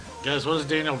 naughty. Guys, what does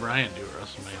Daniel Bryan do at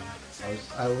WrestleMania?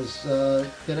 I was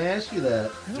gonna ask you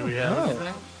that. Do we have know.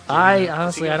 anything? I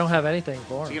honestly, I don't have anything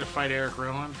for Is he him. gonna fight Eric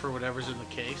Rowan for whatever's in the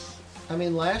case? I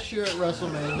mean, last year at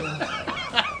WrestleMania,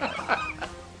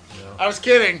 I was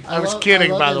kidding. I was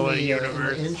kidding, love by the in way, in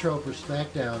universe. the intro for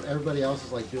SmackDown, everybody else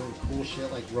is like doing cool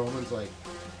shit. Like Roman's like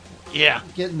Yeah.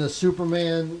 getting the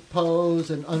Superman pose,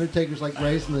 and Undertaker's like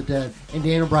raising the dead, and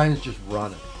Daniel Bryan's just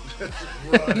running.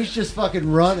 He's just fucking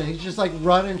running. He's just like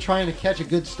running, trying to catch a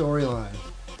good storyline.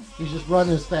 He's just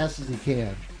running as fast as he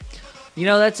can.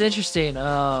 That's interesting.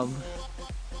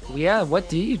 Yeah, what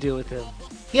do you do with him?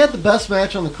 He had the best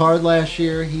match on the card last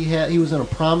year. He was in a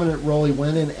prominent role. He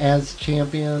went in as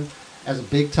champion, as a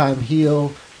big time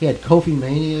heel. He had Kofi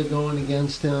Mania going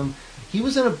against him. He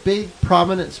was in a big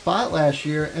prominent spot last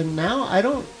year, and now I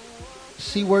don't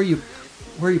see where you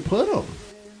put him.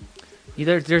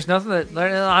 There's nothing that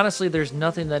honestly, there's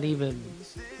nothing that even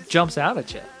jumps out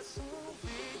at you.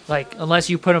 Like unless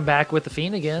you put him back with the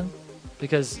Fiend again,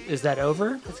 because is that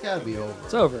over? It's got to be over.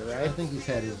 It's over, right? I think he's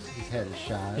had his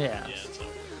shot. Yeah.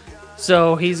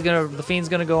 So the Fiend's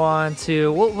gonna go on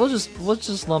to we'll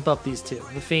just lump up these two.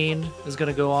 The Fiend is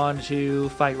gonna go on to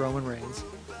fight Roman Reigns.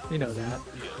 You know that.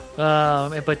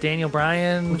 But Daniel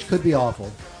Bryan, which could be awful.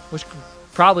 Which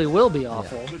probably will be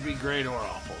awful. Yeah. Could be great or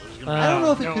awful. I don't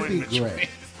know if it could be great.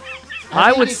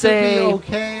 I would say could be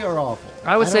okay or awful.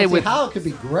 I would say with how it could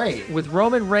be great. With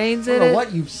Roman Reigns in it. I don't know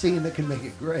what you've seen that can make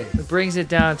it great. It brings it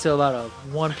down to about a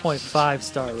 1.5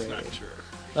 star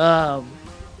rating.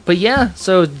 But yeah,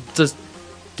 so does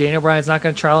Daniel Bryan's not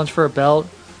going to challenge for a belt?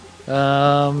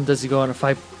 Does he go on to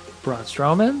fight Braun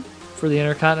Strowman for the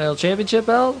Intercontinental Championship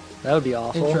belt? That would be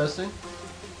awful. Interesting.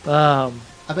 I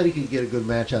bet he could get a good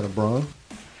match out of Braun.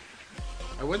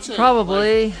 I would say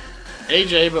probably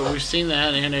AJ, but we've seen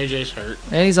that, and AJ's hurt,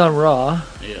 and he's on Raw.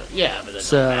 Yeah, but that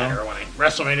don't matter when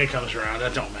WrestleMania comes around.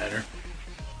 That don't matter.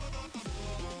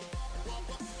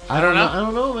 I don't know. I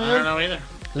don't know, man. I don't know either.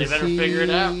 They better figure it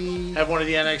out. Have one of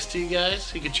the NXT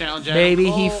guys. He could challenge Adam Maybe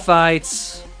Cole. he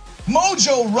fights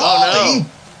Mojo Rawley.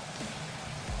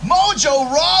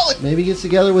 Mojo Rawley. Maybe he gets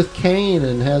together with Kane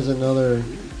and has another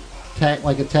tag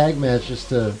match just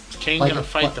to. Is Kane gonna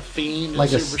fight the Fiend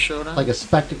like in Super Showdown? Like a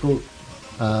spectacle,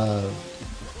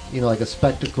 like a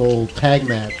spectacle tag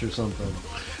match or something.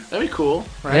 That'd be cool,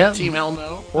 right? Yeah. Team Hell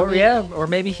No. Or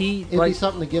maybe he it'd be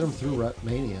something to get him through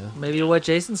Mania. Maybe what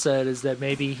Jason said is that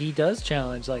maybe he does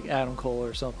challenge like Adam Cole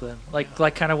or something, like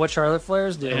kind of what Charlotte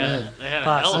Flair's doing. They had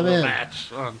a hell of a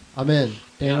match. I'm in.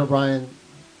 Daniel Bryan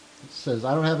says,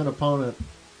 "I don't have an opponent.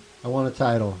 I want a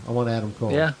title. I want Adam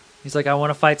Cole." Yeah, he's like, "I want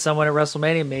to fight someone at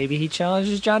WrestleMania." Maybe he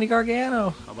challenges Johnny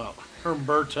Gargano. How about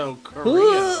Humberto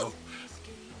Carrillo?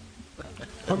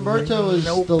 Humberto is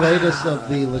the latest of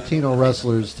the Latino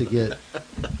wrestlers to get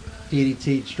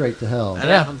DDT'd straight to hell.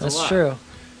 Yeah, that's true.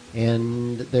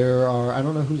 And there are, I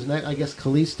don't know who's next. I guess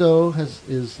Kalisto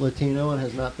is Latino and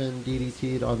has not been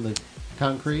DDT'd on the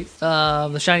concrete.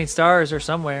 The Shining Stars are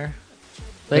somewhere.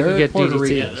 They could get Puerto DDT'd.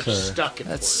 Rican, They're sir. stuck in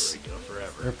Puerto Rico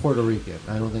forever. They're Puerto Rican.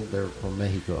 I don't think they're from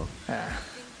Mexico.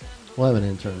 We'll have an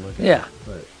intern look at Yeah. it.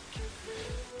 But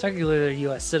technically, they're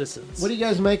U.S. citizens. what do you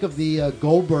guys make of the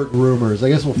Goldberg rumors? I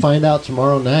guess we'll find out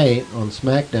tomorrow night on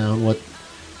SmackDown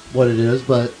what it is.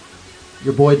 But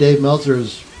your boy Dave Meltzer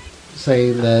is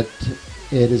saying that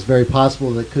it is very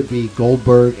possible that it could be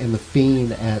Goldberg and the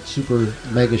Fiend at Super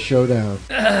Mega Showdown.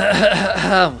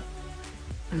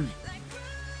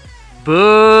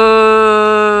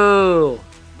 Boo!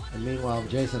 And meanwhile,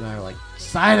 Jason and I are like,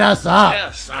 sign us up.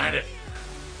 Yeah, sign it.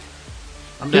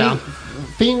 I'm down.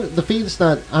 The Fiend's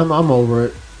not. I'm over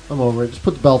it. I'm over it. Just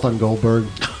put the belt on Goldberg.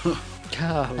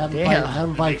 God Have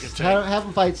damn. him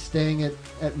fight Sting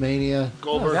at Mania.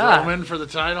 Goldberg God. Roman for the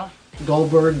title.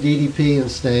 Goldberg, DDP, and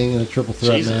Sting in a triple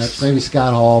threat Jesus. match. Maybe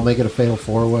Scott Hall, make it a fatal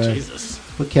four-way. Jesus.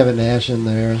 Put Kevin Nash in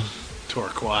there. Tore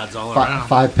quads all around.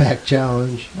 Five-pack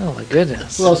challenge. Oh my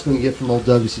goodness. Who else can we get from old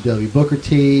WCW? Booker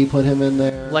T, put him in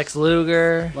there. Lex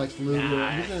Luger. Lex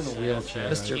Luger. He's in a wheelchair.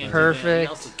 Mr. right now. Perfect. He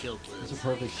also killed Liz. Mr.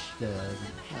 Perfect dead.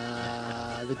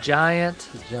 The Giant.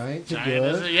 The Giant could Giant, do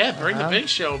is it. it? Yeah, bring the Big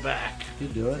Show back.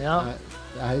 Could do it. Yeah.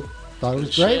 I thought it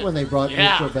was Good great shit. when they brought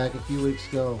Yeah. Big Show back a few weeks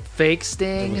ago. Fake It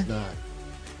Sting. was not.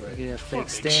 You get a fake Big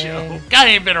Sting. Show. Guy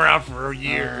ain't been around for a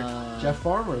year. Jeff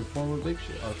Farmer, the former Big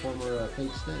Show, former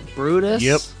Fake Sting. Brutus.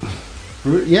 Yep.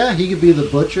 Yeah, he could be the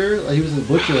Butcher. He was the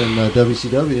Butcher in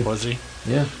WCW. Was he?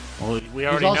 Yeah. Well, we He's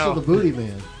already also know. the Booty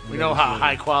Man. We know how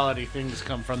high quality things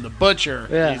come from the Butcher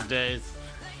Yeah. these days.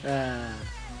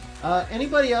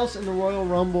 Anybody else in the Royal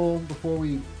Rumble before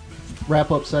we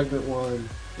wrap up segment one?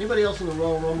 Anybody else in the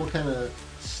Royal Rumble kind of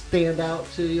stand out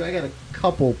to you? I got a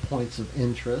couple points of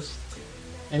interest.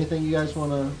 Anything you guys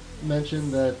want to mention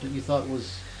that you thought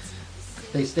was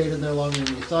they stayed in there longer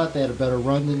than you thought? They had a better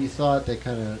run than you thought. They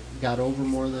kind of got over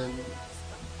more than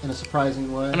in a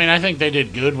surprising way. I mean, I think they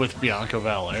did good with Bianca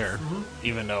Belair,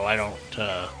 even though I don't.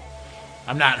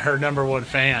 I'm not her number one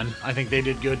fan. I think they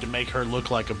did good to make her look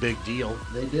like a big deal.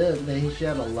 They did. She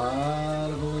had a lot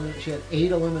of eliminations. She had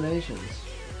 8 eliminations.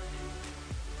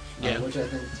 Yeah. Which I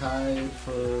think tied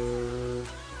for...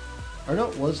 Or no,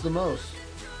 was the most.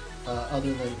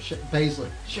 other than Baszler.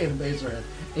 Shayna Baszler had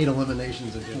 8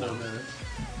 eliminations in 4 minutes.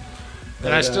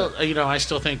 And I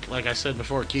still think, like I said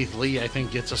before, Keith Lee, I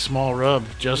think, gets a small rub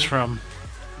just from,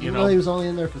 he was only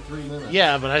in there for 3 minutes.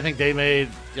 Yeah, but I think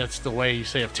that's the way you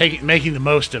say of making the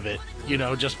most of it,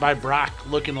 just by Brock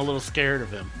looking a little scared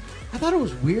of him. I thought it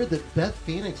was weird that Beth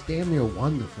Phoenix damn near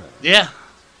won the thing. Yeah.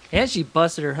 And she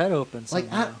busted her head open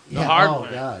somehow. The hard oh,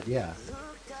 way. God, yeah.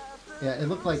 Yeah, it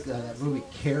looked like that movie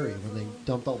Carrie when they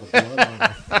dumped all the blood on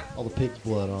her, all the pig's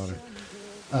blood on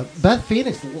her. Beth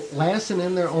Phoenix lasting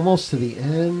in there almost to the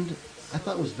end, I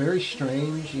thought was very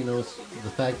strange. It's the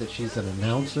fact that she's an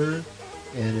announcer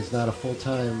and is not a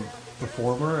full-time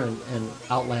performer and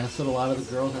outlasted a lot of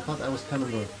the girls. I thought that was kind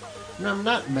of I'm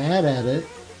not mad at it.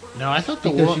 No, I thought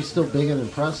because she's still big and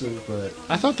impressive, but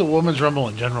I thought the Women's Rumble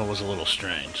in general was a little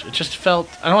strange. It just felt,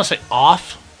 I don't want to say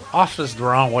off. Off is the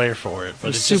wrong way for it, but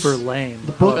it's super lame.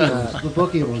 The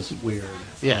booking was weird.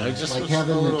 Yeah, it just like was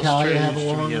having Natalya have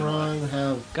a long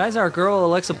run. Guys, our girl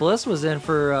Alexa Bliss was in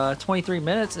for 23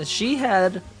 minutes, and she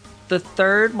had the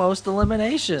 3rd most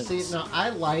eliminations. See, now I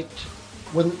liked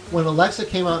when Alexa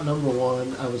came out number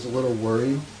 1. I was a little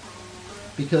worried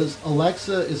because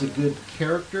Alexa is a good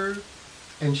character,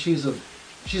 and she's a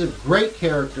great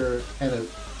character and a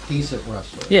decent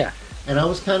wrestler. Yeah. And I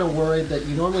was kind of worried that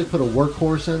you normally put a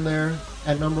workhorse in there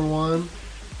at number 1,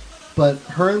 but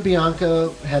her and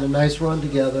Bianca had a nice run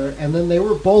together, and then they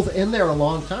were both in there a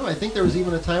long time. I think there was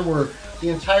even a time where the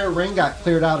entire ring got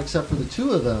cleared out except for the 2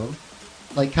 of them,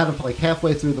 like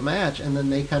halfway through the match, and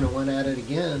then they kind of went at it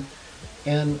again.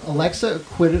 And Alexa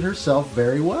acquitted herself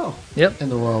very well in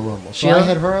the Royal Rumble. So I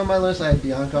had her on my list, I had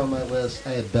Bianca on my list,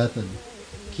 I had Beth and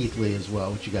Keith Lee as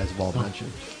well, which you guys have all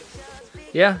mentioned.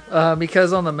 Yeah,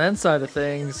 because on the men's side of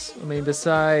things, you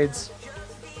had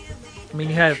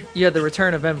the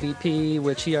return of MVP,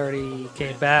 which he already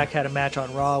came back, had a match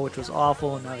on Raw, which was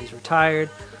awful, and now he's retired.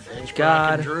 Thank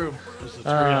God. And Drew was the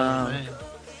 3 on the main.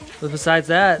 But besides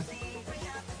that,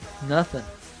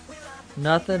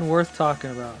 nothing worth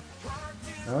talking about.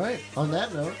 All right. On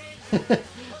that note,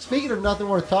 speaking of nothing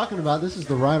worth talking about, this is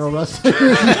the Rhino Wrestling.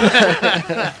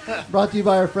 Brought to you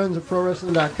by our friends at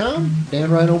ProWrestling.com. Dan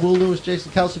Rhino, Will Lewis,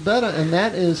 Jason Calzabetta, and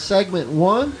that is segment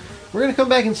 1. We're going to come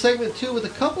back in segment 2 with a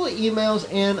couple of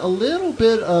emails and a little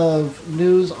bit of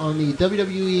news on the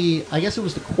WWE, I guess it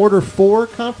was the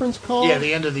Q4 conference call. Yeah,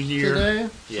 the end of the year. Today.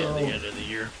 Yeah, the end of the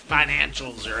year.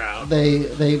 Financials are out.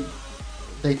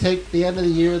 They take the end of the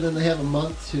year, then they have a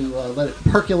month to let it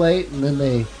percolate, and then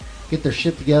they get their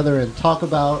shit together and talk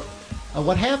about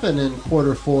what happened in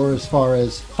Q4 as far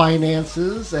as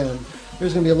finances, and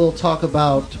there's going to be a little talk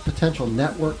about potential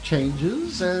network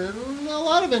changes and a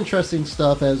lot of interesting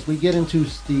stuff as we get into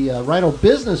the Rhino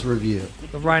Business Review.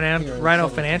 The Rhino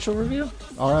Financial Review?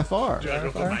 RFR. Do I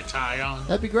go put my tie on?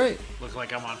 That'd be great. Look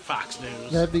like I'm on Fox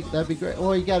News. That'd be great.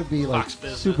 Well, you got to be like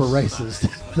super racist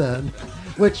then.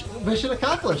 Which, mission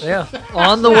accomplished. Yeah,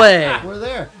 on the way. We're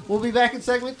there. We'll be back in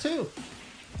segment 2.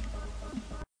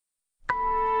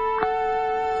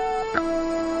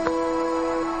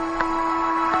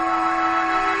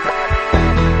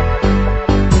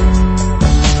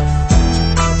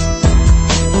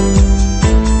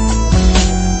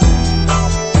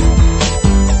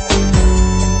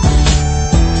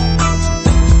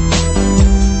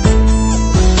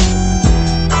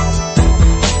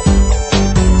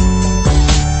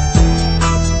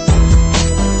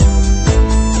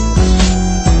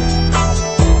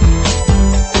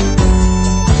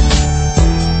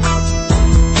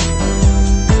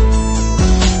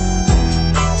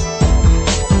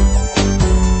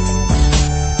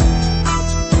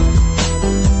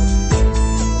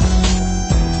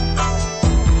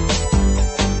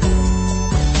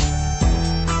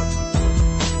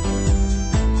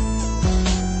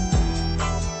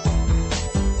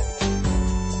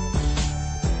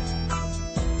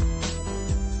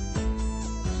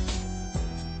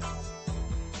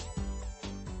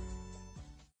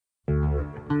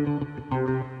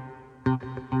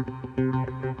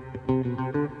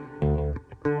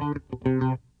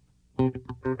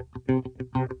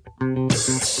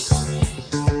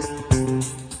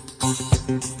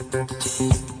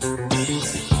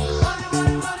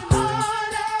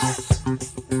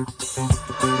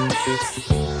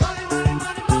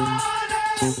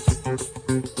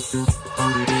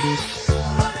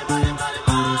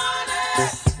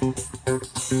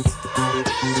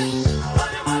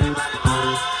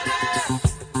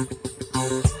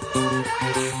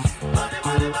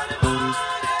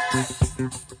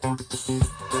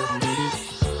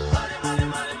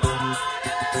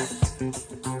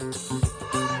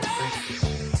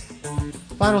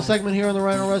 Final segment here on the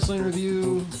Rhino Wrestling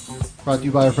Review. Brought to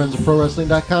you by our friends at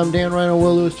ProWrestling.com. Dan Rhino,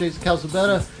 Will Lewis, Jason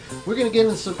Calzabetta. We're going to get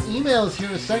into some emails here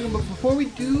in a second, but before we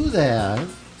do that,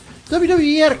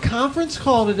 WWE had a conference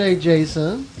call today,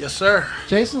 Jason. Yes, sir.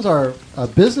 Jason's our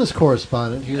business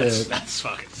correspondent here That's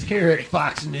fucking here scary. at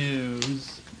Fox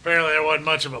News. Apparently, there wasn't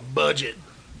much of a budget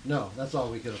No, that's all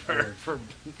we could afford. for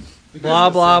Blah,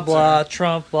 blah, blah.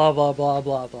 Trump, blah, blah, blah,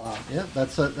 blah, blah. Yeah, that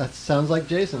sounds like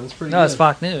Jason. That's pretty No, good. it's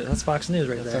Fox News. That's Fox News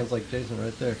right That there. sounds like Jason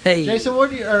right there. Hey. Jason,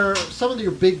 what are some of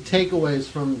your big takeaways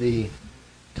from the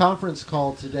conference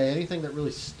call today? Anything that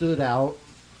really stood out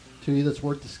to you that's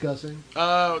worth discussing?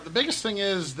 The biggest thing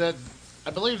is that I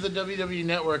believe the WWE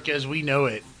Network, as we know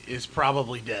it, is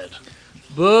probably dead.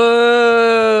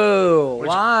 Boo!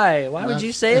 Why? Why would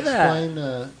you say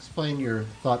that? Explain your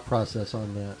thought process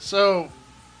on that. So,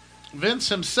 Vince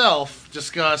himself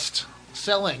discussed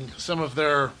selling some of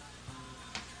their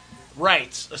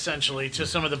rights, essentially, to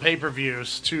some of the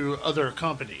pay-per-views to other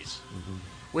companies.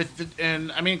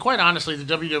 And I mean, quite honestly, the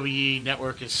WWE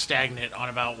Network is stagnant on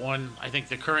about I think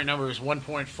the current number is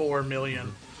 1.4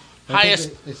 million. I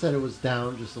think they said it was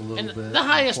down just a little And bit. the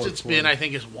highest it's been, I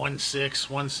think. think, is 1.6,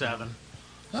 1.7.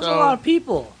 That's a lot of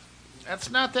people.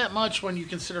 That's not that much when you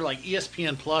consider like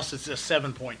ESPN Plus. It's just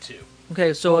 7.2.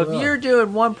 Okay, so if really? you're doing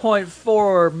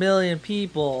 1.4 million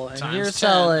people and Times you're 10.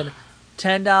 selling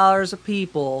 $10 a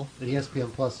people, The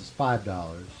ESPN Plus is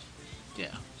 $5. Yeah.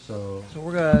 So so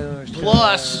we're gonna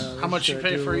Plus, how much you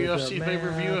pay for a UFC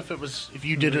pay-per-view if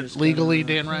you did it legally,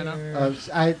 Dan Rhino?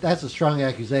 that's a strong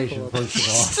accusation.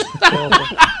 First of all,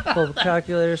 pull the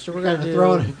calculator. So we're gonna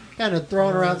do. kind of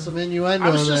throwing around some innuendo. I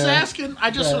was just there, asking.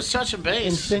 I just that was touching base.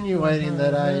 insinuating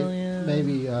that I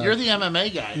maybe You're the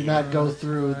MMA guy. do not go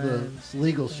through the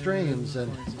legal streams,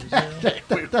 and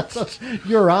that's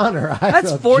Your Honor. I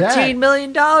That's object. $14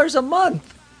 million a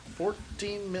month.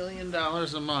 $14 million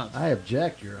a month. I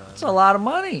object, Your Honor. That's a lot of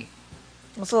money.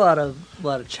 That's a lot of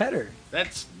cheddar.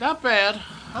 That's not bad.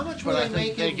 How much were But they I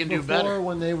think making they can do before better.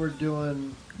 when they were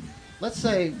doing? Let's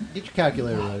say, get your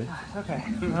calculator ready. Okay.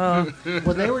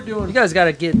 When they were doing You guys got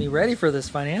to get me ready for this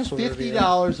financial review.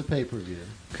 $50 a pay-per-view.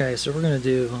 Okay, so we're gonna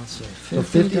do let's see, So $50 a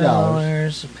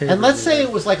pay-per-view. And let's say it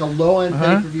was like a low-end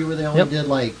Uh-huh. pay-per-view where they only Yep. did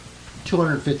like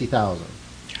 250,000.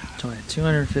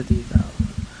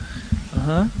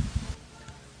 250,000.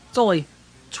 It's only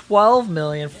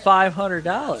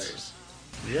 $12,500,000.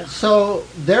 Yeah. So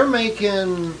they're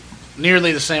making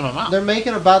Nearly the same amount.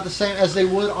 about the same as they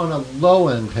would on a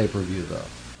low-end pay-per-view though.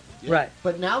 Right.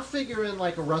 But now figure in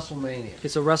like a WrestleMania. Okay,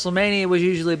 so WrestleMania was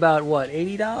usually about what,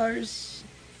 $80?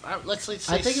 Let's say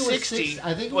I think it was 60.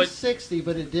 I think it was 60,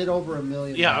 but it did over $1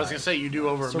 million. Yeah, I was gonna say you do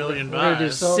over So $1 million we're gonna do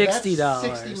buys. So that's $60.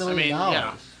 $60 I million. mean,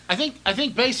 yeah. I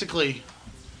think basically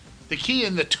the key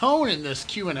and the tone in this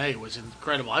Q&A was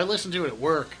incredible. I listened to it at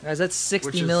work. Guys, that's Which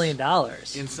 $60 is million.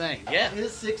 Insane. Yeah.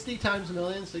 Is 60 times a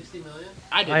million 60 million?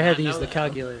 I did I had not to know use the that.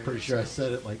 calculator. Pretty sure I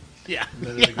said it like. Yeah.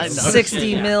 minute Yeah, ago. I noticed.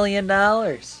 $60 million.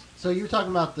 So you're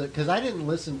talking about because I didn't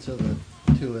listen to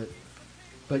it,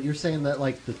 but you're saying that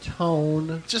like the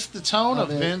tone. Just the tone of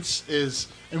Of it. Vince is,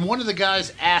 and one of the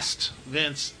guys asked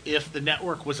Vince if the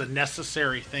network was a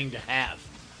necessary thing to have,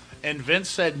 and Vince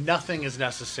said nothing is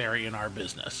necessary in our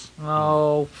business.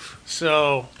 Oh,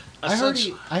 So I heard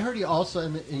essentially- he also,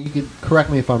 and you could correct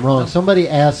me if I'm wrong. Somebody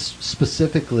asked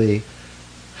specifically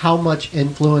how much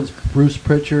influence Bruce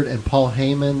Pritchard and Paul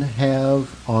Heyman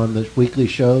have on the weekly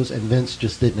shows, and Vince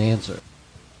just didn't answer.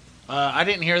 I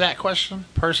didn't hear that question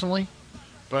personally,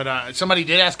 but somebody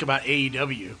did ask about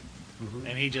AEW,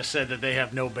 and he just said that they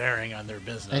have no bearing on their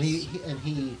business. And he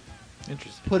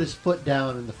interesting. put his foot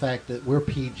down in the fact that we're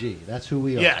PG. That's who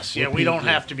we are. Yes, yeah, We're we don't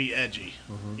PG. have to be edgy.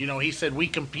 You know, he said we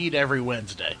compete every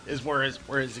Wednesday. Were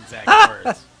his exact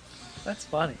words. That's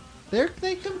funny.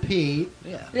 They compete.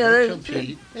 Yeah, Yeah, they they're-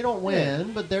 compete. They don't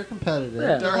win, but they're competitive.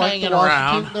 Yeah. They're like hanging the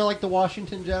Washington- around. They're like the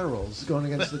Washington Generals going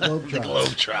against the Globetrotters. The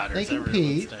Globetrotters. They every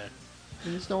compete. Wednesday.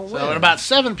 They just don't So, win. and about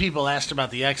 7 people asked about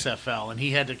the XFL, and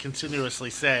he had to continuously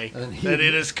say And that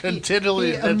it is continually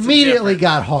He that's immediately different.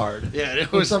 got hard. Yeah,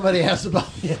 it when was. somebody asked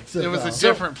about the XFL. It was a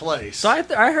different place. So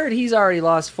I heard he's already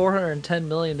lost $410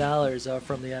 million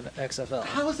from the XFL.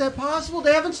 How is that possible?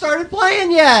 They haven't started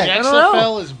playing yet. The I don't know.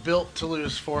 XFL is built to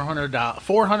lose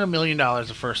 $400 million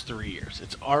the first 3 years.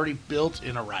 It's already built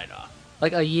in a write-off.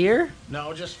 Like a year?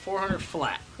 No, just 400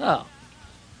 flat Oh,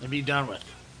 and be done with.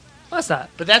 that's not.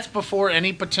 But that's before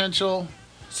any potential.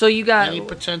 So you got Any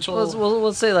potential-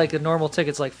 We'll say like a normal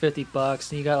ticket's like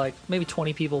 $50, and you got like maybe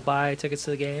 20 people buy tickets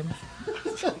to the game.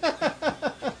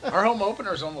 Our home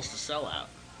opener is almost a sellout.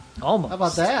 Almost. How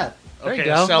about that? There you Okay,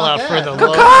 go. a sellout How for about the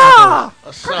that? lower.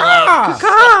 A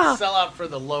sellout for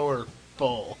the lower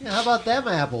Bowl. Yeah, how about them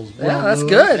apples? Yeah, Will that's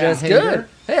Lewis, good. That's Hader? good.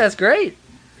 Hey, that's great.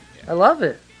 I love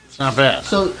it. It's not bad.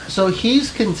 So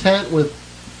he's content with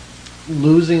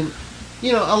losing.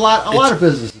 You know, a lot of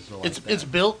businesses are like that. It's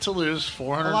built to lose A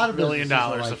lot $400 of million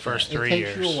businesses are like the first that. 3 It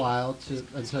years. takes you a while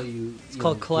until you. It's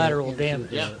called collateral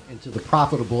damage. Into the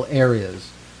profitable areas,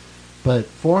 but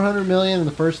 $400 million in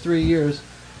the first 3 years.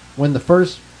 When the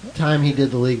first time he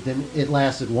did the league, then it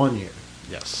lasted 1 year.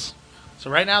 Yes. So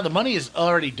right now the money is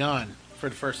already done for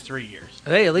the first 3 years.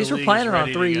 Hey, at least The we're league planning is on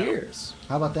ready to 3 go. years.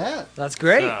 How about that? That's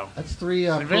great. So, That's 3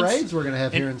 And Vince- parades we're gonna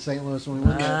have here in St. Louis when we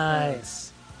win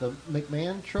Nice. the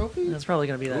McMahon Trophy. That's probably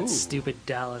going to be that Ooh. stupid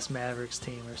Dallas Mavericks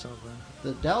team or something.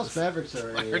 The Dallas Mavericks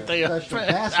are Why a aren't they professional I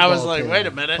basketball was like, team wait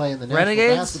a minute. playing the National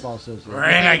Renegades? Basketball Association.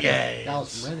 Renegades.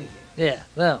 Dallas Renegades. Yeah,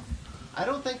 well, I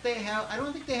don't think they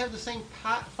have the same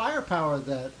firepower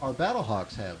that our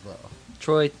Battlehawks have, though.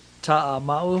 Troy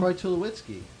Ta'amau. Troy Tulowitzki.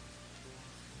 He's a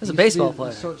He used to baseball be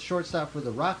player. the shortstop for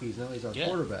the Rockies. Now he's our Yeah.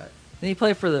 quarterback. Did he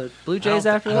play for the Blue Jays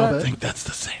after I don't that? think that's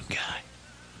the same guy.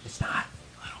 It's not.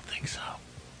 I don't think so.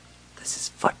 This is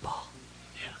football.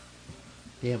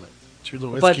 Damn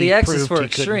it. But the X is proved for he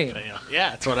couldn't extreme. pay him.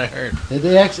 Yeah, that's what I heard.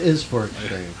 The X is for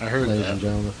extreme. I heard ladies that. and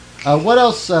gentlemen. What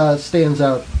else stands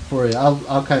out for you?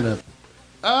 I'll kind of.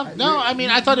 No, I mean,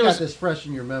 I thought it got was. this fresh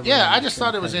in your memory. Yeah, I'm I just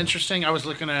thought it was kinda- interesting. I was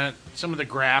looking at some of the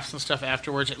graphs and stuff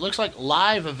afterwards. It looks like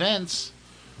live events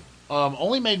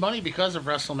only made money because of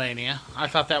WrestleMania. I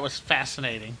thought that was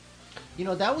fascinating. You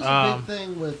know, that was a big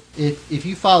thing with if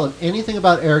you followed anything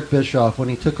about Eric Bischoff when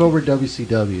he took over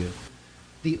WCW,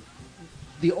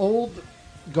 the old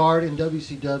guard in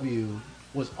WCW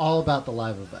was all about the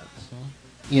live events.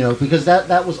 You know, because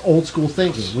that was old school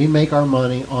thinking. We make our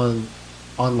money on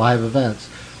live events.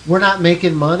 We're not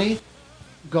making money.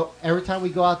 Every time we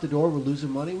go out the door, we're losing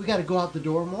money. We got to go out the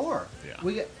door more.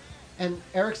 Yeah. And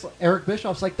Eric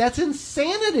Bischoff's like, that's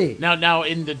insanity. Now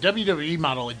in the WWE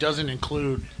model, it doesn't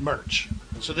include merch.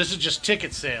 So this is just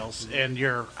ticket sales and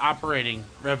your operating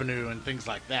revenue and things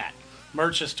like that.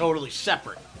 Merch is totally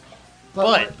separate.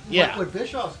 But, yeah. what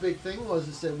Bischoff's big thing was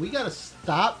is that we got to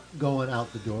stop going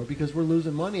out the door because we're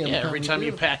losing money Every time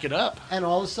you pack it up. And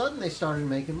all of a sudden, they started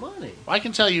making money. Well, I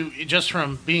can tell you, just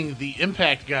from being the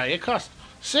Impact guy, it cost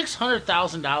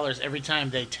 $600,000 every time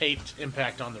they taped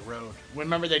Impact on the road.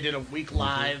 Remember they did a week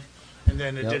live, and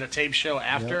then they did a tape show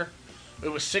after. It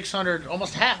was $600,000,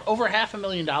 over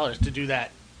 $500,000 to do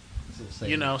that.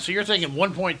 You know, so you're thinking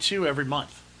 1.2 every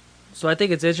month. So I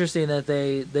think it's interesting that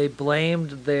they blamed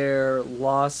their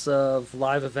loss of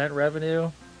live event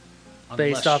revenue On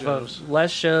based less off shows. of less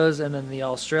shows and then the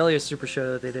Australia Super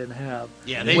Show that they didn't have.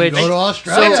 Yeah, Go to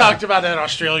Australia. They talked about that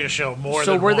Australia show more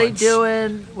So than were they once.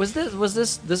 doing? Was this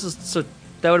so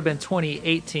that would have been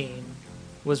 2018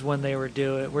 was when they were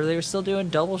doing. Were they still doing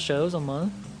double shows a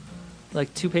month,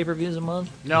 like 2 pay-per-views a month?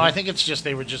 No, I think it's just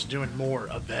they were just doing more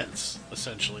events.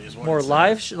 Essentially, is what More it said.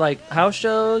 live, like house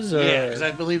shows, or Yeah, because I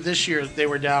believe this year they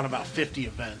were down about 50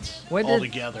 events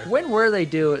altogether. When were they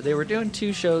doing? They were doing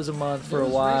 2 shows a month for a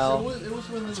while. It was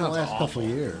within the Sounds last awful. couple of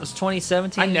years. It was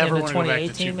 2017 I never into want to go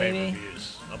back to 2018 2 maybe.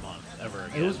 pay-per-views a month ever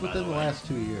again. It was by within the way. last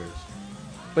 2 years.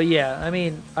 But yeah, I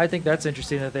mean, I think that's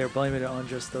interesting that they were blaming it on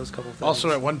just those couple things.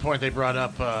 Also, at one point they brought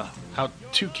up how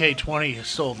 2K20 has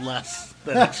sold less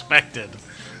than expected,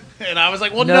 and I was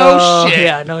like, "Well, no shit,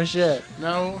 Yeah, no shit.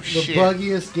 no The shit."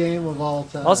 buggiest game of all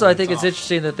time. Also, I think it's awful.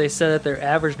 interesting that they said that their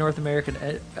average North American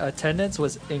attendance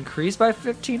was increased by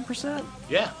 15%.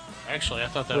 Yeah, actually, I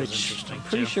thought that was Which interesting I'm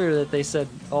pretty too. sure that they said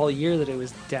all year that it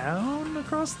was down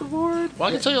across the board. Well,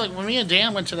 I can tell you, like when me and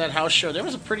Dan went to that house show, there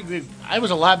was a pretty good. I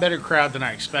was a lot better crowd than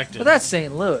I expected. But that's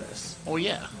St. Louis. Oh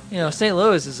yeah, You know, St.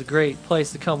 Louis is a great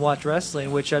place to come watch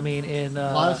wrestling. Which I mean, in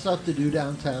a lot of stuff to do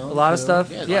downtown. a lot of too.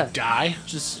 stuff. yeah, Yeah, like die.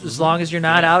 just as long as you're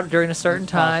not out during a certain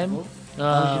It's time. possible. As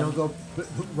long as you don't go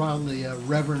around the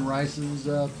Reverend Rice's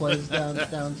place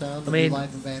downtown. I The mean- New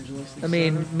Life Evangelist. I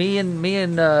mean, me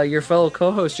and your fellow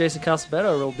co-host Jason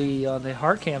Calcebeto will be on the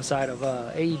hard cam side of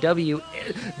AEW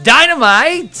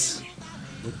Dynamite.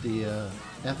 with the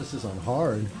emphasis on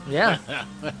hard. Yeah,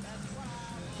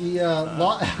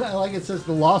 The like it says,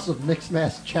 the loss of Mixed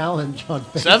Match Challenge on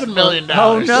Facebook. $7 million.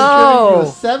 Oh, Contributed no. to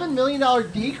a $7 million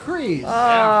decrease.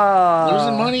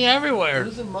 Losing money everywhere.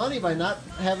 Losing money by not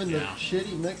having the Yeah.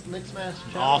 shitty Mixed Match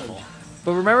Challenge. Awful.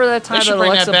 but remember that They time should that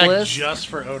bring Alexa that back Bliss just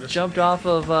for Otis. jumped off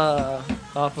of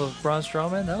Braun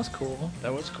Strowman? That was cool.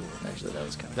 That was cool. Actually, that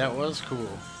was kind of. That was cool.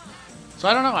 So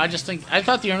I don't know. I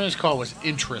thought the earnings call was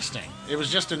interesting. It was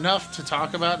just enough to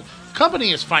talk about. The company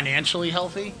is financially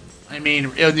healthy. I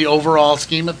mean, in the overall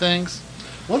scheme of things.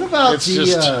 What about It's the?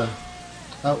 just-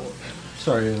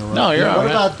 Sorry to interrupt. No, you're What all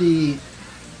right. about the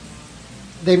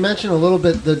they mentioned a little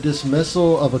bit the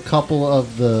dismissal of a couple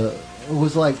of the. It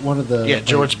was like one of the. Yeah,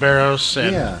 George Barros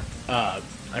and Yeah.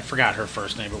 I forgot her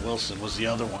first name, but Wilson was the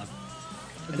other one.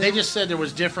 And they just said there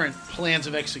was different plans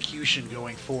of execution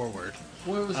going forward.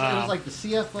 Well, it was like the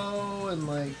CFO and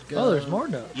like. there's more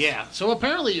notes. Yeah, so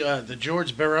apparently the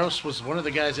George Barros was one of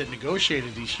the guys that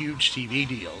negotiated these huge TV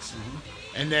deals.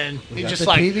 And then he got just the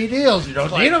like TV deals. You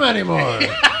don't need them anymore.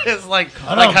 it's like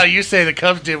 'em. how you say the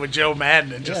Cubs did with Joe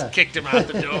Madden and just Yeah. kicked him out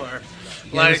the door.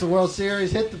 Like the World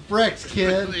Series, hit the bricks,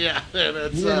 kid. yeah,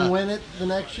 that's, You didn't win it the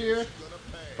next year.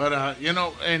 But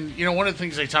one of the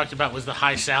things they talked about was the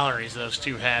high salaries those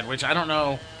two had, which I don't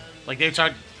know. Like they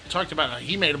talked about,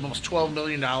 he made almost $12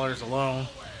 million alone.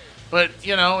 But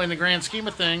in the grand scheme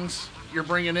of things, you're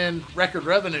bringing in record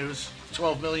revenues,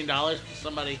 $12 million.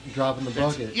 Somebody dropping the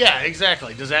bucket. Yeah,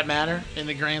 exactly. Does that matter in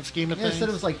the grand scheme of Yeah, things? I said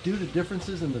it was like due to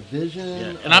differences in the vision.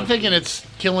 Yeah. And I'm thinking it's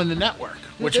killing the network,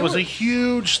 which was a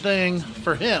huge thing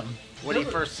for him when he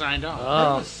first signed on.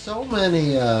 There was so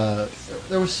many.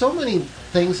 There were so many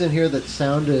things in here that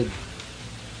sounded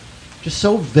just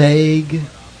so vague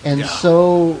and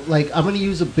so like I'm going to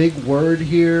use a big word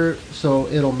here, so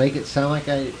it'll make it sound like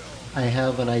I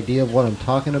have an idea of what I'm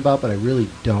talking about, but I really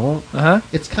don't.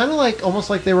 It's kind of like almost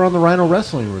like they were on the Rhino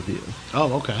Wrestling Review.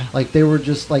 Oh, okay. Like they were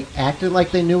just like acting like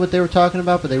they knew what they were talking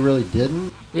about, but they really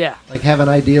didn't. Yeah. Like have an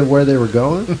idea of where they were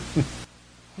going.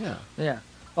 Yeah. Yeah.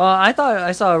 Well, I thought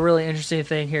I saw a really interesting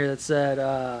thing here that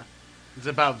said It's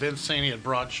about Vince saying he had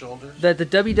broad shoulders. that the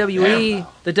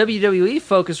WWE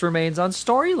focus remains on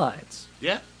storylines.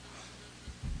 Yeah.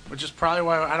 Which is probably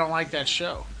why I don't like that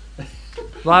show. A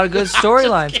lot of good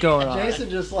storylines going on. Jason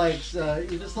just likes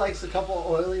he just likes a couple of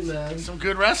oily men. Some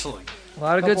good wrestling. A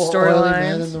lot of good Couple oily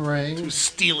men in storylines. the ring. Two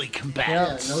steely Yeah,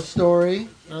 combatants. no story.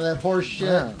 None of that horse shit.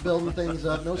 Yeah. Building things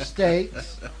up. No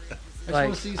stakes. I just Like-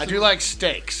 want to see some, I do like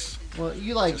steaks. Well,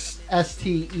 you like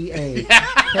STEAK.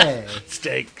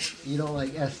 Steaks. You don't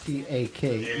like STAKE.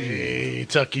 Hey,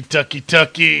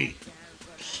 Tucky.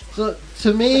 So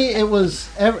to me, it was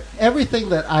everything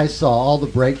that I saw. All the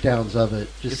breakdowns of it.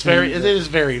 Just It is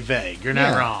very vague. You're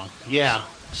not Yeah. wrong. Yeah.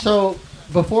 So,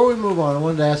 before we move on, I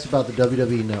wanted to ask about the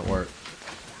WWE Network.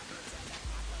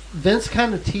 Vince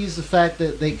kind of teased the fact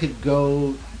that they could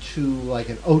go to like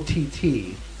an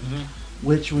OTT,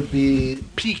 which would be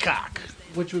Peacock.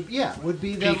 would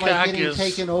be them Peacock like getting is-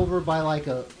 taken over by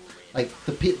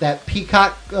that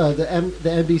Peacock, the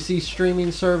NBC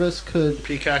streaming service could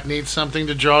Peacock needs something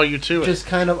to draw you to it. just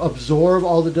kind of absorb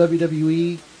all the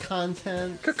WWE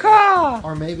content, Caw-caw!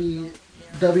 or maybe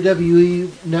WWE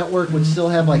Network would still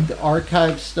have like the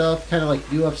archive stuff, kind of like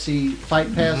UFC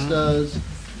Fight Pass does.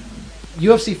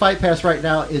 UFC Fight Pass right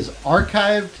now is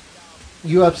archived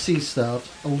UFC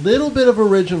stuff, a little bit of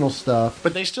original stuff.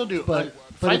 But they still do. But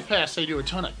Fight Pass, they do a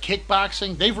ton of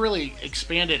kickboxing. They've really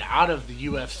expanded out of the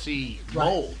UFC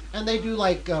mold. And they do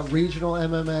like regional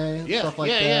MMA, Yeah, stuff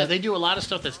like that. yeah. They do a lot of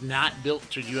stuff that's not built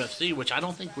to UFC, which I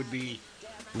don't think would be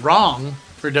wrong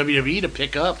for WWE to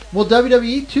pick up. Well,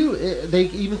 WWE too. They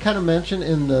even kind of mentioned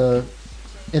in the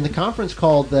conference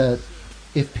call that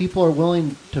if people are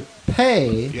willing to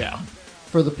pay Yeah.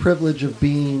 for the privilege of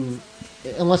being,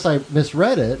 unless I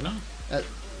misread it,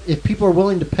 if people are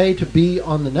willing to pay to be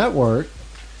on the network,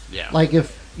 Yeah. like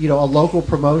if a local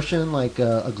promotion like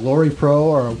a Glory Pro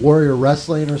or a Warrior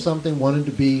Wrestling or something wanted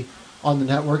to be on the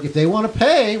network, if they want to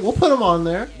pay, we'll put them on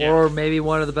there. Or maybe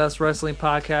one of the best wrestling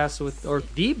podcasts or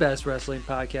the best wrestling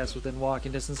podcast within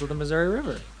walking distance of the Missouri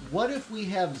River. What if we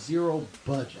have zero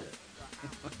budget?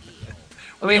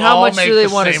 I mean, how much do they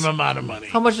want same us? amount of money?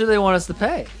 How much do they want us to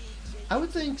pay? I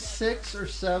would think 6 or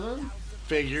 7,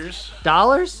 Figures.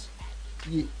 Dollars?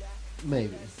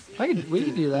 maybe. We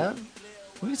can do that.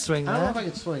 We can swing I don't know if that. I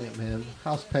can swing it, man.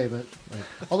 House payment.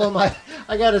 Although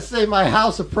I gotta say my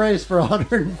house appraised for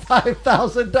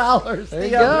 $105,000. There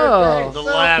you go. The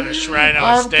lavish Rhino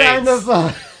I'm Estates.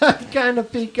 kind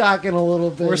of peacocking a little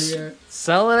bit We're here.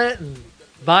 selling it and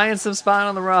buying some spot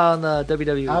on the Raw on the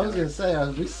WWE. I was gonna say,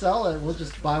 we sell it, we'll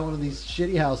just buy one of these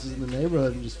shitty houses in the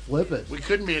neighborhood and just flip it. We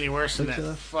couldn't be any worse than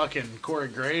that fucking Corey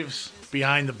Graves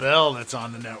Behind the Bell that's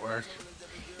on the network.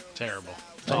 Terrible.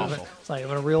 It's awful. It's not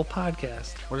even a real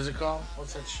podcast. What is it called?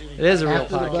 What's that shitty? It is a real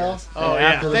After the Bell? podcast. Oh, yeah.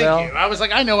 After the Thank Bell. you. I was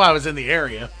like, I know I was in the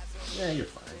area. Yeah, you're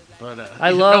fine. But I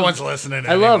love. no one's listening.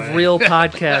 I love anyway. real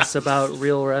podcasts about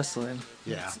real wrestling.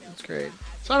 Yeah. It's great.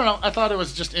 So I don't know. I thought it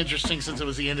was just interesting since it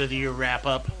was the end of the year wrap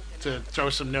up to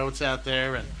throw some notes out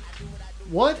there. And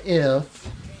What if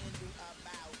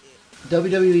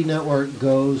WWE Network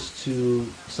goes to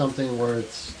something where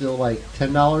it's still like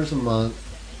 $10 a month?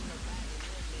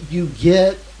 You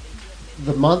get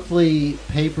the monthly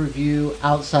pay-per-view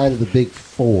outside of the big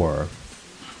four.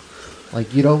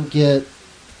 Like, you don't get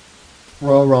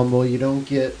Royal Rumble, you don't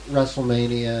get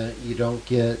WrestleMania, you don't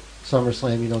get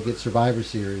SummerSlam, you don't get Survivor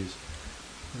Series.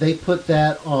 They put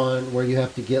that on where you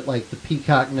have to get, like, the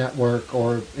Peacock Network,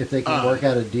 or if they can work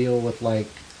out a deal with, like...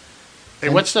 Hey,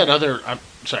 what's that other... I'm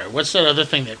sorry, what's that other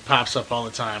thing that pops up all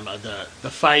the time? The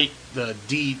fight, the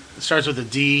D... It starts with a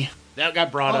D. That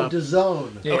got brought up.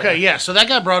 DAZN. Yeah. Okay, yeah, so that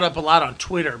got brought up a lot on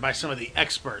Twitter by some of the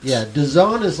experts. Yeah,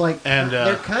 DAZN is like... And,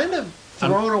 they're kind of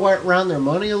throwing around their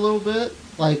money a little bit,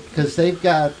 like, because they've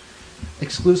got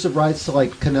exclusive rights to,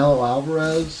 like, Canelo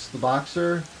Alvarez, the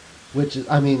boxer, which is,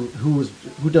 I mean, who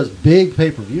does big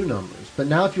pay-per-view numbers. But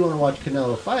now if you want to watch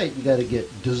Canelo fight, you got to get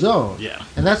DAZN. Yeah.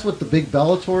 And that's what the big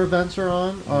Bellator events are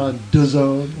on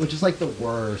DAZN, which is like the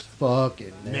worst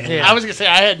fucking name. Yeah. I was going to say,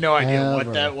 I had no idea Ever.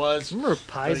 what that was. Remember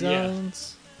Pie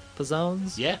Zones?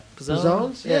 Pizzones? Yeah.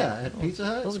 DAZNs? Yeah, at Pizza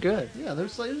Hut. Those are good. Yeah,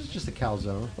 there's like, it's just a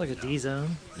calzone. Like a D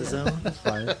zone. The zone. That's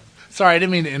fine. Sorry, I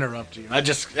didn't mean to interrupt you.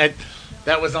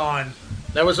 That was on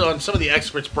some of the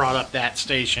experts brought up that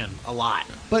station a lot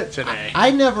today.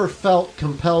 I never felt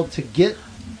compelled to get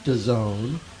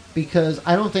DAZN because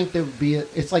I don't think there would be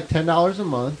it's like $10 a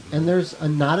month, and there's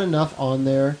not enough on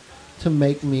there to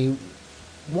make me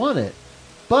want it.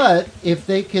 But if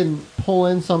they can pull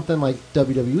in something like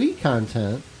WWE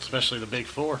content, especially the big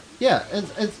four, yeah, and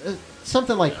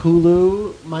something like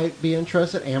Hulu might be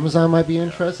interested, Amazon might be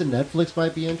interested, Netflix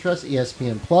might be interested,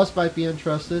 ESPN Plus might be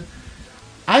interested.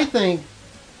 I think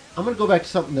I'm going to go back to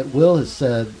something that Will has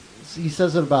said. He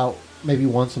says it about maybe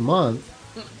once a month.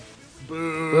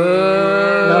 Boo.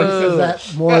 No, he says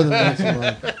that more than once a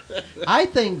month. I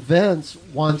think Vince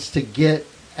wants to get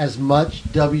as much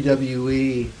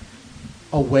WWE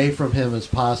away from him as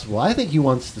possible. I think he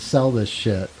wants to sell this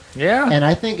shit. Yeah. And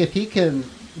I think if he can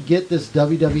get this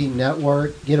WWE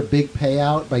network, get a big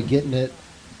payout by getting it.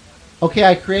 Okay,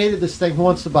 I created this thing. Who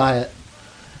wants to buy it?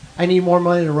 I need more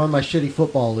money to run my shitty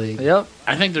football league. Yep.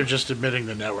 I think they're just admitting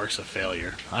the network's a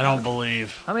failure. I don't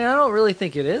believe. I mean, I don't really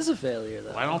think it is a failure,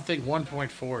 though. I don't think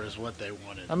 1.4 is what they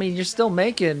wanted. I mean, you're still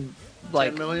making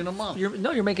like $10 million a month.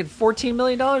 You're making $14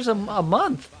 million a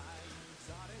month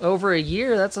over a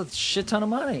year. That's a shit ton of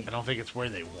money. I don't think it's where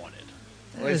they wanted.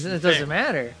 It doesn't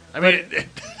matter. I mean,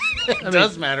 it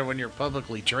does matter when you're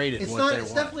publicly traded. It's what not. they It's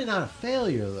want. definitely not a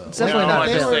failure, though. It's definitely not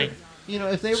a failure.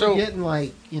 If they were getting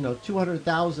like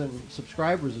 200,000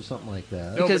 subscribers or something like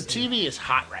that. No, but TV is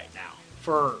hot right now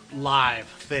for live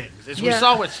things. As we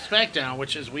saw with SmackDown,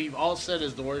 which is we've all said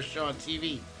is the worst show on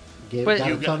TV. Got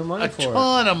a ton of money for it. A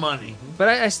ton of money. But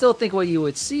I still think what you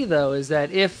would see, though, is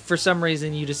that if for some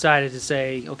reason you decided to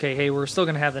say, okay, hey, we're still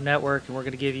going to have the network and we're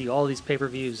going to give you all these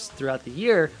pay-per-views throughout the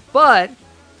year, but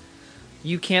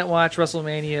you can't watch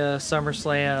WrestleMania,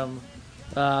 SummerSlam,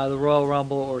 the Royal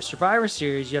Rumble, or Survivor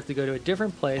Series, you have to go to a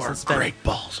different place and spend Great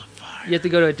Balls of Fire. You have to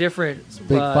go to a different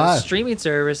streaming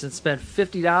service and spend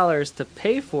 $50 to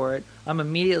pay for it. I'm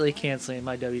immediately canceling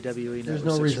my WWE There's network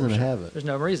no reason to subscription. have it. There's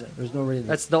no reason. There's no reason.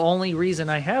 That's the only reason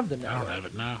I have the network. I don't have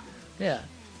it now. Yeah.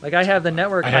 Like, I have the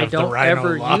network. I I have the don't Rhino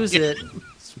ever login. use it,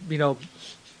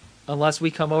 unless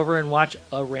we come over and watch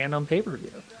a random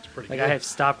pay-per-view. Like, good. I have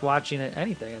stopped watching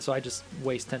anything, so I just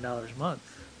waste $10 a month.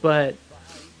 But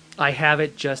I have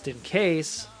it just in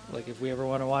case, like if we ever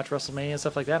want to watch WrestleMania and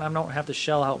stuff like that, I don't have to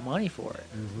shell out money for it.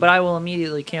 Mm-hmm. But I will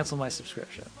immediately cancel my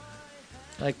subscription.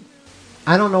 Like,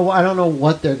 I don't know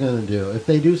what they're going to do. If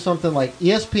they do something like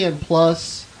ESPN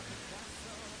Plus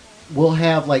will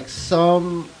have like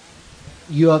some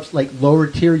UFC, like lower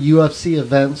tier UFC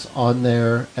events on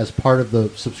there as part of the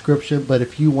subscription, but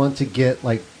if you want to get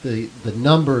like the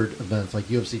numbered events like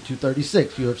UFC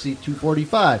 236, UFC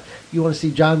 245, you want to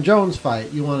see John Jones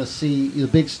fight, you want to see the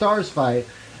big stars fight,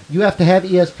 you have to have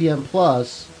ESPN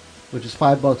Plus, which is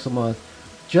 $5 a month,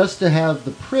 just to have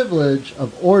the privilege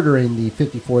of ordering the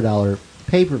 $54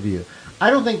 pay-per-view. I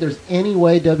don't think there's any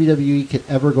way WWE could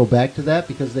ever go back to that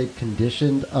because they've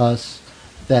conditioned us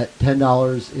that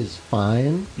 $10 is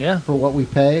fine for what we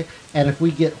pay. And if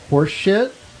we get horse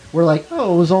shit, we're like,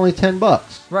 oh, it was only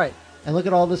 $10. right. And look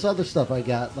at all this other stuff I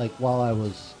got like while I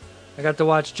was... I got to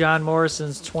watch John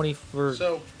Morrison's 24...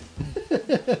 So,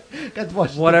 got to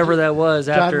watch whatever that was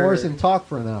John after Morrison talk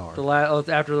for an hour.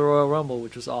 after the Royal Rumble,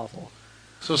 which was awful.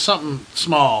 So something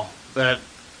small that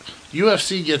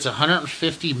UFC gets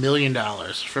 $150 million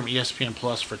from ESPN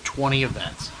Plus for 20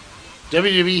 events.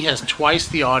 WWE has twice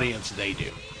the audience they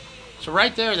do. So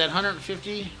right there, that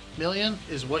 $150 million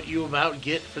is what you about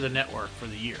get for the network for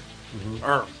the year. Mm-hmm.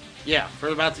 For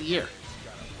about the year.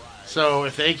 So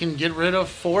if they can get rid of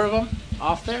 4 of them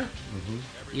off there,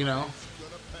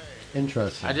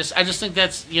 Interesting. I just think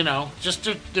that's, just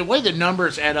the way the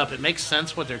numbers add up, it makes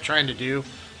sense what they're trying to do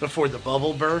before the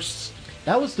bubble bursts.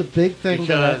 That was the big thing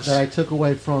that I took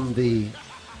away from the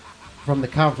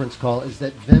conference call is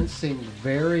that Vince seemed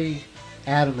very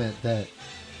adamant that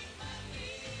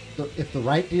if the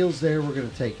right deal's there, we're going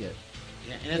to take it.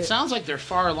 Yeah, and it sounds like they're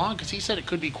far along because he said it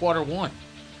could be quarter one,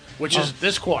 which is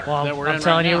this quarter that we're in. I'm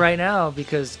telling right you now. right now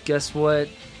because guess what?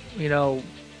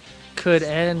 Could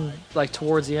end like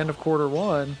towards the end of quarter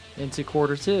one into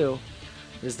quarter two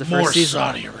is the More first season.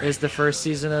 Saudi Arabia. Is the first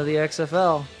season of the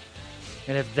XFL,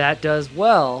 and if that does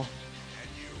well,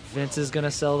 Vince is going to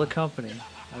sell the company.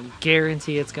 I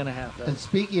guarantee it's going to happen. And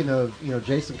speaking of,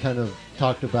 Jason kind of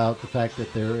talked about the fact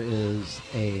that there is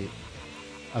a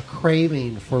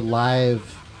craving for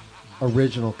live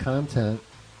original content.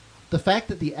 The fact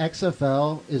that the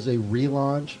XFL is a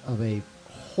relaunch of a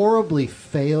horribly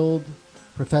failed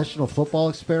professional football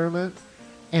experiment,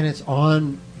 and it's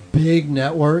on big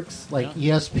networks like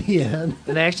ESPN.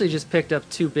 And they actually just picked up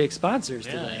 2 big sponsors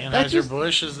today.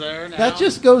 Anheuser-Busch is there now. That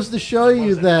just goes to show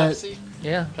you that Pepsi?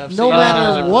 Yeah. Pepsi. no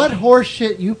matter what horse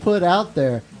shit you put out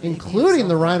there, including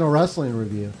the Rhino Wrestling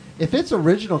Review, if it's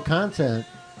original content,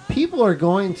 people are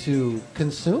going to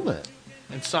consume it.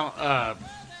 And so,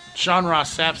 Sean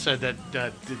Ross Sapp said that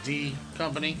the D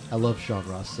company. I love Sean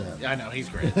Ross Sapp. Yeah, I know he's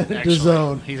great. Actually,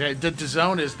 DAZN. The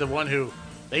DAZN is the one who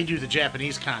they do the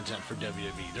Japanese content for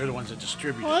WWE. They're the ones that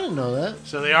distribute Oh, I it. didn't know that.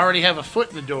 So they already have a foot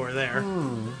in the door there,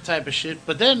 type of shit.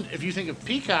 But then if you think of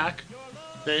Peacock,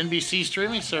 the NBC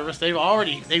streaming service, they've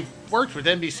worked with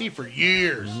NBC for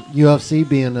years. UFC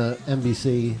being a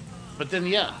NBC But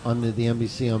then under the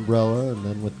NBC umbrella, and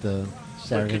then with the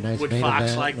Saturday Night's would Main Fox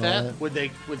Event like and all that? Would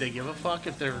they give a fuck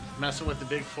if they're messing with the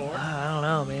Big Four? I don't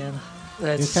know, man. You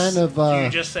That's kind of. Do you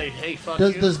just say, "Hey, fuck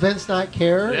you"? Does Vince not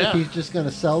care Yeah. if he's just going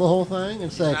to sell the whole thing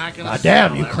and say, not gonna "Ah, damn,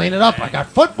 sell you clean it up. I got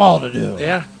football to do."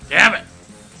 yeah. Damn it!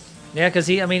 Yeah, because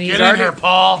he's Get in already here,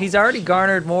 Paul. he's already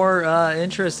garnered more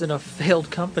interest in a failed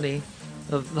company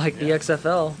of like the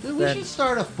XFL Dude, we than should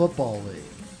start a football league,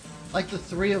 like the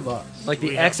three of us. like Do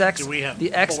the we have- XX do we have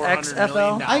the $400 million?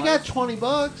 XXFL. I got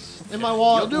 $20 in my You'll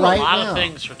wallet do right a lot now. of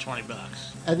things for $20.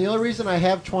 And the only reason I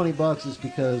have $20 is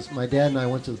because my dad and I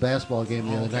went to the basketball game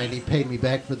the other night, and he paid me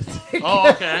back for the ticket. Oh,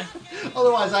 okay.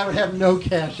 Otherwise, I would have no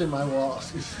cash in my wallet.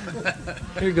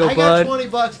 Here you go, I got bud.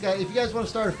 $20, guys. If you guys want to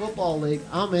start a football league,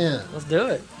 I'm in. Let's do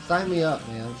it. Sign me up,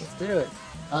 man. Let's do it.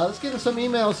 Let's get into some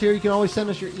emails here. You can always send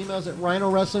us your emails at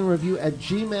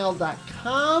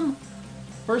rhinowrestlingreview@gmail.com.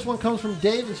 First one comes from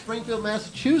Dave in Springfield,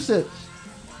 Massachusetts.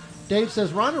 Dave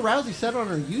says, Ronda Rousey said on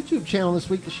her YouTube channel this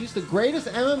week that she's the greatest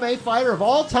MMA fighter of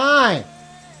all time.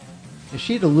 Is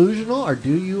she delusional, or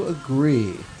do you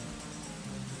agree?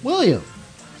 William,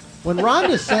 when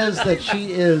Ronda says that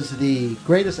she is the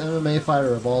greatest MMA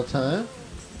fighter of all time,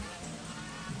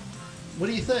 what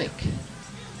do you think?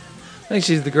 I think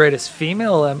she's the greatest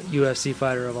female UFC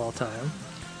fighter of all time.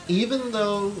 Even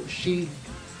though she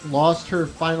lost her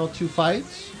final 2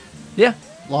 fights, Yeah.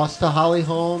 lost to Holly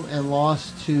Holm and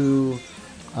lost to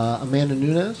Amanda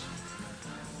Nunes.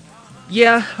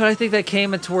 Yeah, but I think that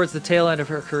came towards the tail end of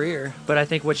her career. But I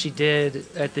think what she did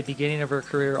at the beginning of her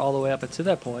career all the way up until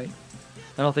that point,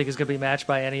 I don't think is going to be matched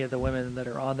by any of the women that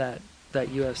are on that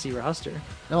UFC roster.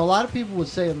 Now, a lot of people would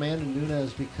say Amanda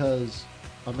Nunes because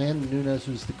Amanda Nunes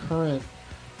was the current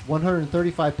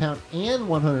 135-pound and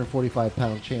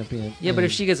 145-pound champion. Yeah, but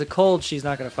if she gets a cold, she's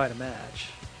not going to fight a match.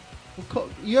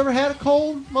 You ever had a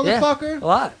cold, motherfucker? Yeah, a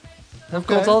lot. I have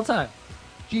Okay. colds all the time.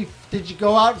 Did you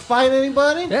go out and fight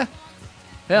anybody? Yeah.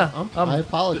 Yeah. I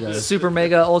apologize. Super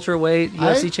mega ultra weight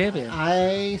UFC champion.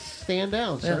 I stand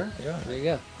down, sir. Yeah, there you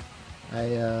go.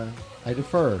 I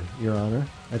defer, Your Honor.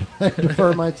 I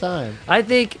defer my time. I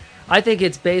think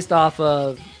it's based off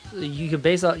of you can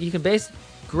base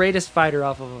greatest fighter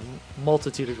off of a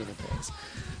multitude of different things.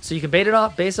 So you can base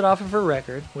it off of her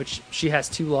record, which she has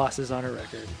 2 losses on her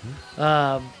record,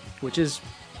 which is,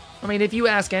 I mean, if you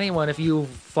ask anyone if you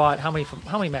fought how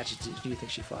many matches do you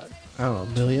think she fought? I don't know,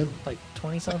 a million? Like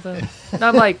 20 something?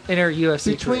 Not like in her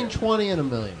UFC Between career. 20 and a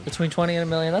million. Between 20 and a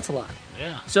million, that's a lot.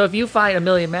 Yeah. So if you fight 1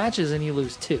 million matches and you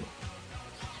lose 2,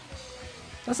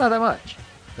 that's not that much.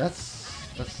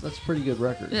 That's a pretty good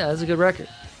record. Yeah, that's a good record.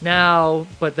 Now,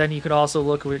 but then you could also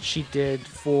look at what she did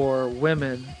for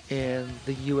women in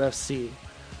the UFC,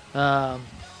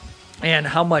 and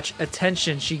how much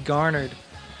attention she garnered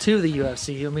to the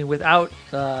UFC. I mean, without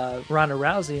Ronda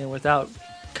Rousey and without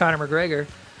Conor McGregor,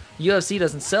 UFC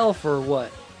doesn't sell for what?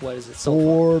 What is it?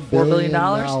 Sold for? $4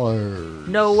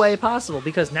 billion? No way possible.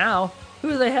 Because now, who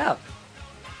do they have?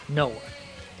 No one.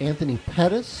 Anthony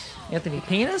Pettis. Anthony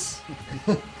Penis?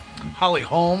 Holly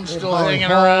Holm still Holly hanging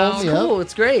Holm, around. yeah. Cool.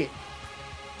 It's great.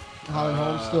 Holly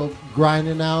Holmes still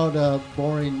grinding out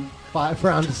boring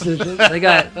 5-round decisions. They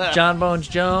got John Bones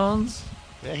Jones.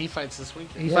 Yeah, he fights this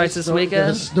weekend. He fights this Gonna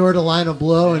weekend. snort a line of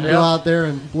blow and Yep. go out there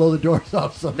and blow the doors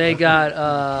off somebody. They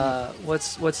got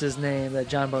what's his name that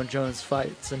John Bone Jones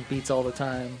fights and beats all the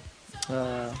time.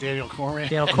 Daniel Cormier.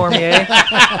 Daniel Cormier.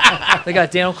 They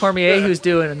got Daniel Cormier who's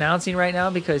doing announcing right now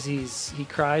because he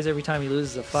cries every time he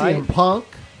loses a fight. CM Punk.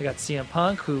 They got CM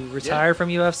Punk who retired from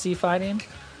UFC fighting.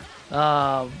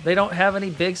 They don't have any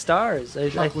big stars.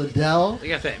 Chuck Liddell. They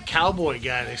got that cowboy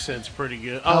guy they said's pretty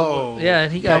good. Yeah,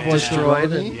 and he got Cowboy destroyed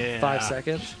Cerrone. in 5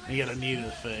 seconds. He got a knee to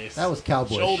the face. That was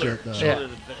cowboy Shoulder. shit, though. Shoulder Yeah. to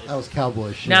the face. That was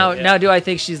cowboy shit. Now, do I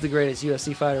think she's the greatest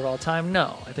UFC fighter of all time?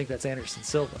 No, I think that's Anderson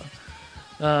Silva.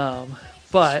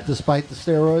 But Despite the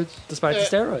steroids? despite the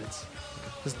steroids,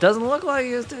 this doesn't look like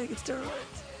he was taking steroids.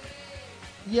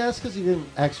 Yes, because he didn't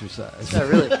exercise. It's got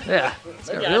really, yeah, it's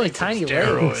got really tiny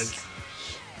legs.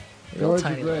 Real Steroids are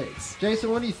tiny great. legs.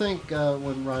 Jason, what do you think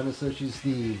when Ronda says she's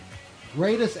the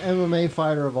greatest MMA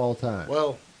fighter of all time?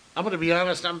 Well, I'm going to be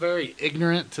honest. I'm very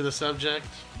ignorant to the subject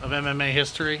of MMA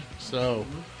history, so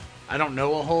I don't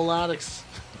know a whole lot.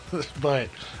 But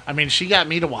I mean, she got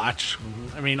me to watch.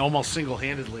 I mean, almost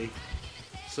single-handedly.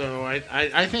 So I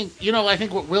think I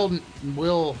think what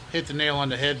will hit the nail on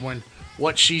the head when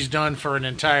what she's done for an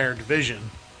entire division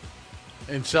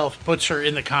itself puts her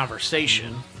in the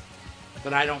conversation.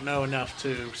 But I don't know enough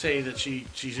to say that she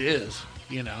is,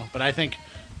 But I think,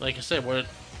 like I said, what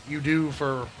you do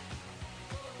for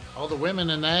all the women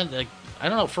in that, like, I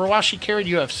don't know. For a while, she carried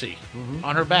UFC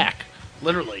on her back,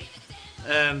 literally,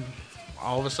 and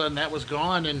all of a sudden that was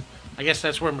gone. And I guess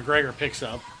that's where McGregor picks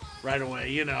up right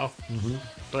away,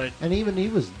 But And even he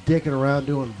was dicking around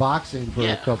doing boxing for a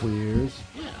Yeah. couple of years.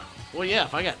 yeah, well, yeah.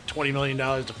 If I got $20 million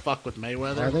to fuck with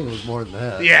Mayweather, I think it was more than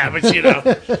that. yeah, but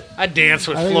I dance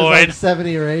with I think it was Floyd. like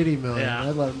 70 or 80 million. Yeah.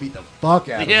 I'd let him beat the fuck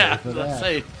out of Yeah, me for let's that.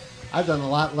 say. I've done a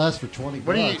lot less for 20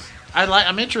 What do you? bucks.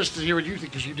 I'm interested to hear what you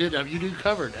think because you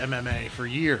covered MMA for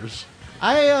years.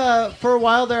 For a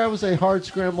while there, I was a hard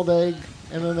scrambled egg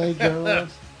MMA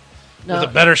journalist. Now,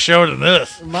 With a better show than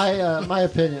this. my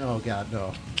opinion. Oh God,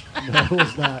 no, it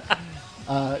was not.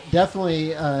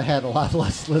 Definitely had a lot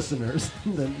less listeners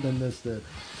than this did.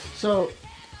 So,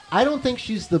 I don't think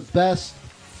she's the best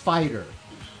fighter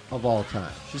of all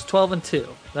time. She's 12-2.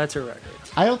 That's her record.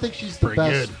 I don't think she's the Pretty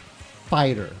best good.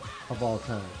 fighter of all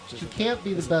time. She can't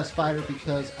be the best fighter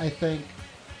because I think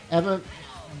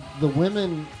the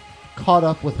women caught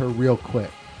up with her real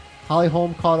quick. Holly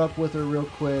Holm caught up with her real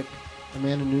quick.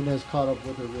 Amanda Nunes caught up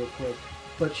with her real quick.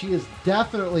 But she is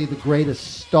definitely the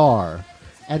greatest star,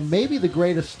 and maybe the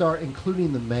greatest star,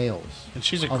 including the males. And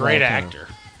she's a of great all time. actor.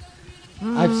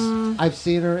 I've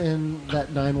seen her in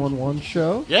that 911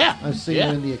 show. Yeah. I've seen Yeah.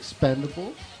 her in The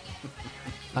Expendables.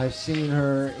 I've seen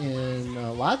her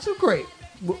in lots of great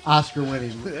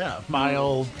Oscar-winning Yeah, my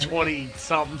old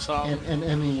 20-something. and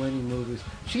Emmy-winning movies.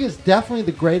 She is definitely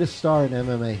the greatest star in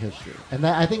MMA history, and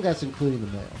I think that's including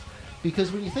the males.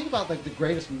 Because when you think about like the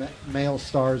greatest male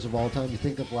stars of all time, you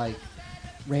think of like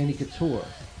Randy Couture.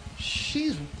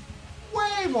 She's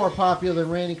way more popular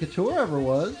than Randy Couture ever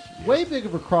was. Way bigger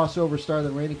of a crossover star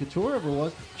than Randy Couture ever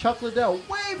was. Chuck Liddell,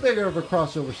 way bigger of a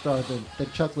crossover star than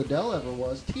Chuck Liddell ever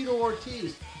was. Tito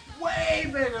Ortiz, way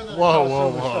bigger than a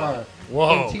crossover star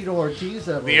than Tito Ortiz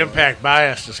ever The was. impact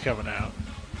bias is coming out.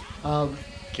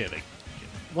 Kidding.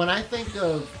 When I think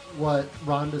of what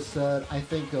Ronda said, I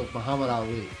think of Muhammad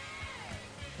Ali.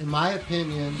 In my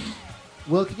opinion,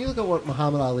 Will, can you look at what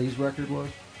Muhammad Ali's record was?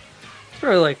 It's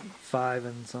probably like 5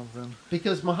 and something.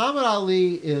 Because Muhammad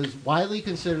Ali is widely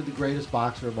considered the greatest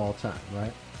boxer of all time,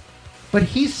 right? But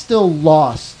he still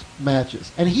lost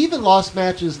matches. And he even lost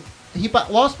matches. He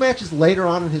lost matches later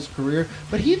on in his career,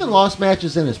 but he even lost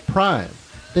matches in his prime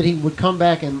that he would come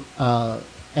back and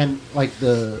like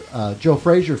the Joe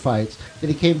Frazier fights, that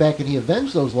he came back and he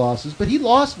avenged those losses, but he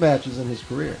lost matches in his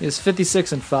career. It's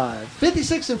 56-5.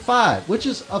 56-5, which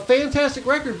is a fantastic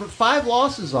record, but 5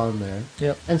 losses on there.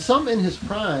 Yep. And some in his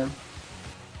prime.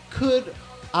 Could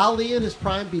Ali in his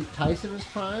prime beat Tyson in his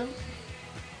prime?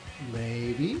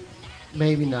 Maybe.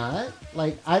 Maybe not.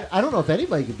 Like, I don't know if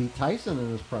anybody could beat Tyson in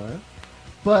his prime.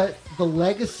 But the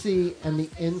legacy and the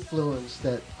influence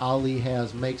that Ali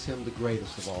has makes him the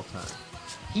greatest of all time.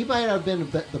 He might have been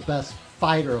the best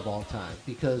fighter of all time,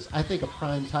 because I think a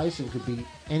prime Tyson could beat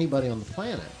anybody on the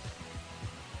planet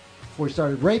before he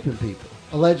started raping people.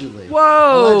 Allegedly.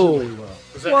 Whoa! Allegedly, well.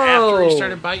 Was that Whoa. after he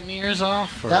started biting ears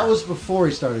off? Or? That was before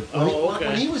he started. Okay.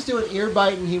 When he was doing ear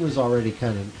biting, he was already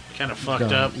kind of kind of fucked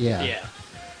done. up. Yeah. Yeah.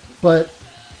 But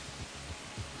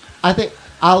I think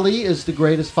Ali is the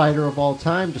greatest fighter of all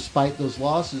time, despite those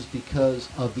losses, because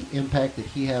of the impact that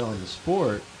he had on the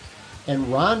sport. And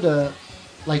Ronda,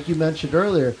 like you mentioned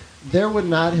earlier, there would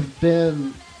not have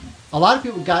been... A lot of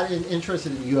people got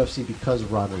interested in the UFC because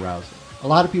of Ronda Rousey. A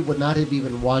lot of people would not have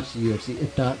even watched the UFC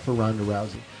if not for Ronda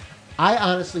Rousey. I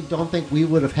honestly don't think we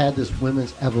would have had this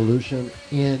women's evolution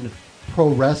in pro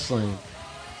wrestling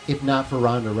if not for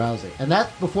Ronda Rousey. And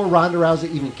that's before Ronda Rousey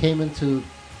even came into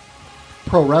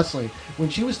pro wrestling. When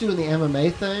she was doing the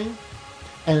MMA thing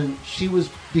and she was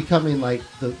becoming like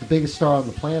the biggest star on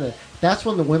the planet, that's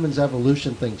when the women's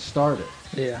evolution thing started.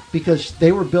 Yeah. Because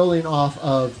they were building off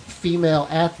of female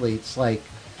athletes like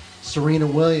Serena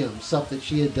Williams, stuff that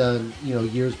she had done,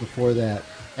 years before that.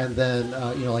 And then,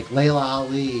 like Layla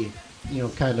Ali,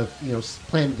 kind of,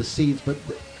 planted the seeds. But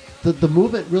the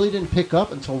movement really didn't pick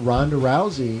up until Ronda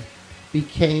Rousey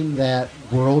became that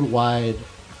worldwide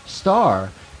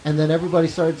star. And then everybody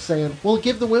started saying, well,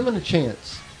 give the women a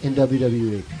chance in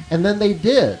WWE. And then they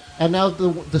did. And now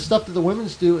the stuff that the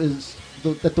women's do is...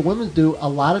 that the women do a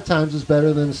lot of times is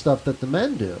better than the stuff that the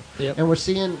men do. Yep.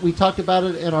 And we talked about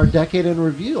it in our Decade in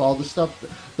Review, all the stuff,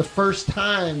 the first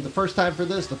time for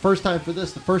this, the first time for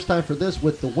this, the first time for this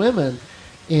with the women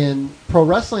in pro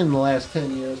wrestling in the last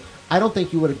 10 years. I don't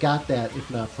think you would have got that if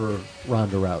not for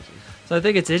Ronda Rousey. So I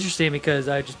think it's interesting because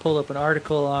I just pulled up an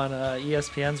article on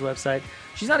ESPN's website.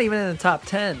 She's not even in the top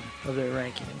 10 of their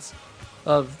rankings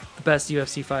of the best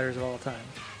UFC fighters of all time.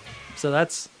 So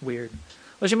that's weird.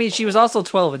 Which, I mean, she was also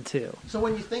 12-2. So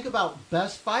when you think about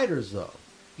best fighters, though,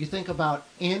 you think about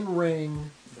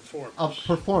in-ring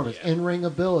performance, in-ring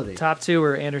ability. Top two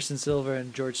were Anderson Silva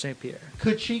and George St. Pierre.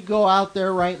 Could she go out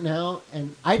there right now?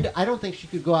 And I don't think she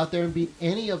could go out there and beat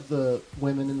any of the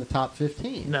women in the top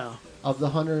 15. No. Of the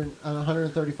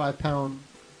 135-pound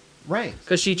ranks.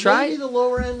 Because she tried. Maybe the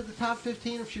lower end of the top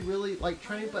 15 if she really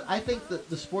trained. But I think that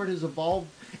the sport has evolved.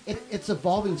 It's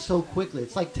evolving so quickly.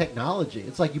 It's like technology.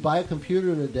 It's like you buy a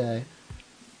computer today.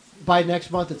 By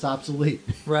next month, it's obsolete.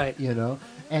 Right.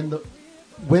 And the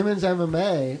women's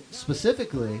MMA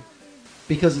specifically,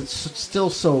 because it's still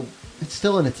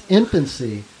in its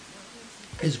infancy,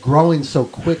 is growing so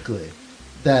quickly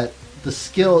that the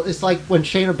skill. It's like when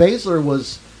Shayna Baszler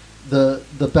was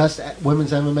the best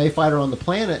women's MMA fighter on the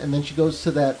planet, and then she goes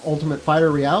to that Ultimate Fighter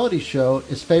reality show,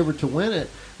 is favored to win it,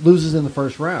 loses in the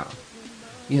first round.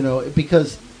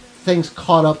 Because things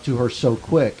caught up to her so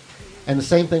quick. And the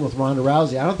same thing with Ronda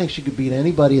Rousey. I don't think she could beat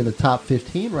anybody in the top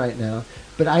 15 right now,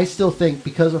 but I still think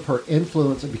because of her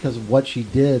influence and because of what she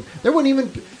did, there wouldn't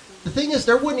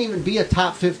even be a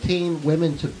top 15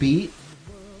 women to beat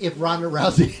if Ronda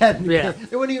Rousey hadn't. Yeah.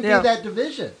 There wouldn't even be that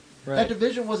division. Right. That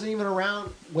division wasn't even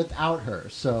around without her.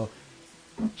 So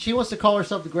she wants to call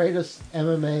herself the greatest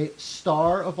MMA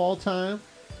star of all time.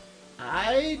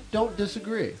 I don't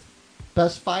disagree.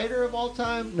 Best fighter of all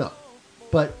time? No.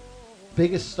 But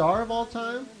biggest star of all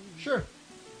time? Sure.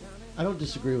 I don't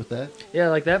disagree with that. Yeah,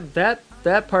 like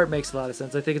that part makes a lot of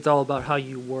sense. I think it's all about how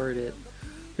you word it.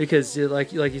 Because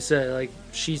like you said, like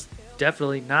she's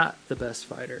definitely not the best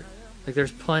fighter. Like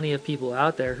there's plenty of people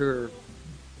out there who are,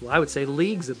 I would say,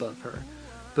 leagues above her.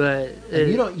 But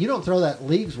you don't throw that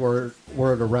leagues word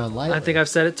around lightly. I think I've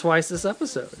said it twice this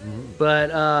episode.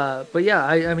 Mm-hmm. But yeah,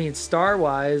 I mean, star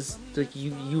wise, like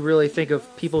you really think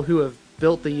of people who have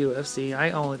built the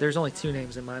UFC. There's only two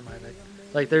names in my mind.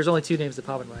 Like there's only two names that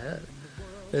pop in my head.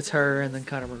 It's her and then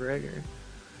Conor McGregor.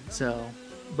 So,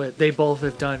 but they both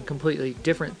have done completely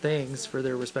different things for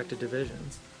their respective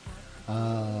divisions.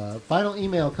 Final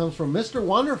email comes from Mr.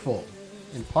 Wonderful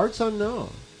in parts unknown.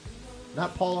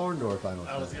 Not Paul Orndorff, I don't think.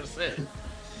 I was going to say.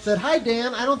 Said, hi,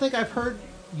 Dan. I don't think I've heard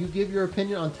you give your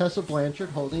opinion on Tessa Blanchard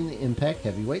holding the Impact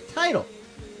Heavyweight title.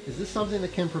 Is this something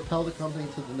that can propel the company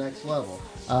to the next level?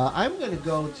 I'm going to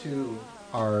go to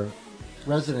our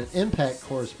resident Impact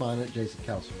correspondent, Jason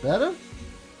Calzabetta.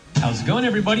 How's it going,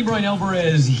 everybody? Brian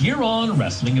Alvarez here on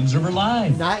Wrestling Observer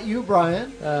Live. Not you,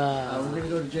 Brian. We're going to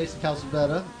go to Jason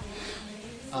Calzabetta.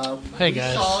 Hey,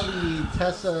 guys. We saw the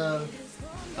Tessa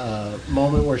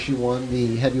moment where she won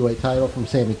the heavyweight title from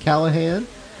Sami Callihan.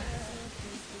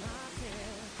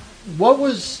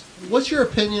 What's your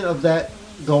opinion of that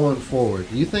going forward?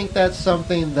 Do you think that's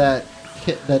something that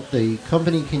the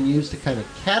company can use to kind of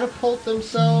catapult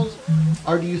themselves,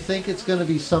 or do you think it's going to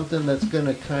be something that's going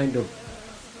to kind of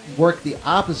work the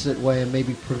opposite way and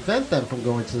maybe prevent them from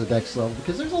going to the next level?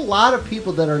 Because there's a lot of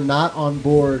people that are not on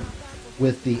board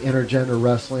with the intergender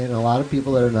wrestling, and a lot of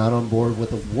people that are not on board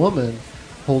with a woman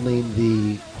holding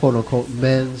the quote-unquote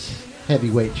men's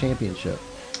heavyweight championship.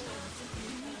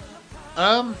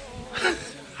 I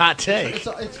Hot take.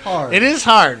 It's hard. It is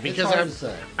hard It's because hard to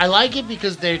say. I like it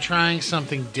because they're trying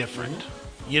something different,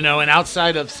 and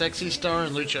outside of Sexy Star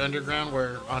and Lucha Underground,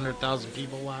 where 100,000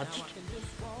 people watched,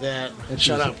 that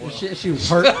shut up. Will. She was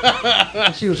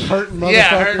hurt. She was hurting motherfuckers.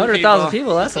 Yeah, hurting 100,000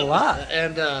 people. That's a lot.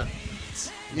 And More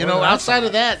than I outside thought.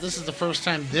 of that, this is the first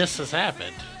time this has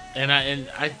happened, and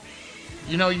I,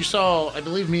 you saw. I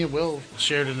believe me and Will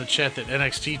shared in the chat that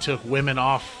NXT took women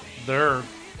off their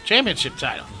championship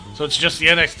title, so it's just the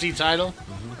NXT title.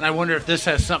 And I wonder if this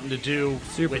has something to do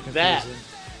with that.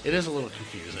 It is a little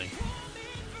confusing.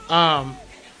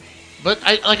 But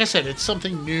like I said, it's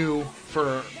something new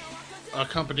for a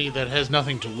company that has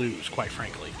nothing to lose, quite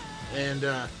frankly. And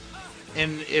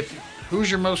if who's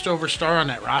your most over star on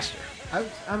that roster?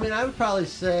 I would probably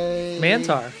say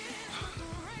Mantar.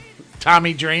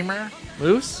 Tommy Dreamer,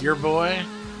 Moose. your boy.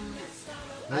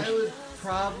 I would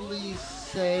probably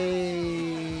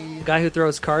say Guy who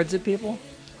throws cards at people.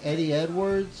 Eddie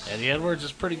Edwards. Eddie Edwards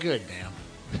is pretty good, damn.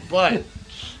 But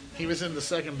he was in the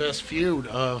second best feud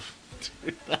of.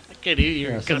 I can't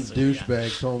hear you. Some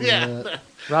douchebag told me that.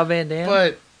 Rob Van Dam.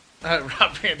 But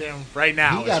Rob Van Dam right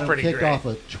now He got is him pretty kicked great. off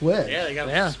a Twitch. Yeah, they got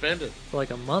him suspended for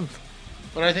like a month.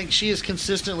 But I think she is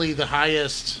consistently the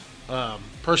highest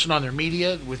person on their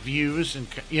media with views and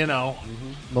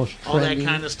most all that trending.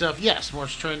 kind of stuff. Yes,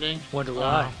 most trending. Wonder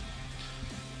why.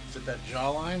 Is it that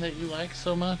jawline that you like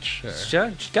so much? Or?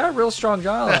 She's got a real strong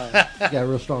jawline. Got a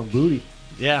real strong booty.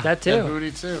 Yeah, That too. and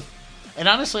booty too. And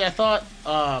honestly, I thought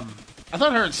her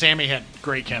and Sammy had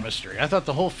great chemistry. I thought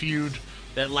the whole feud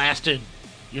that lasted,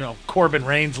 Corbin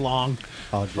Reigns long,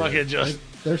 Oh, dude. fucking just.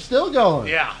 They're still going.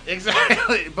 Yeah,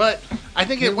 exactly. But I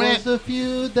think it went. was a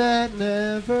feud that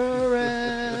never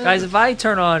ends. Guys, if I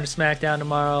turn on SmackDown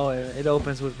tomorrow and it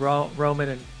opens with Roman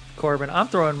and Corbin, I'm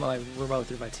throwing my remote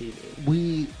through my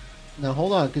TV. Now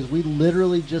hold on, because we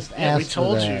literally just Yeah, we asked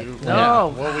told for that you.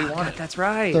 No, what we God, wanted. that's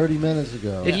right. 30 minutes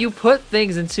ago. If you put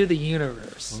things into the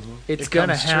universe, it's It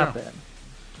gonna comes true. happen.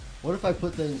 What if I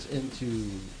put things into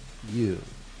you?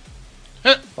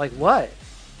 Like what?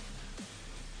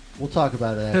 We'll talk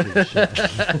about it after the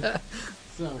show.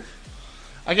 So,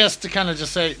 I guess to kind of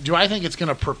just say, do I think it's going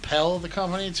to propel the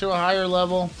company to a higher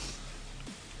level?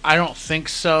 I don't think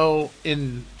so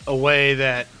in a way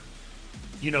that,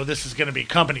 this is going to be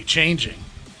company changing.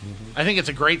 I think it's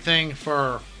a great thing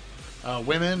for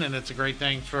women, and it's a great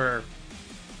thing for,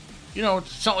 like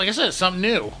I said, it's something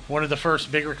new. One of the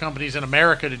first bigger companies in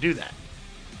America to do that.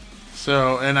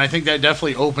 So, and I think that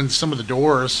definitely opens some of the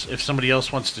doors if somebody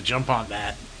else wants to jump on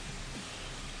that.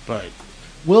 But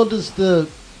Will, does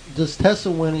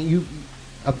Tessa winning?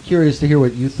 I'm curious to hear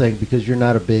what you think, because you're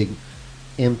not a big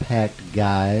Impact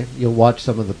guy. You'll watch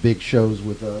some of the big shows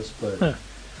with us, but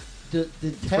did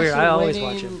weird. Tessa I always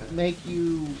watch winning Impact. make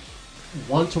you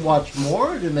want to watch more?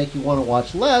 Or did it make you want to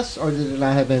watch less, or did it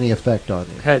not have any effect on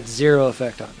you? Had zero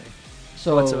effect on me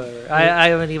So whatsoever. I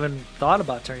haven't even thought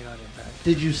about turning on Impact.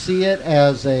 did you see it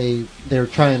as they're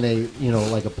trying to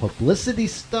like a publicity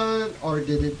stunt, or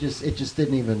did it just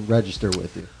didn't even register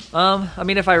with you?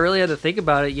 If I really had to think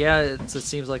about it, yeah, it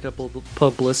seems like a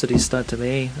publicity stunt to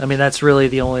me. That's really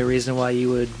the only reason why you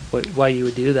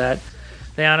would do that.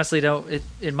 They honestly don't.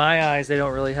 In my eyes, they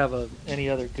don't really have any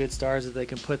other good stars that they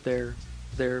can put their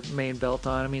main belt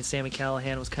on. Sammy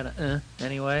Callahan was kind of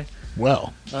anyway.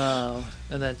 well, And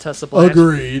then Tessa Blanchard.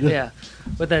 Agreed. Yeah,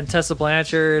 but then Tessa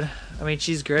Blanchard.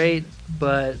 She's great,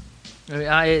 but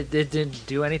it didn't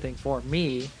do anything for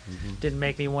me. Didn't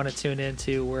make me want to tune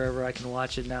into wherever I can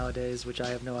watch it nowadays, which I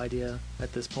have no idea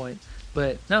at this point.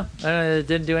 But no, it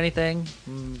didn't do anything.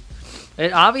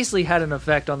 It obviously had an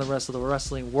effect on the rest of the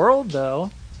wrestling world,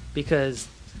 though, because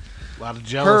a lot of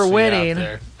jealousy her winning out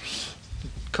there.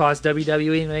 caused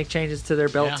WWE to make changes to their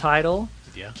belt Yeah. title,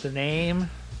 Yeah. the name,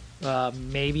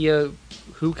 maybe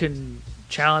who can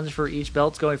challenge for each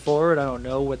belt going forward. I don't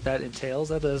know what that entails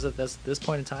at this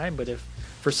point in time, but if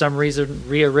for some reason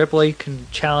Rhea Ripley can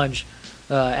challenge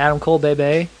Adam Cole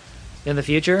Bebe in the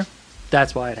future,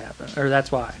 that's why it happened, or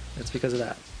that's why. It's because of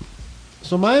that.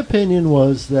 So my opinion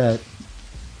was that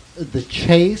the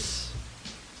chase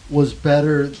was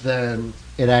better than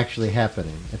it actually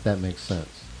happening, if that makes sense.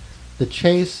 The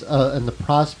chase and the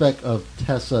prospect of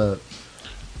Tessa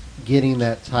getting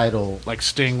that title. Like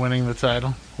Sting winning the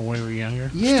title when we were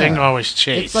younger. Yeah. Sting always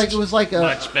chased. It's like it was like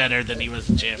much better than he was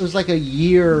a champion. It was like a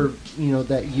year,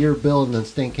 that year build, and then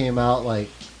Sting came out like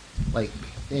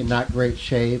in not great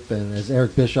shape, and as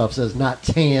Eric Bischoff says, not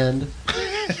tanned.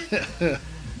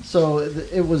 So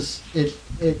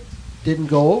it didn't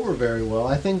go over very well.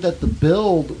 I think that the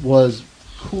build was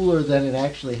cooler than it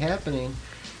actually happening,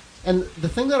 And the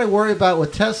thing that I worry about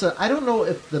with Tessa, I don't know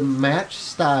if the match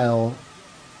style,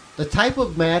 the type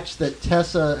of match that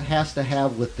Tessa has to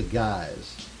have with the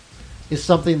guys, is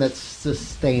something that's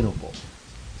sustainable.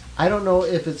 I don't know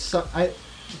if it's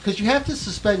because you have to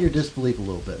suspend your disbelief a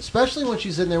little bit, especially when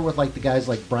she's in there with like the guys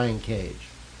like Brian Cage,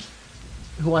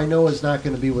 who I know is not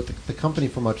going to be with the company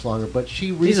for much longer. But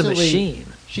she recently, He's a machine.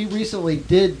 She recently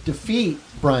did defeat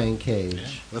Brian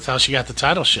Cage. That's how she got the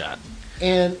title shot.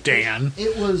 And Dan,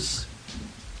 it's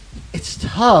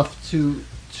tough to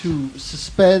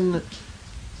suspend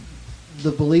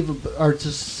the belief or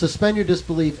to suspend your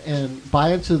disbelief and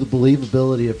buy into the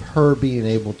believability of her being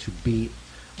able to beat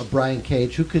a Brian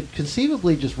Cage who could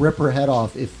conceivably just rip her head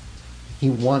off if he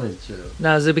wanted to.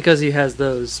 Now, is it because he has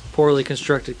those poorly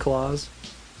constructed claws?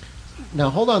 Now,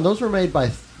 hold on. Those were made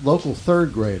by local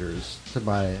third graders to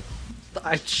buy.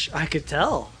 I could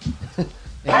tell.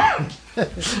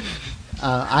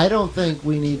 I don't think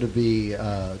we need to be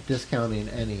discounting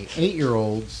any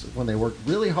 8-year-olds when they worked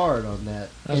really hard on that.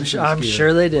 I'm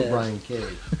sure they did. Brian Cage.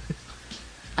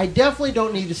 I definitely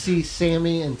don't need to see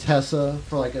Sammy and Tessa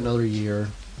for like another year.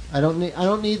 I don't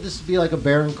need this to be like a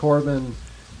Baron Corbin,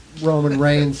 Roman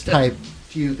Reigns type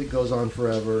feud that goes on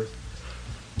forever.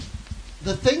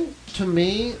 The thing to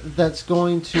me that's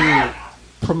going to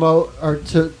promote or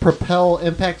to propel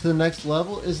Impact to the next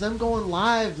level is them going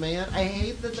live, man. I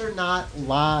hate that they're not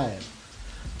live.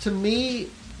 To me,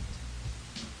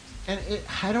 and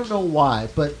I don't know why,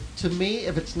 but to me,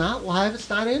 if it's not live, it's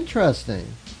not interesting.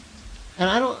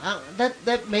 And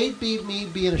that may be me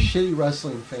being a shitty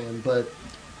wrestling fan, but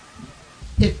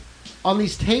if on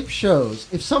these tape shows,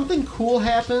 if something cool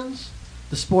happens,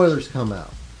 the spoilers come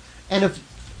out. And if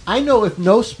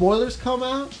no spoilers come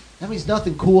out, that means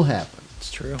nothing cool happened.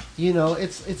 It's true. You know,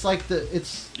 it's like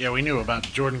yeah, we knew about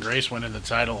Jordan Grace winning the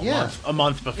title a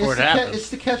month before it happened. It's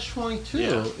the catch-22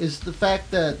 Yeah. is the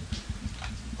fact that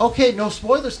okay, no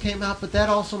spoilers came out, but that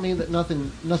also means that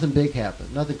nothing big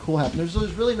happened, nothing cool happened.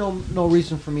 There's really no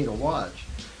reason for me to watch.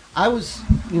 I was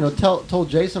told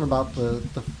Jason about the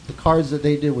cards that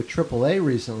they did with AAA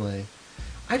recently.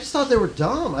 I just thought they were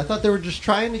dumb. I thought they were just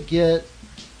trying to get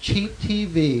cheap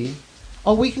TV.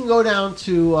 Oh, we can go down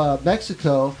to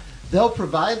Mexico. They'll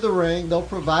provide the ring. They'll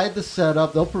provide the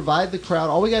setup. They'll provide the crowd.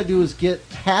 All we got to do is get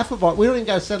half of our... We don't even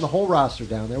got to send the whole roster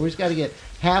down there. We just got to get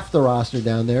half the roster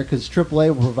down there because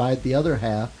AAA will provide the other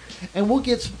half. And we'll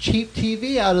get some cheap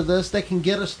TV out of this that can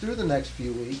get us through the next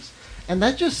few weeks. And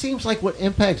that just seems like what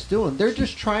Impact's doing. They're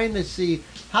just trying to see,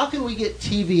 how can we get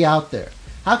TV out there?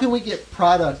 How can we get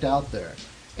product out there?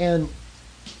 And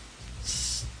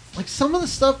like some of the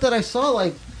stuff that I saw,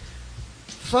 like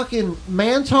fucking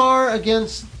Mantar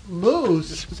against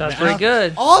Moose. Sounds pretty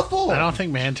good. Awful. I don't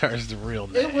think Mantar is the real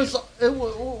name. It was.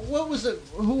 What was it?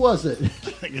 Who was it? I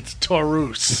think it's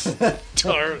Taurus.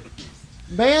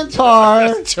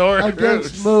 Mantar Taurus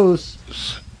against Moose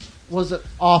was an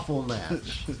awful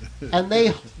match, and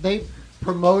they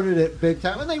promoted it big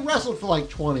time, and they wrestled for like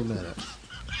 20 minutes.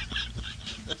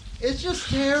 It's just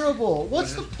terrible.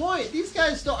 What's the point? These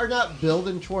guys are not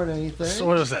building toward anything. So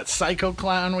what was that, Psycho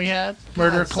Clown we had?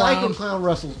 Murder Clown? Psycho Clown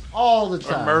wrestles all the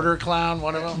time. Or Murder Clown,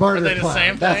 one of them? Murder Are they the Clown.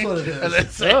 same That's thing? what it is. Are they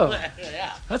the same Oh. thing?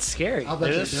 Yeah. That's scary. I'll bet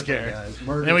It you're is different, scary. guys.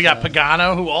 Murder Then we got Clown.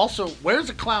 Pagano, who also wears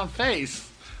a clown face,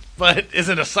 but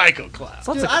isn't a Psycho Clown. It's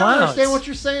lots Dude, of I don't clowns. understand what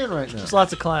you're saying right now. There's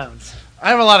lots of clowns. I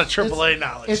have a lot of AAA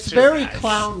knowledge, It's too, very guys.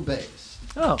 clown-based.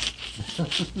 Oh, well,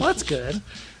 that's good.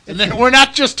 And then we're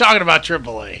not just talking about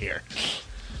AAA here.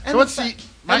 And So what's the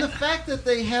and the fact that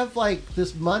they have like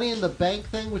this Money in the Bank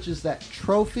thing, which is that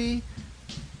trophy,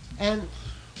 and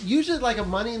usually like a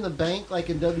Money in the Bank, like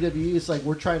in WWE, is like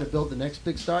we're trying to build the next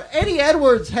big star. Eddie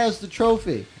Edwards has the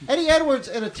trophy. Eddie Edwards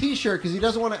in a T-shirt because he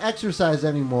doesn't want to exercise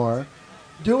anymore,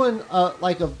 doing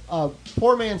like a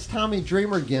poor man's Tommy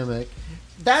Dreamer gimmick.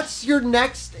 That's your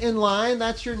next in line.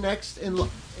 That's your next in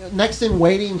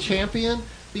waiting champion,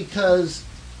 because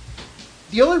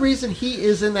the only reason he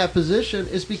is in that position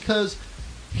is because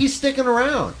he's sticking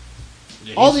around.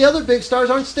 Yeah, All the other big stars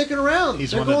aren't sticking around.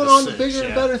 He's They're one of going the on to six, bigger and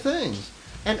yeah. better things.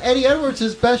 And Eddie Edwards,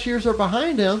 his best years are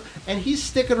behind him, and he's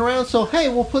sticking around. So, hey,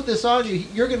 we'll put this on you.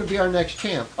 You're going to be our next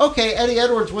champ. Okay, Eddie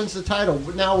Edwards wins the title.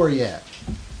 Now where you at?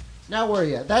 Now where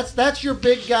you at? That's your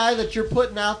big guy that you're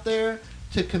putting out there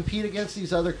to compete against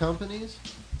these other companies?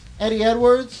 Eddie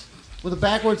Edwards with a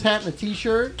backwards hat and a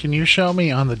T-shirt? Can you show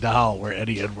me on the doll where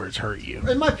Eddie Edwards hurt you?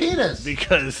 In my penis.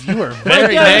 Because you were Right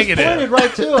very there, I just negative. pointed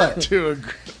right to it. To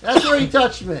agree. That's where he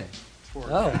touched me.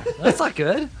 Oh, that's not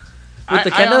good. With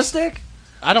the I kendo also- stick?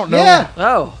 I don't know. Yeah.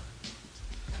 Oh,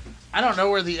 I don't know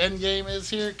where the end game is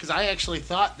here, because I actually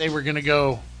thought they were going to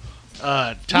go You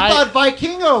thought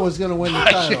Vikingo was going to win the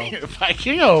title.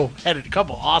 Vikingo had a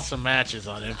couple awesome matches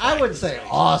on Impact. I wouldn't say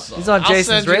awesome. He's on Jason's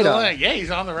send you the radar. link. Yeah,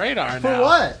 he's on the radar For now.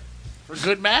 what? For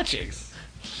good matches.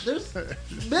 There's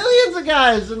millions of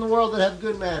guys in the world that have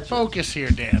good matches. Focus here,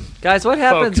 Dan. Guys, what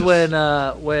happens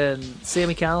Focus. when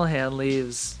Sami Callihan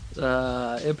leaves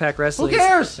Impact Wrestling? Who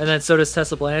cares? And then so does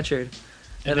Tessa Blanchard.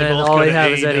 And they then both all go they to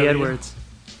have is Eddie AEW. Edwards.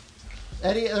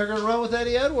 They're going to run with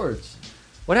Eddie Edwards.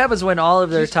 What happens when all of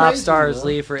their He's top crazy, stars though.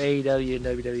 leave for AEW and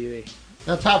WWE?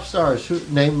 Now, top stars,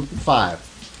 name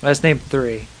 5. Let's name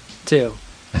 3. 2.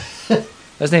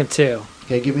 Let's name 2.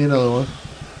 Okay, give me another one.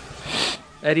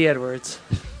 Eddie Edwards.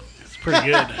 It's pretty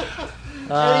good. Eddie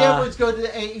Edwards goes to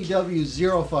AEW,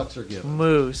 0 fucks are given.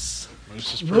 Moose.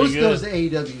 Moose is pretty Moose goes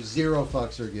good. to AEW, 0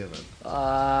 fucks are given.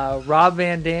 Rob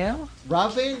Van Dam.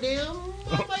 Rob Van Dam?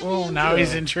 I might be Oh, into. now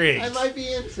he's intrigued. I might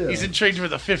be into. He's intrigued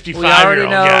with a We already 55-year-old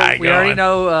know. guy We already going.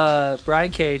 know.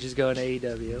 Brian Cage is going to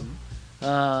AEW.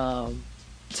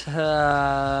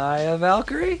 Taya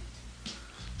Valkyrie.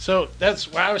 So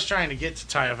that's why I was trying to get to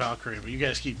Taya Valkyrie, but you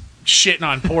guys keep shitting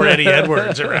on poor Eddie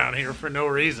Edwards around here for no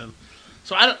reason.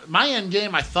 So my end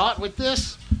game, I thought, with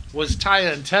this was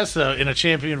Taya and Tessa in a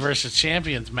champion versus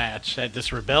champions match at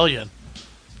this Rebellion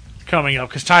coming up,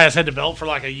 because Taya's had the belt for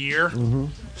like a year. Mm-hmm.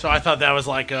 So I thought that was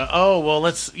like,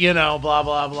 let's, blah,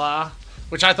 blah, blah,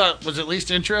 which I thought was at least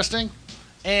interesting.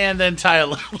 And then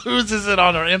Taya loses it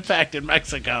on her Impact in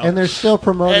Mexico. And they're still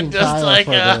promoting And just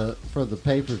Taya like, for the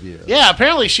pay-per-view. Yeah,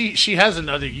 apparently she has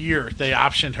another year. They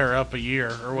optioned her up a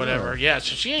year or whatever. Yeah,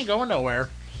 so she ain't going nowhere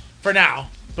for now.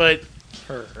 But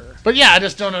yeah, I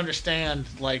just don't understand,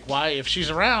 like, why, if she's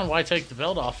around, why take the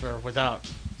belt off her without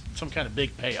some kind of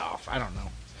big payoff? I don't know.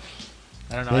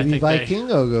 Maybe I think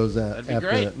Vikingo goes that'd be after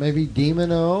great. it. Maybe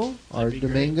Demon-O or That'd be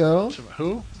great. Domingo.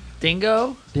 Who?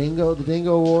 Dingo. The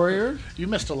Dingo Warrior. You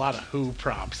missed a lot of who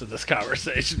prompts in this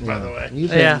conversation, by the way.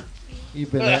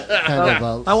 You've been kind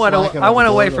of I went slacking I on went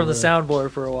the away board from the over there.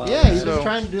 soundboard for a while. Yeah, he's So- been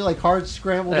trying to do like hard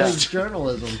scrambled eggs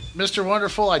journalism. Mr.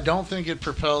 Wonderful, I don't think it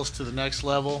propels to the next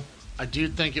level. I do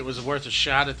think it was worth a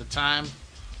shot at the time.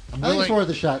 I think it's worth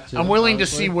a shot too. I'm willing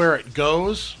honestly. to see where it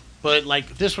goes, but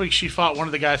like this week she fought one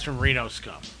of the guys from Reno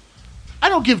Scum. I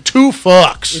don't give 2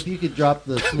 fucks. If you could drop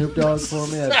the Snoop Dogg for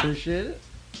me, I'd appreciate it.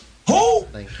 Who?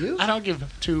 Thank you. I don't give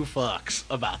 2 fucks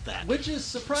about that. Which is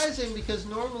surprising because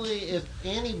normally if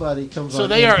anybody comes So on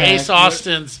they are Impact, Ace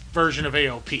Austin's version of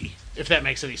AOP, if that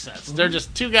makes any sense. They're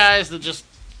just 2 guys that just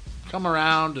come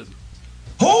around and.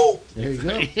 Who? There you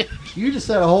go. You just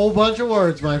said a whole bunch of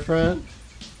words, my friend.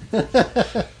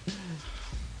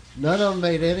 None of them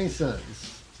made any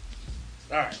sense.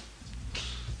 All right.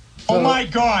 Oh my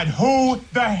God, who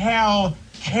the hell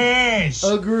cares?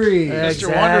 Agreed.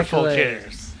 Mr. Wonderful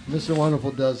cares. Mr.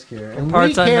 Wonderful does care. And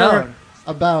Parts we care unknown.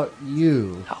 about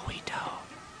you. No, we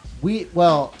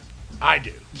don't. I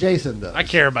do. Jason does. I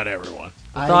care about everyone.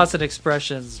 Thoughts and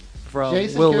expressions from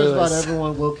Jason Will cares Lewis. about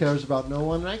everyone. Will cares about no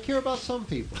one. And I care about some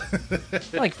people.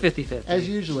 Like 50-50. As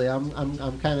usually, I'm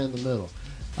kind of in the middle.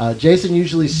 Jason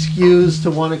usually skews to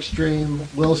one extreme.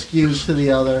 Will skews to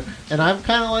the other, and I'm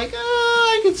kind of like,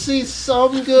 I can see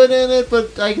some good in it,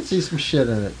 but I can see some shit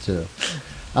in it too.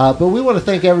 But we want to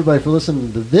thank everybody for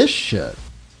listening to this shit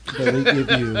that we give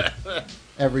you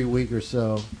every week or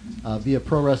so via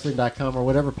ProWrestling.com or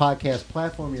whatever podcast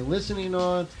platform you're listening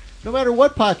on. No matter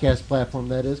what podcast platform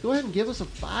that is, go ahead and give us a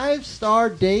 5-star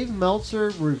Dave Meltzer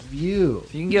review.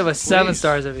 If you can give us 7 Please.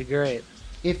 stars, that'd be great.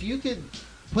 If you could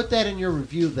put that in your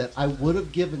review that I would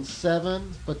have given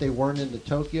 7, but they weren't in the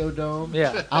Tokyo Dome,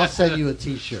 Yeah. I'll send you a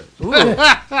T-shirt.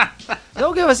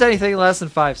 Don't give us anything less than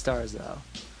 5 stars, though.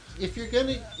 If you're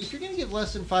gonna give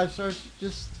less than 5 stars,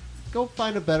 just go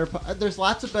find a better. There's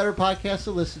lots of better podcasts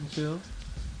to listen to.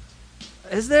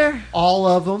 Is there? All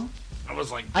of them. I was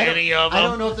like, I any of them.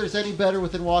 don't know if there's any better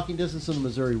within walking distance of the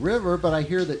Missouri River, but I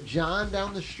hear that John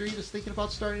down the street is thinking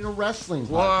about starting a wrestling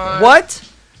podcast.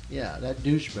 What? Yeah, that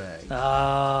douchebag.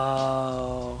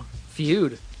 Oh.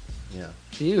 Feud. Yeah.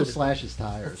 Feud. He'll slash his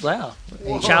tires. Wow.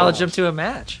 Whoa. Challenge him to a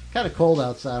match. Kind of cold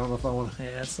outside. I don't know if I want to.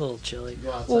 Yeah, it's a little chilly.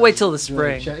 Go outside We'll wait till the and do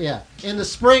any spring. yeah. In the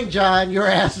spring, John, your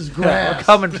ass is grass. We're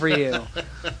coming for you.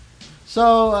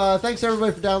 So, thanks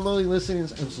everybody for downloading, listening, and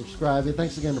subscribing.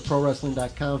 Thanks again to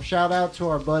ProWrestling.com. Shout out to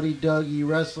our buddy Doug E.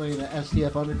 Wrestling at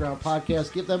STF Underground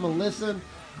Podcast. Give them a listen.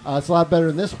 It's a lot better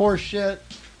than this horse shit.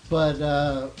 But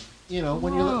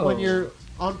when you're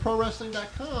on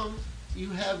ProWrestling.com, you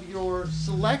have your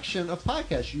selection of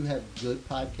podcasts. You have good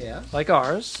podcasts. Like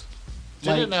ours.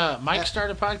 Didn't Mike start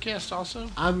a podcast also?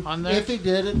 I'm on there? If he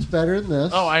did, it's better than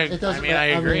this. Oh, I It doesn't mean,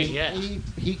 I matter. agree, mean, yeah.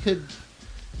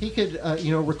 he he could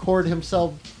record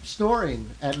himself snoring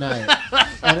at night,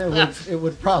 and it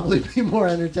would probably be more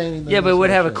entertaining than Yeah, but it this would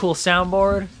have a bullshit. cool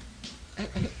soundboard.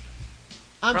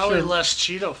 I'm Probably sure. less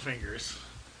Cheeto fingers.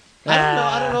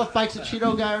 I don't know if Mike's a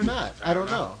Cheeto guy or not. I don't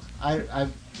know. I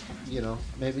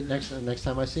maybe next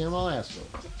time I see him, I'll ask him.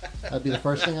 That'd be the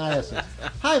first thing I ask him.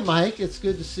 Hi, Mike. It's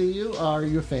good to see you. Are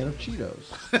you a fan of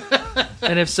Cheetos?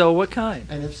 And if so, what kind?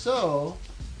 And if so,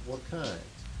 what kind?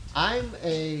 I'm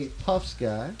a Puffs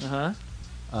guy.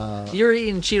 You were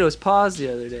eating Cheetos paws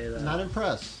the other day, though. Not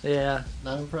impressed. Yeah.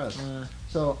 Not impressed.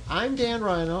 So I'm Dan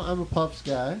Rhino. I'm a Puffs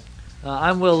guy.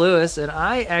 I'm Will Lewis, and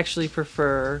I actually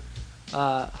prefer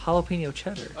jalapeno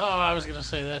cheddar. Oh, I was gonna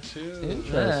say that too.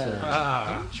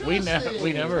 Interesting. We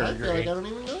Interesting. never I agree. feel like I don't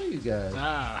even know you guys.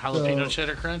 Jalapeno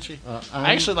cheddar crunchy.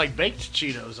 I actually like baked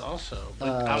Cheetos also, but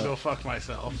I'll go fuck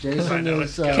myself. Jason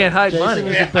is can't hide Jason money.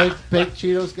 is a baked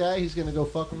Cheetos guy. He's gonna go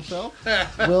fuck himself.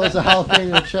 Will is a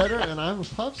jalapeno cheddar, and I'm a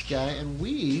Puffs guy, and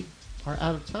we are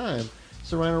out of time.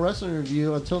 So Rhino Wrestling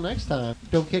Review. Until next time,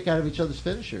 don't kick out of each other's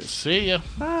finishers. See ya.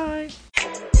 Bye.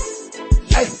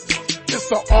 Hey, it's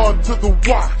the R to the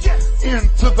Y, N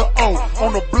to the O.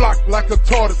 On the block like a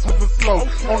tortoise with a slow.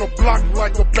 On the block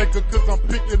like a baker, cause I'm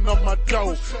picking up my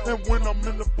dough. And when I'm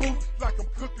in the booth, like I'm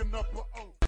cooking up a O.